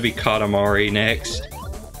probably going to be Katamari next.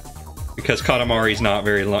 Because Katamari's not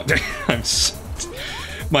very long.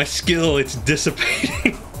 My skill, it's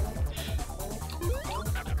dissipating.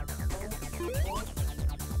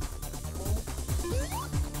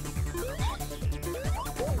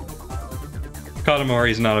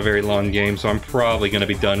 Katamari's not a very long game, so I'm probably going to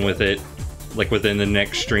be done with it, like, within the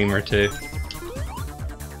next stream or 2.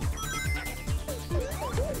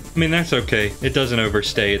 I mean, that's okay. It doesn't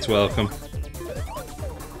overstay its welcome.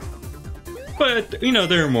 But, you know,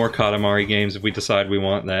 there are more Katamari games if we decide we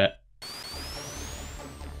want that.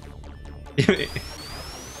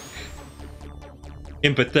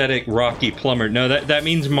 Empathetic Rocky Plumber. No, that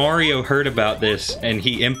means Mario heard about this and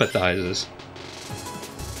he empathizes.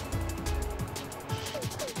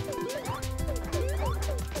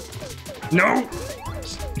 No!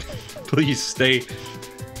 Please stay.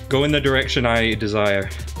 Go in the direction I desire.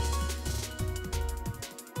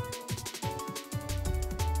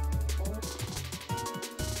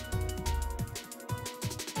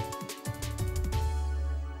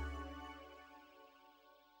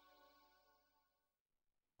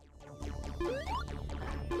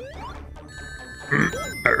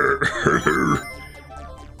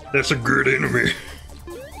 That's a good enemy.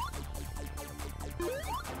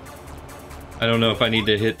 I don't know if I need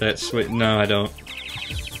to hit that switch. No, I don't.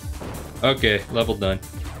 Okay, level done.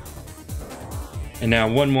 And now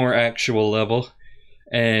one more actual level.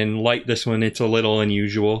 And like this one, it's a little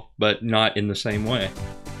unusual, but not in the same way.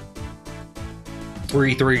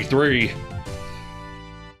 333.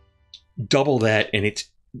 Double that, and it's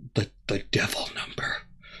the devil number.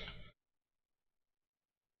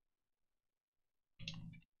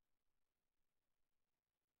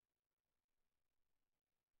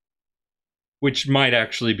 Which might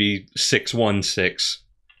actually be 616.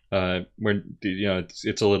 Where, you know,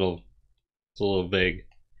 it's a little vague.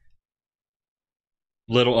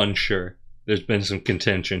 Little unsure. There's been some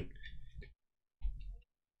contention.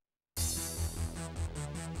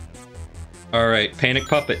 Alright, Panic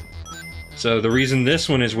Puppet. So the reason this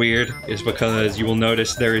one is weird is because you will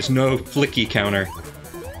notice there is no flicky counter,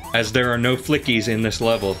 as there are no flickies in this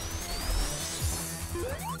level.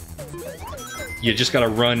 You just gotta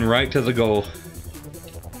run right to the goal.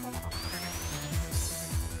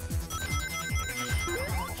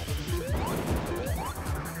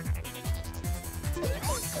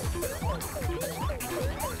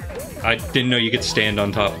 I didn't know you could stand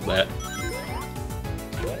on top of that.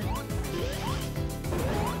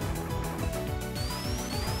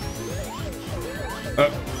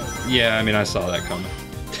 Yeah, I mean, I saw that coming.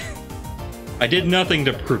 I did nothing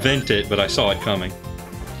to prevent it, but I saw it coming.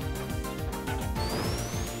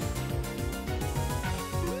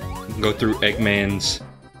 Go through Eggman's,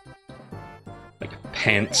 like,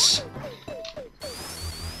 pants.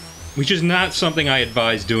 Which is not something I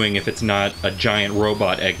advise doing if it's not a giant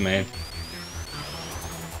robot Eggman.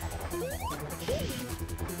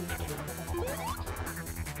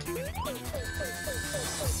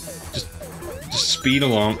 Just speed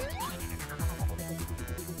along.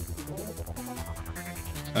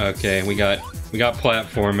 Okay, we got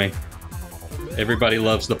platforming. Everybody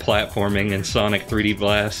loves the platforming in Sonic 3D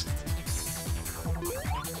Blast.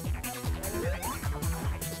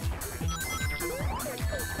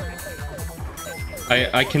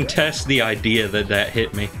 I contest the idea that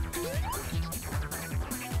hit me.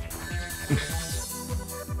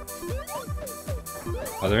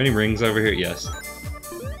 Are there any rings over here? Yes.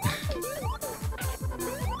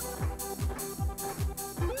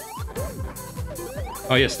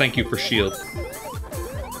 Oh yes, thank you for shield.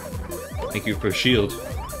 Thank you for shield.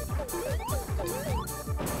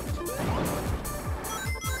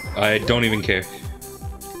 I don't even care.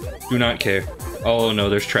 Do not care. Oh no,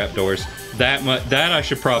 there's trapdoors. That I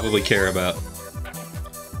should probably care about.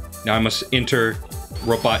 Now I must enter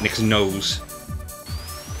Robotnik's nose.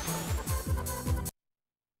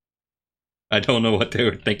 I don't know what they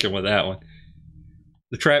were thinking with that one.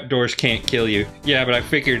 The trapdoors can't kill you. Yeah, but I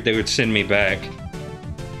figured they would send me back.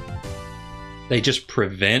 They just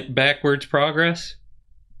prevent backwards progress?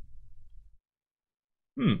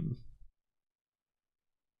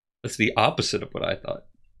 That's the opposite of what I thought.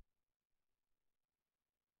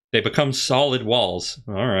 They become solid walls.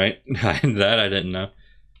 Alright. That I didn't know.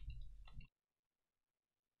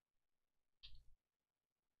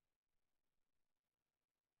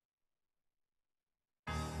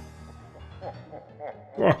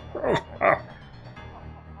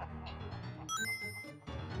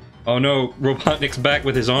 Oh no, Robotnik's back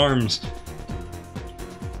with his arms.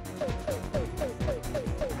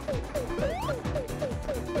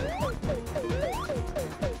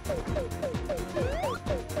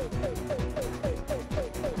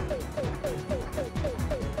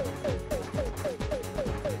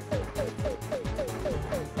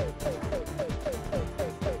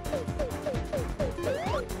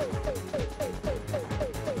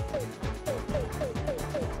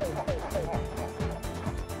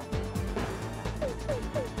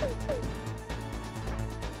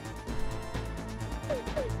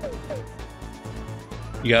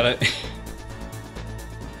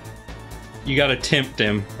 You gotta tempt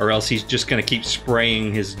him, or else he's just gonna keep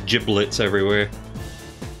spraying his giblets everywhere.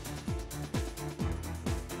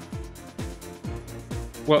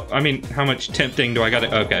 Well, I mean, how much tempting do I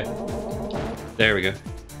gotta... Okay. There we go.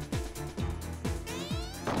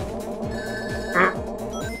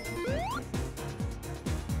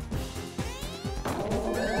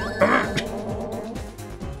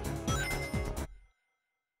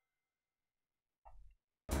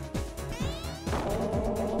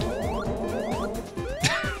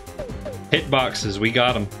 Hitboxes, we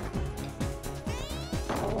got them.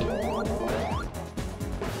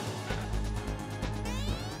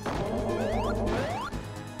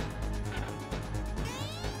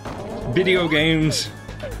 Video games,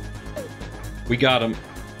 we got them.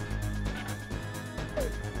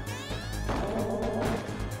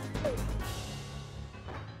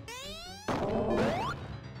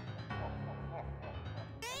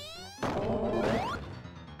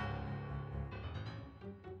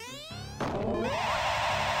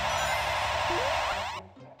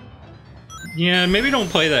 Yeah, maybe don't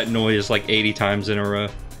play that noise like 80 times in a row.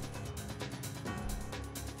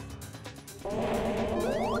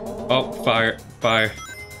 Oh, fire, fire,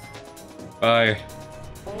 fire,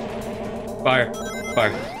 fire,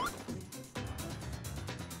 fire.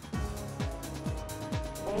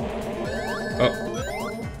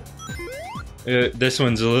 Oh. This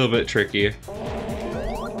one's a little bit trickier.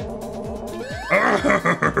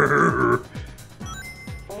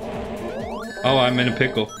 Oh, I'm in a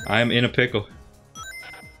pickle. I'm in a pickle.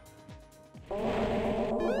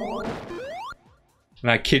 And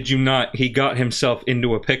I kid you not, he got himself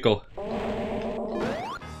into a pickle.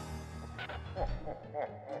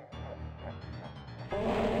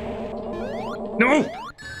 No!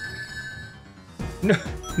 No,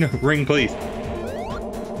 no, ring please.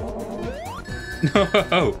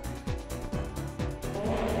 No!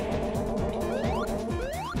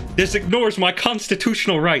 This ignores my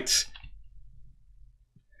constitutional rights.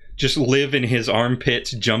 Just live in his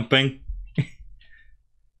armpits jumping.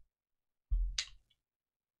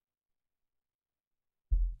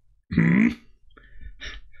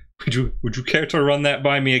 Would you care to run that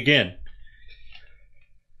by me again?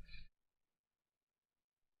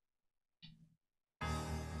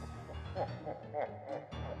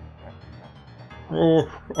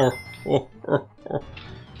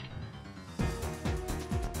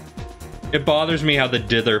 It bothers me how the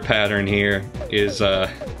dither pattern here is, I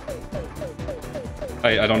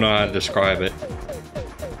don't know how to describe it.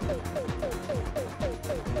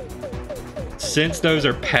 Since those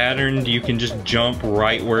are patterned, you can just jump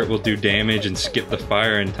right where it will do damage and skip the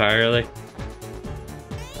fire entirely.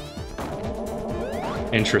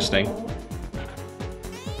 Interesting.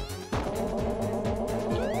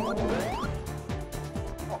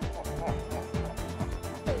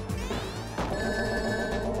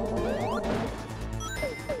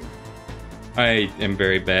 I am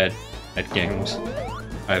very bad at games.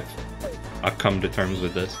 I've come to terms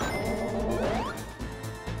with this.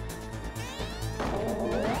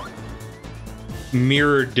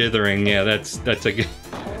 Mirror dithering, yeah, that's a good,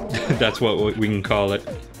 that's what we can call it.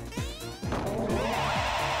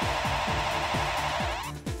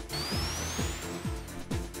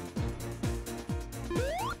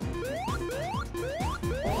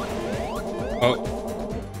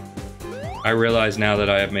 Oh, I realize now that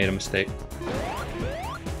I have made a mistake.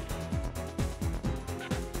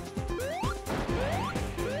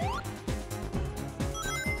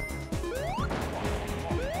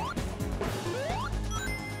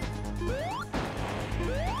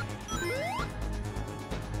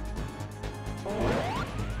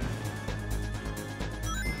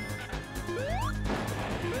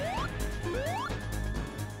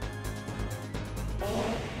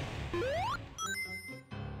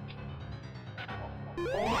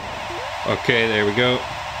 Okay, there we go.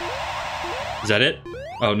 Is that it?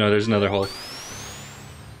 Oh no, there's another hole.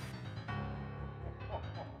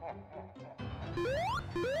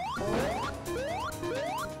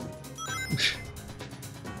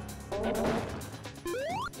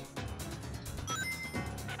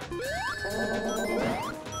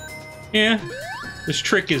 Yeah, this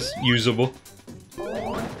trick is usable.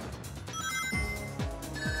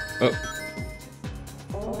 Oh.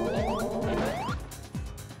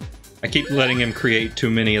 I keep letting him create too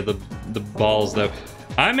many of the balls though.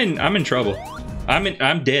 I'm in trouble.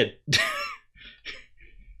 I'm dead.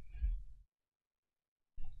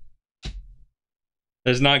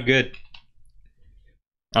 That's not good.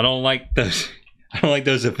 I don't like those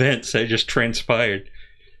events that just transpired.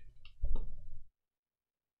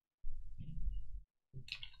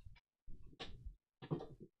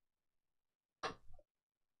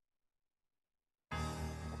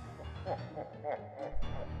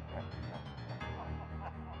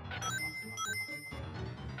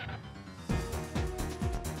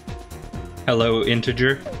 Hello,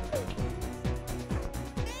 integer.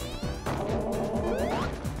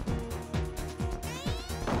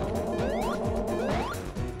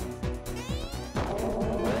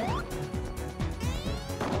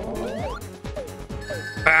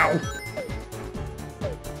 Ow!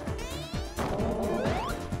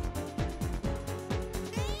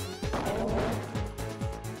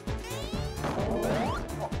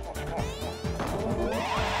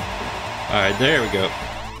 Alright, there we go.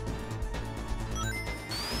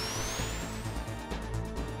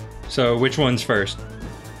 So, which one's first?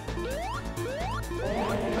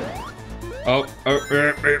 Oh,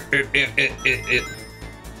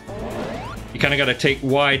 you kind of got to take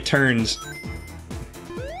wide turns.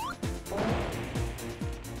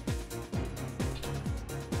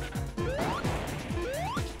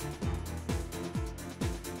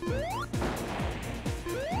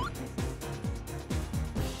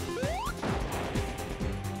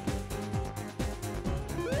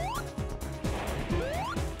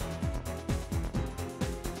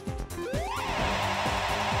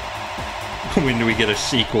 When do we get a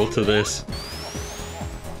sequel to this?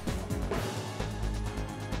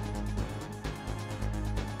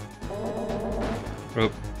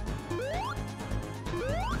 Oh.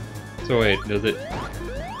 So wait, does it?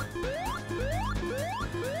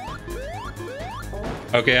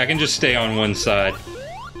 Okay, I can just stay on one side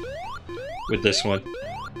with this one.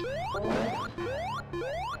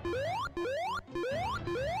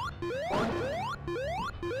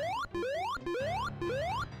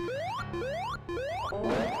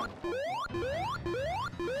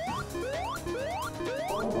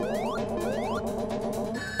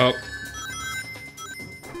 Oh.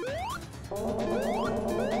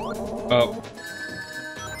 Oh.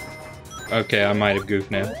 Okay, I might have goofed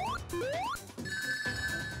now.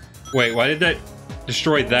 Wait, why did that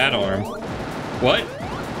destroy that arm? What?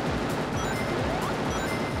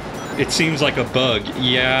 It seems like a bug.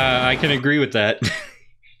 Yeah, I can agree with that.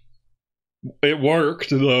 It worked,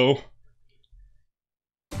 though.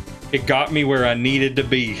 It got me where I needed to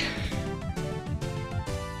be.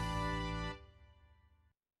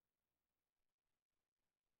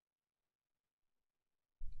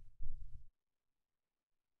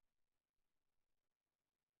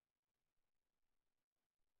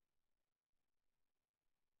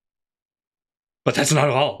 But that's not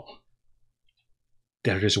all.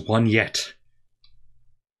 There is one yet.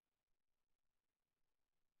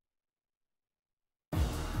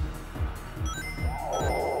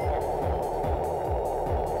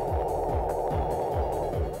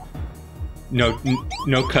 No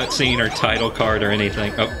cutscene or title card or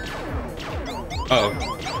anything. Oh.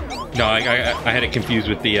 Oh. No, I had it confused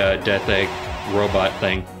with the Death Egg robot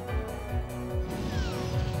thing.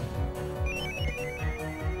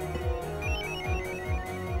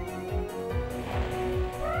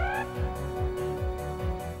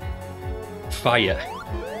 Fire.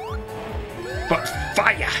 But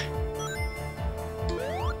fire!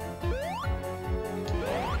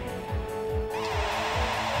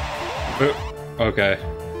 Okay.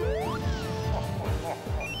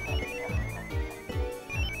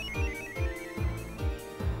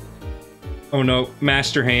 Oh no,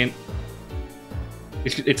 Master Hand.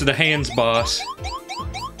 It's the Hands boss.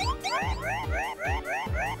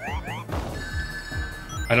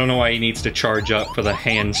 I don't know why he needs to charge up for the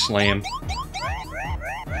hand slam.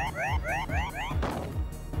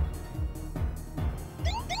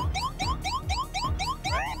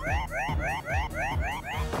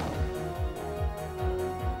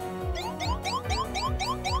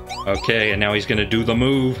 Okay, and now he's gonna do the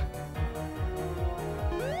move.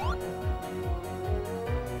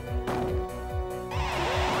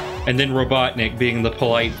 And then Robotnik, being the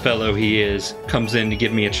polite fellow he is, comes in to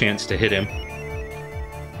give me a chance to hit him.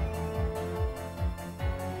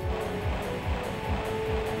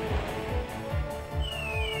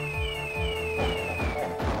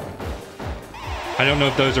 I don't know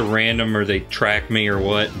if those are random or they track me or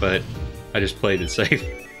what, but I just played it safe.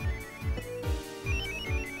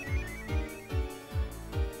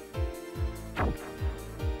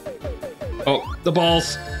 Oh, the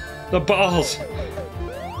balls! The balls!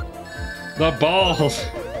 The balls!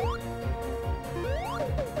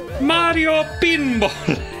 Mario Pinball!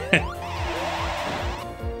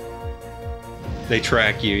 They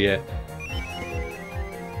track you, yeah.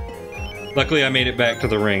 Luckily I made it back to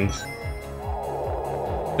the rings.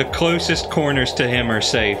 The closest corners to him are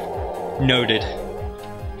safe. Noted.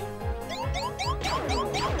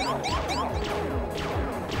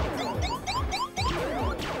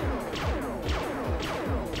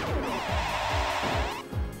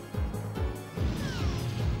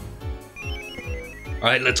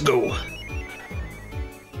 Alright, let's go.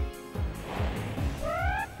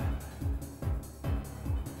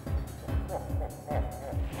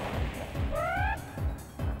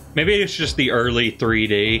 Maybe it's just the early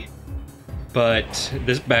 3D, but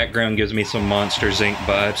this background gives me some Monsters Inc.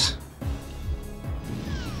 vibes.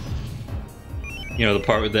 You know, the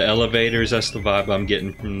part with the elevators, that's the vibe I'm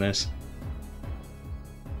getting from this.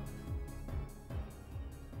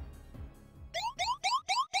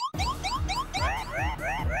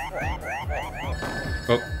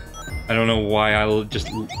 Oh, I don't know why I just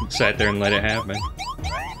sat there and let it happen.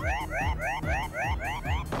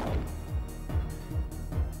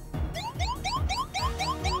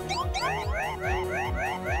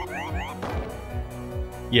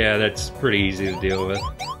 Yeah, that's pretty easy to deal with.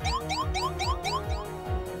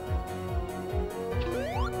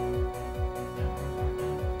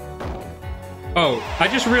 Oh, I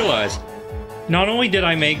just realized, not only did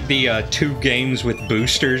I make the 2 games with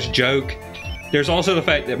boosters joke, there's also the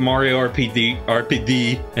fact that Mario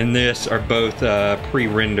RPD and this are both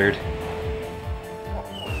pre-rendered.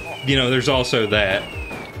 You know, there's also that.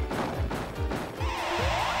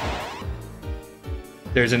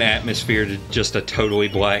 There's an atmosphere to just a totally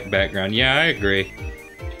black background. Yeah, I agree.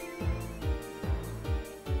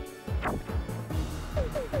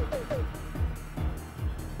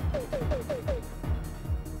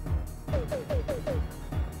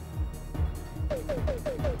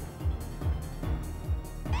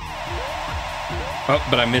 Oh,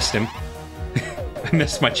 but I missed him. I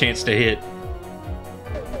missed my chance to hit.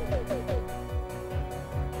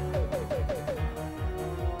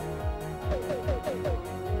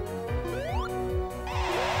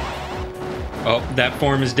 Oh, that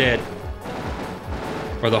form is dead.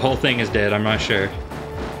 Or the whole thing is dead, I'm not sure.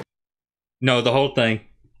 No, the whole thing.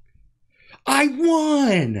 I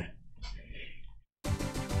won!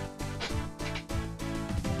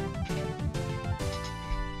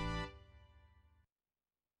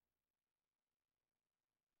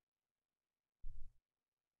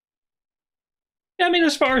 Yeah, I mean,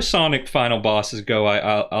 as far as Sonic final bosses go,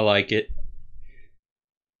 I like it.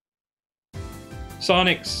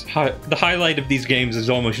 Sonic's the highlight of these games is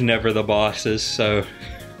almost never the bosses, so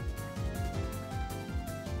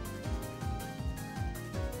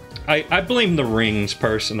I blame the rings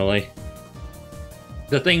personally.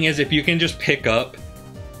 The thing is, if you can just pick up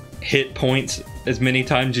hit points as many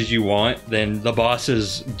times as you want, then the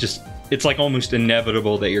bosses just, it's like almost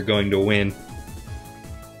inevitable that you're going to win.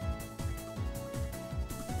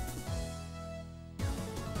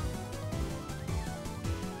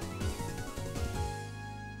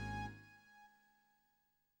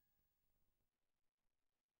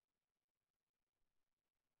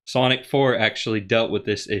 Sonic 4 actually dealt with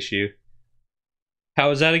this issue. How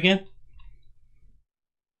was that again?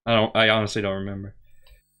 I honestly don't remember.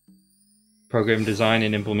 Program design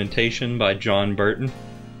and implementation by John Burton.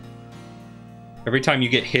 Every time you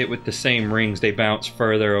get hit with the same rings, they bounce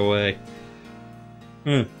further away.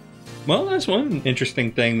 Well, that's one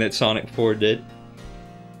interesting thing that Sonic 4 did.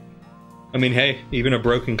 I mean, hey, even a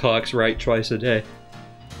broken clock's right twice a day.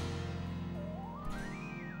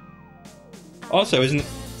 Also, isn't...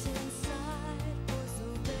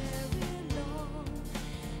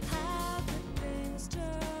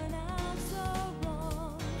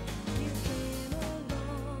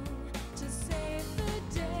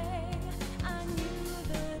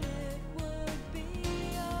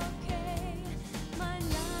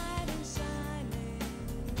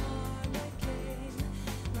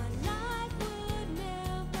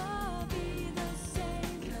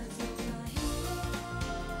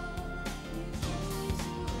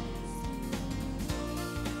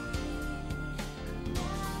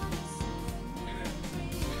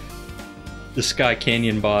 The Sky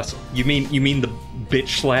Canyon boss. You mean the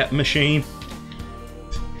bitch slap machine?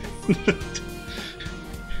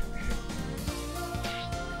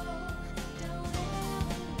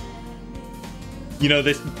 You know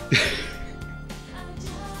this.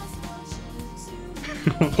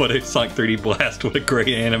 What a Sonic 3D Blast! What a great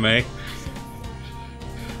anime.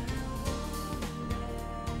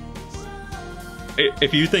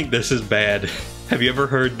 If you think this is bad, have you ever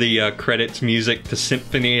heard the credits music to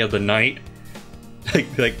Symphony of the Night?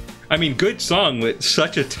 Like, I mean, good song with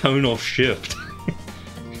such a tonal shift.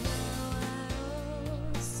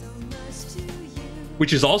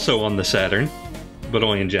 Which is also on the Saturn, but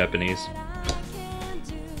only in Japanese.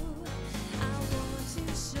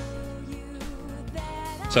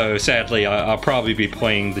 So sadly, I'll probably be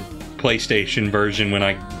playing the PlayStation version when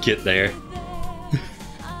I get there.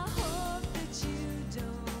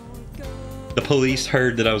 The police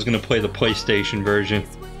heard that I was going to play the PlayStation version.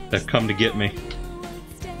 They've come to get me.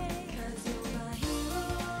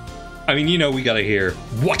 I mean, you know, we gotta hear,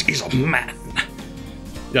 "What is a man?"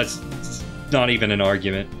 That's not even an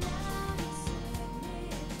argument.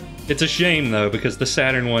 It's a shame, though, because the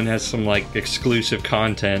Saturn one has some, like, exclusive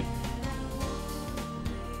content.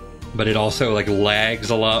 But it also, like, lags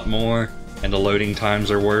a lot more, and the loading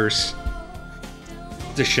times are worse.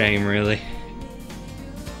 It's a shame, really.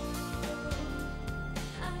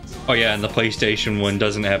 Oh yeah, and the PlayStation one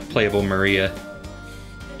doesn't have playable Maria.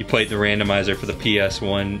 You played the randomizer for the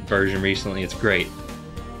PS1 version recently, it's great.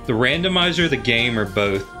 The randomizer, the game, or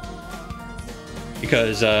both?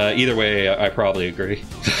 Because either way, I probably agree.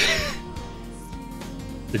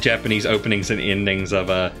 The Japanese openings and endings of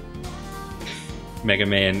Mega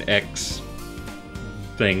Man X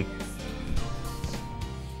thing.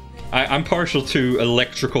 I'm partial to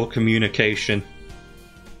electrical communication.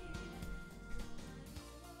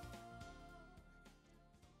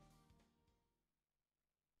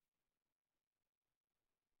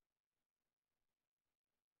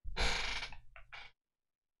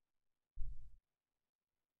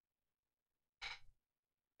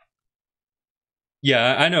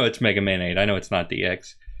 Yeah, I know it's Mega Man 8. I know it's not the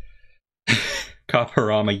X.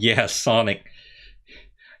 Copperama, yeah, Sonic.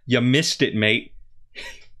 You missed it, mate.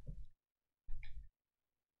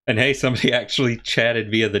 And hey, somebody actually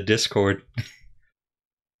chatted via the Discord.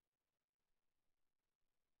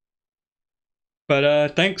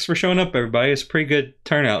 But thanks for showing up, everybody. It's a pretty good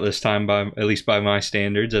turnout this time, at least by my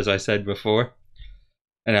standards, as I said before.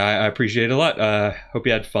 And I appreciate it a lot. Hope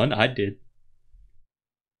you had fun. I did.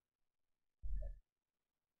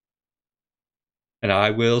 And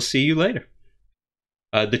I will see you later.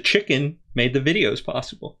 The chicken made the videos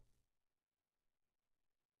possible.